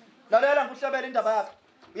 Lalela ngikuhlabela indaba yakho.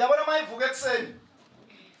 Uyabona mayivuka ekseni.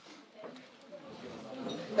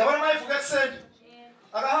 Yabona mayivuka ekseni.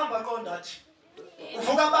 Akahamba qonda athi.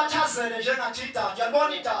 Uvuka bathazele njengathi idada.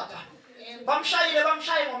 Uyabona idada.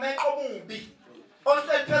 bamshaye ngomeqo omubi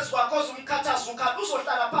ohleli phezu kwakho uzumkhathaza ukhala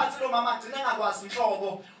uzohlala phansi lo mama agcina engakwazi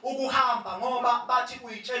inhlobo ukuhamba ngoba bathi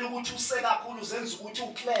uyitshela ukuthi use kakhulu zenza ukuthi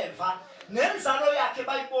uclever nenzalo yakhe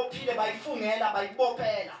bayibophile bayifungela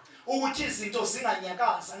bayibophela ukuthi izinto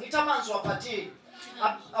zinganyakaza ngithi amanzi waphathile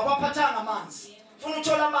abaphathanga amanzi funa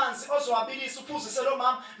uthola amanzi ozowabilisa uphuzise lo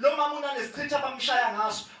mama unanesichitha bamshaya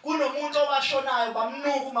ngaso kunomuntu owashonayo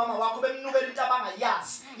bamnuka umama wakho bemnukela into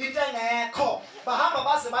abangayazi into engekho bahamba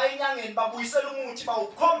baze baye enyangeni babuyisela umuthi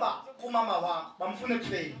bawukhomba kumama wakho bamfuna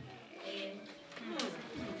ekufeni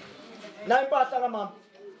la impahla kamama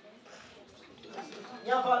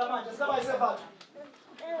ngiyavala manje sikabayi sevathu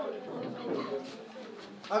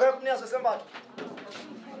akekho umnyazo sembatho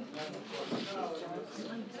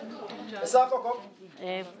esakho gogo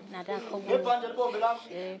nadakho ngebhande libombe lakho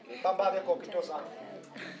bamba ke gogo into zakho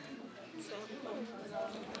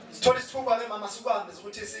sithola isithuba ke mama sikwazi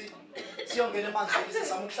ukuthi siyongena emanzini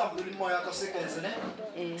sizama ukuhlambulula imoya yakho sigeze ne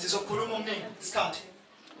sizokhuluma omningi isikhathi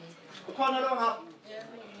ukhona lo ngapha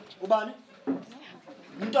ubani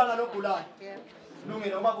umntwana lo gulayo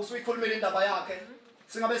lungile ngoba usuyikhulumela indaba yakhe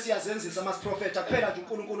singabe siyazenzisa ama prophet kuphela nje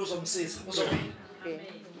uNkulunkulu uzomsiza uzophila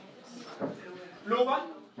Luba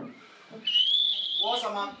woza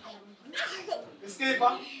mama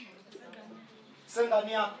iskipa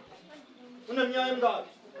sengani yakho uneminyaka emingaki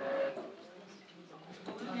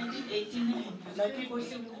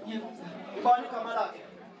 1989 ubani igama lakhe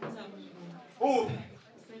uphi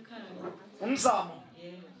umzamo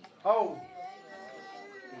hawu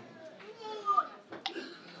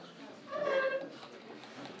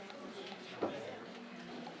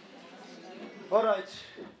all right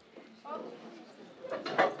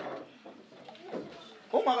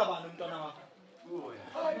ungakabani umntwana wakho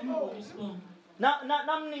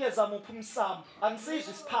namnikeza muphi umsamo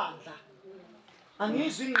angisizwe isiphandla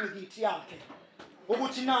angizwe ingqikithi yakhe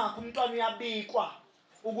ukuthi nakho umntwana uyabikwa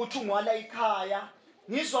ukuthi ungwala ekhaya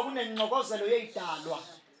ngizwa kunengcokozelo yezidalwa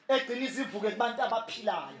egcina izivuke kubantu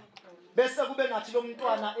abaphilayo bese kube ngathi lo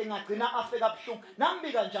mntwana engagcina afeka kabuhlungu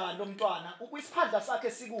nambika njalo lo mntwana ukwisiphandla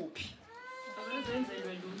sakhe sikuphi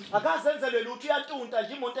akazenzelwe lutho uyantunta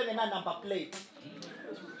nje imoto engena number plate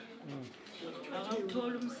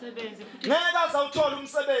akawuthola umsebenzi futhi ngeke azawuthola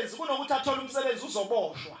umsebenzi kunokuthi athola umsebenzi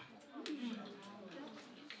uzoboshwa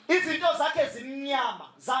izinto zakhe zimnyama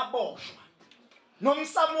zaboshwa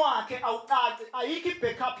nomsamo wakhe awucaci ayikho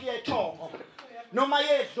ibackup yethongo noma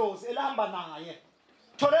yedlozi elihamba naye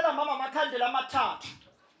tholela mama amakhandlela amathathu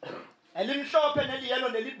elimhlophe neliyelo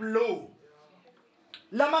neliblue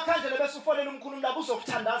lamakhandlela bese ufonela umkhulu Mlaba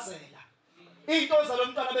uzokuthandazela into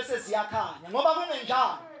zalomntwana bese ziyakhanya ngoba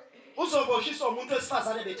kungenjalo uzoboshiswa umuntu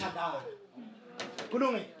wesifazane bethandana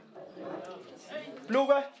kulunge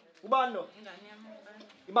bluke ubani lo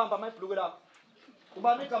ibamba amabhluke lapho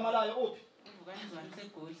ubani igama layo uphi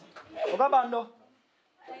ukabani lo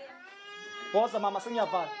boza mama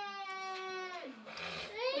sengiyavala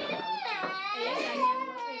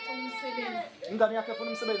ingane yakhe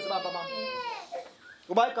efuna umsebenzi bamba mama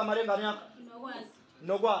uba igama lengane yakho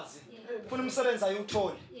nokwazi ufuna umsebenzi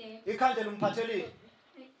ayuthole ikhandlela umphathelile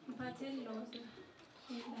mphatheli lodwa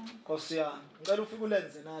Nkosi yami ngicela ufike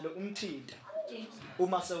ulenze nalo umthinta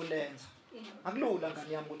uma sewulenza akulula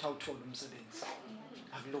ngani yami ukuthi awuthole umsebenzi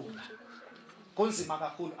akulula kunzima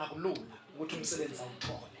kakhulu akulula ukuthi umsebenzi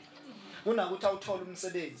awuthole unakuthi awuthole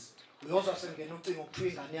umsebenzi uyozwa sengena ucingo ukuthiwa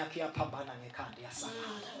ingane yakhe iyaphambana ngekhanda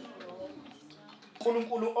yasakala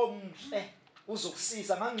uNkulunkulu omhle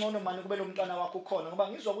uzokusiza ngangcono manje kube lo mntwana wakho ukhona ngoba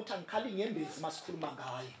ngizwa ukuthi angikhali ngembezi masikhuluma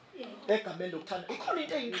ngaye egameni lokuthanda ikhona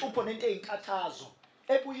into eyinhlupho nento eyinkathazo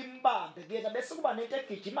ebuye imbambe kuyena bese kuba nento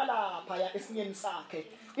egijima lapha ya esinyeni sakhe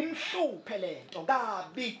imhluphe lento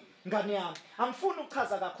kabi ngane yami angifuni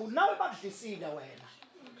ukuchaza kakhulu nawe bakudlisile wena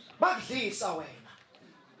bakudlisa wena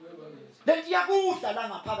lento yakudla la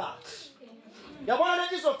ngaphakathi yabona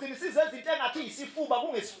lento izogcina isizenza into engathi isifuba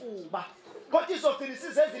kungesifuba kodwa izogcina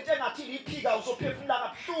isizenza into engathi liphika uzophefumula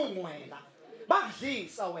kabuhlungu wena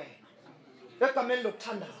bakudlisa wena egameni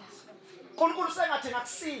lokuthandaza uNkulunkulu sengathi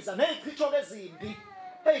ngakusiza nezichitho ezimbi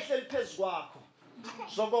ezihleli phezulu kwakho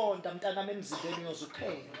zokonda mntana emzimbeni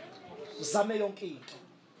uyozuphela uzame yonke into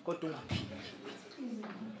kodwa ungaphili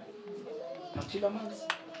athila amanzi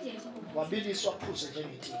wabiliswa phuze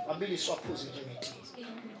njengeti wabiliswa phuze njengeti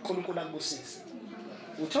uNkulunkulu akubusise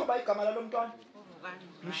uthoba igama lalo mntwana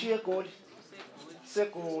mshiye egoli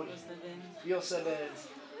segoli uyosebenza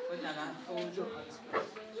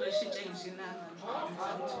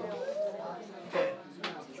okay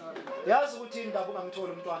yazi ukuthi indaba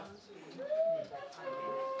ungamthola umntwana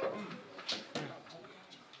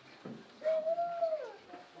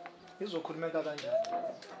Izokhulumeka kanjani?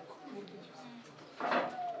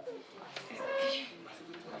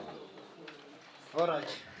 Alright.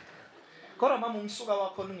 Kodwa mama umsuka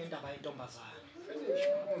wakho ungendaba yentombazana.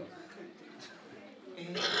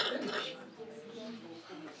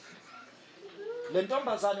 Le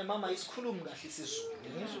ntombazane mama isikhulumi kahle isizulu,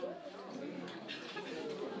 ngizwa.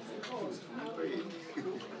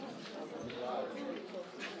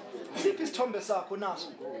 Siphi isithombe sakho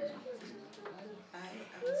naso?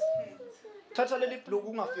 Thatha leli bhlungu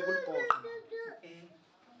ungafika uligoqa.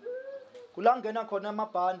 Kulangena khona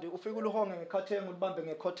amabhandi ufika ulihonge ngekhatheni ulibambe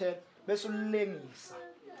ngekhothela bese ulilengisa.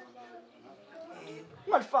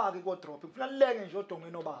 Ungalifaki ko drop ufuna lilenge nje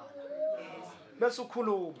odongweni obala. Bese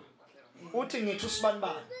ukhuluma. Uthi ngithi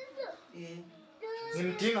usibanibani.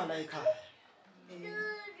 Ngimdinga la ekhaya.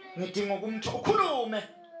 Ngidinga ukhulume.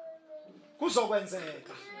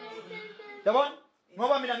 Kuzokwenzeka. Yabona?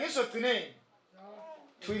 Ngoba mina ngizogcineni.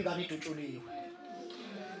 Thu ingane idutshuliwe.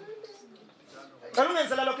 Cela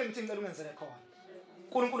ungenzela lokho engithini cela ungenzele khona.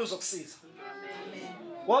 uNkulunkulu uzokusiza.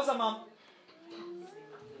 Woza mama.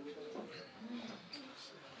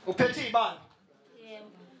 Uphethe ibani? Yebo.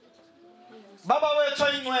 Baba wethu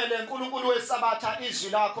oyingcwele uNkulunkulu wesabatha izwi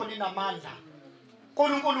lakho linamandla.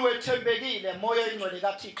 uNkulunkulu wethembekile moya oyingcwele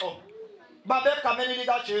kaThixo. Baba egameni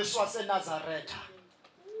lika Jesu waseNazaretha.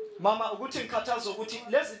 Mama ukuthi ngikhathaza ukuthi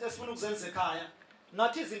lezi zinto esifuna ukuzenza ekhaya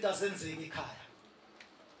ngathi izinto azenzeki ekhaya.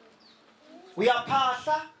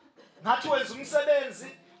 Uyaphahla ngathi wenza umsebenzi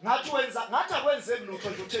ngathi akwenzeki lutho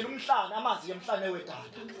nje uthela umhlana amazi emhlane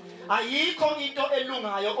wedada. Ayikho into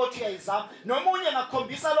elungayo othi uyayizama nomunye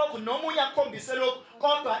ngakhombisa lokho nomunye akhombise lokho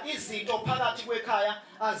kodwa izinto phakathi kwekhaya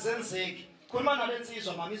azenzeki. Khuluma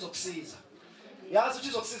nalensizwa mama izokusiza. Yazi ukuthi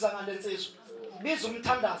izokusiza ngalensizwa. Biza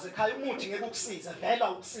umthandazo ekhaya umuthi ngeke ukusiza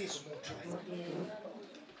vela ukusiza umuntu.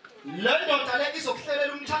 Le ndoda le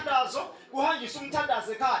izokuhlelela umthandazo kuhanjisa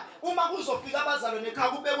umthandazo ekhaya uma kuzofika abazalwane ekhaya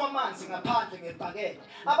kubekwa amanzi ngaphandle ngebhakede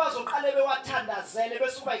abazoqale bewathandazele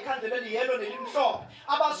besuka ikhandlela eliyelo nelimhlophe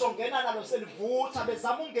abazongena nalo selivutha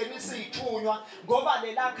bezama ungenisa izithunywa ngoba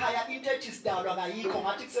lela khaya into ethi sidalwa kayikho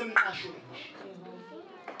ngathi kusemqashweni.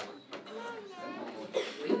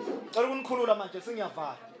 Cela ukunikhulula manje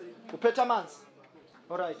singiyavala. Uphethe amanzi.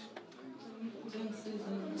 Alright.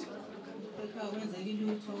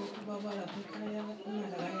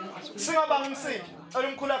 Singabanga umsindi. Cela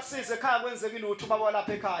umkhulu akusize ekhaya kwenzeka ilutho baba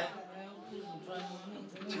lapha ekhaya.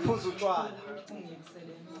 Phuza utshwala.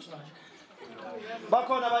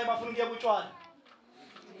 Bakhona abaye bafuna ukuya kutshwala.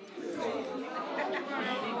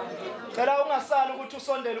 Cela ungasali ukuthi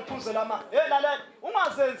usondele uphuze lama. Lalela,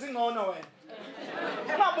 ungazenzi ingcono wena.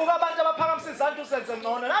 Ungabuka abantu abaphakamisa izandla usenze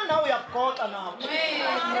ngcono. Nami nawe uyagoqa nawe.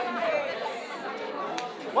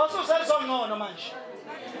 Wasuzezongcono manje.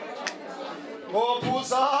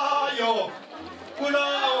 Ophuzayo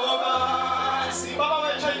kulawo basi baba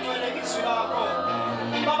wethu ingcwele izwi lakho.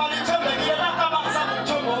 Baba lithembekile lakho abazama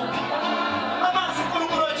ukuthomba. Amanzi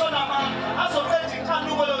uNkulunkulu wethu onamandla azoqeda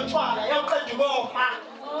ikhanuko lotshwala yaqeda ukoma.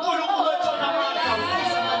 uNkulunkulu wethu onamandla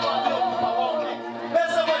usiza nathi ukuba wonke.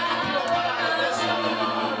 Bese kwethu impilo phakathi bese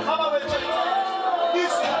baba wethu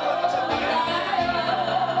izwi lakho lithembekile.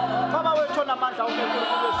 Baba wethu onamandla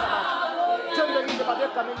uNkulunkulu wesabatha. Thembekile baba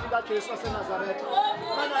egameni lika Jesu waseNazaretha.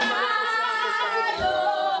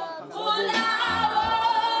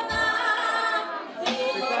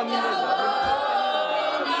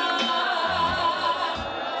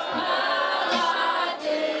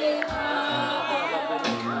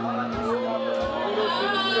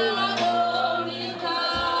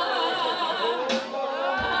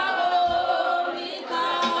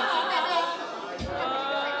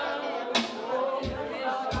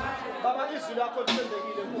 Baba izwi lakho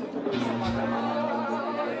lithembekile uNkulunkulu wesabatha.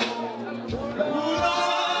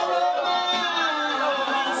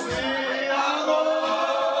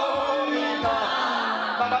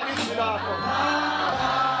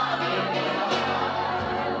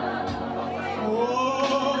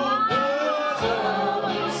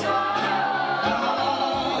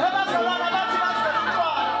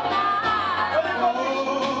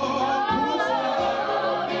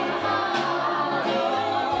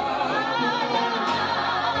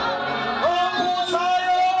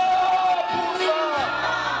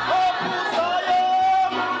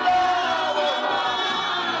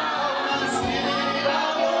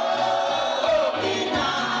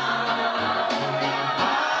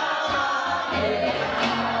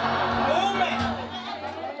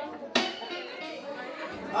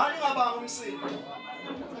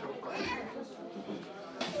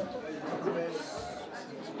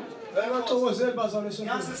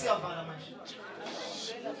 Nyansi siyavala manje.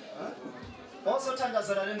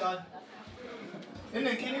 Osothandazela lengane.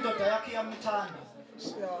 Inenkinga indoda yakhe iyamthanda.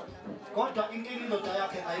 Kodwa inkinga indoda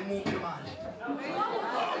yakhe ayimuphi imali.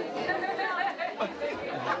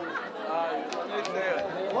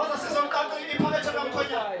 Waza sizonqaqa iphakethe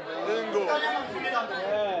lomkhonyana. Kanye ngifumela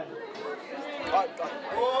ngalo.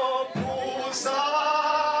 Ophuzayo.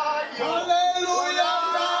 Hallelujah.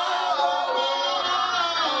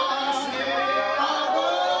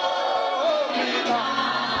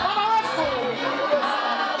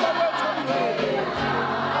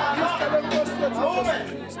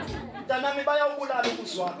 Danami bayawubulala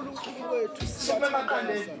ukuzwana. Sukume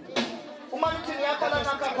emaqandeni. Uma nithi niyakhala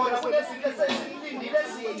nakha khona kunezinto esezilindile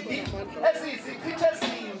ezimbi, eziyizichitho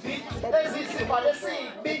ezimbi, eziyisibalo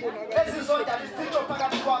esibi, ezizodala isichitho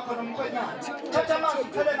phakathi kwakho nomkhwenyana. Thatha amanzi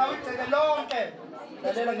uphele ngawo igceke lonke.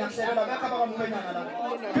 Lalela ngiyakuhlelela bekho abakamkhwenyana la.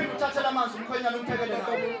 Phinde uthathele amanzi umkhwenyana umphekele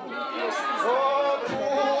ngawo.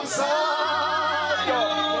 Ophuzayo.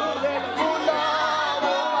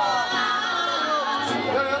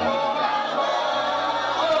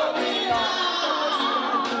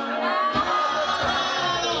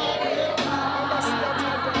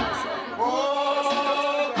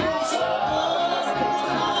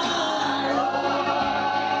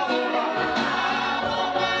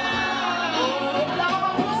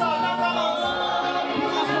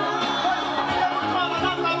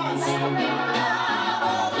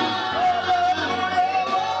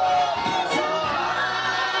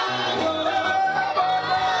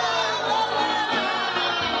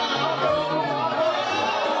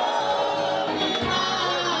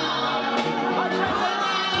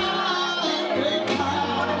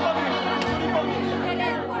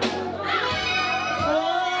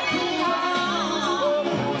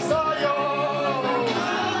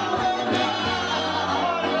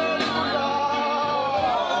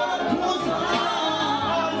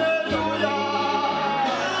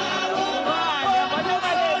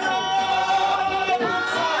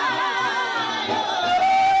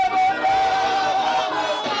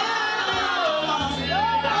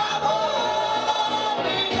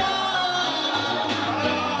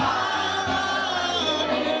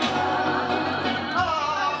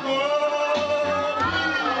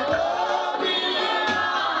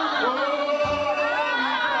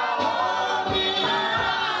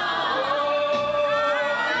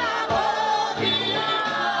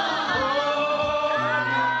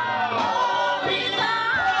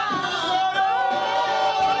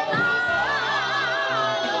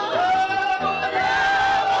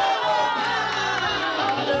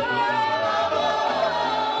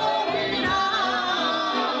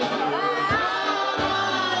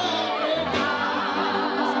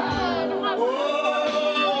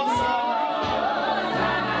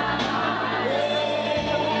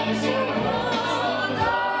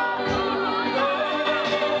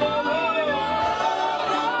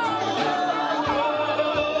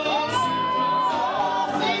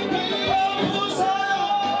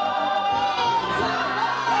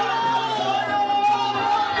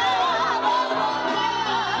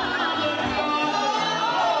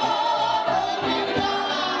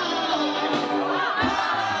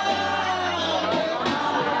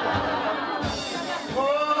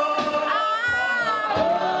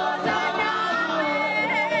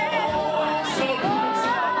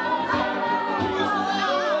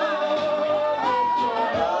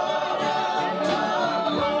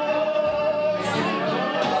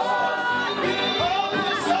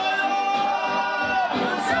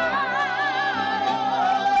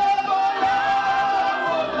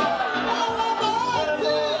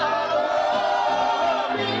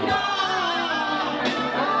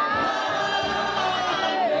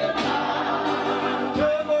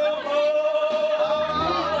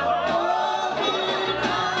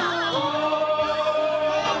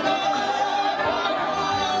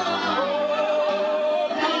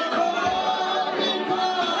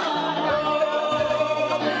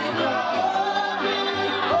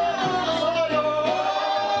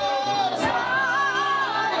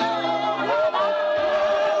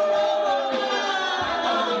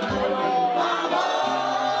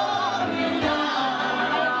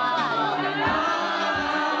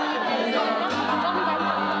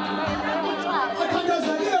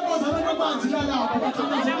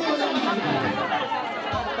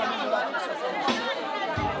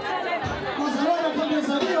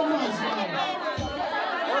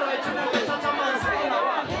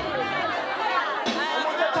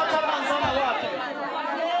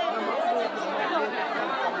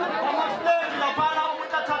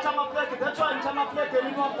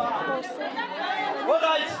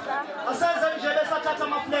 Alright, asenze nje besathatha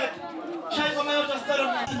amaflag. Shayiko mayoda stero.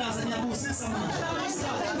 Usisa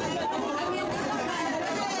manje.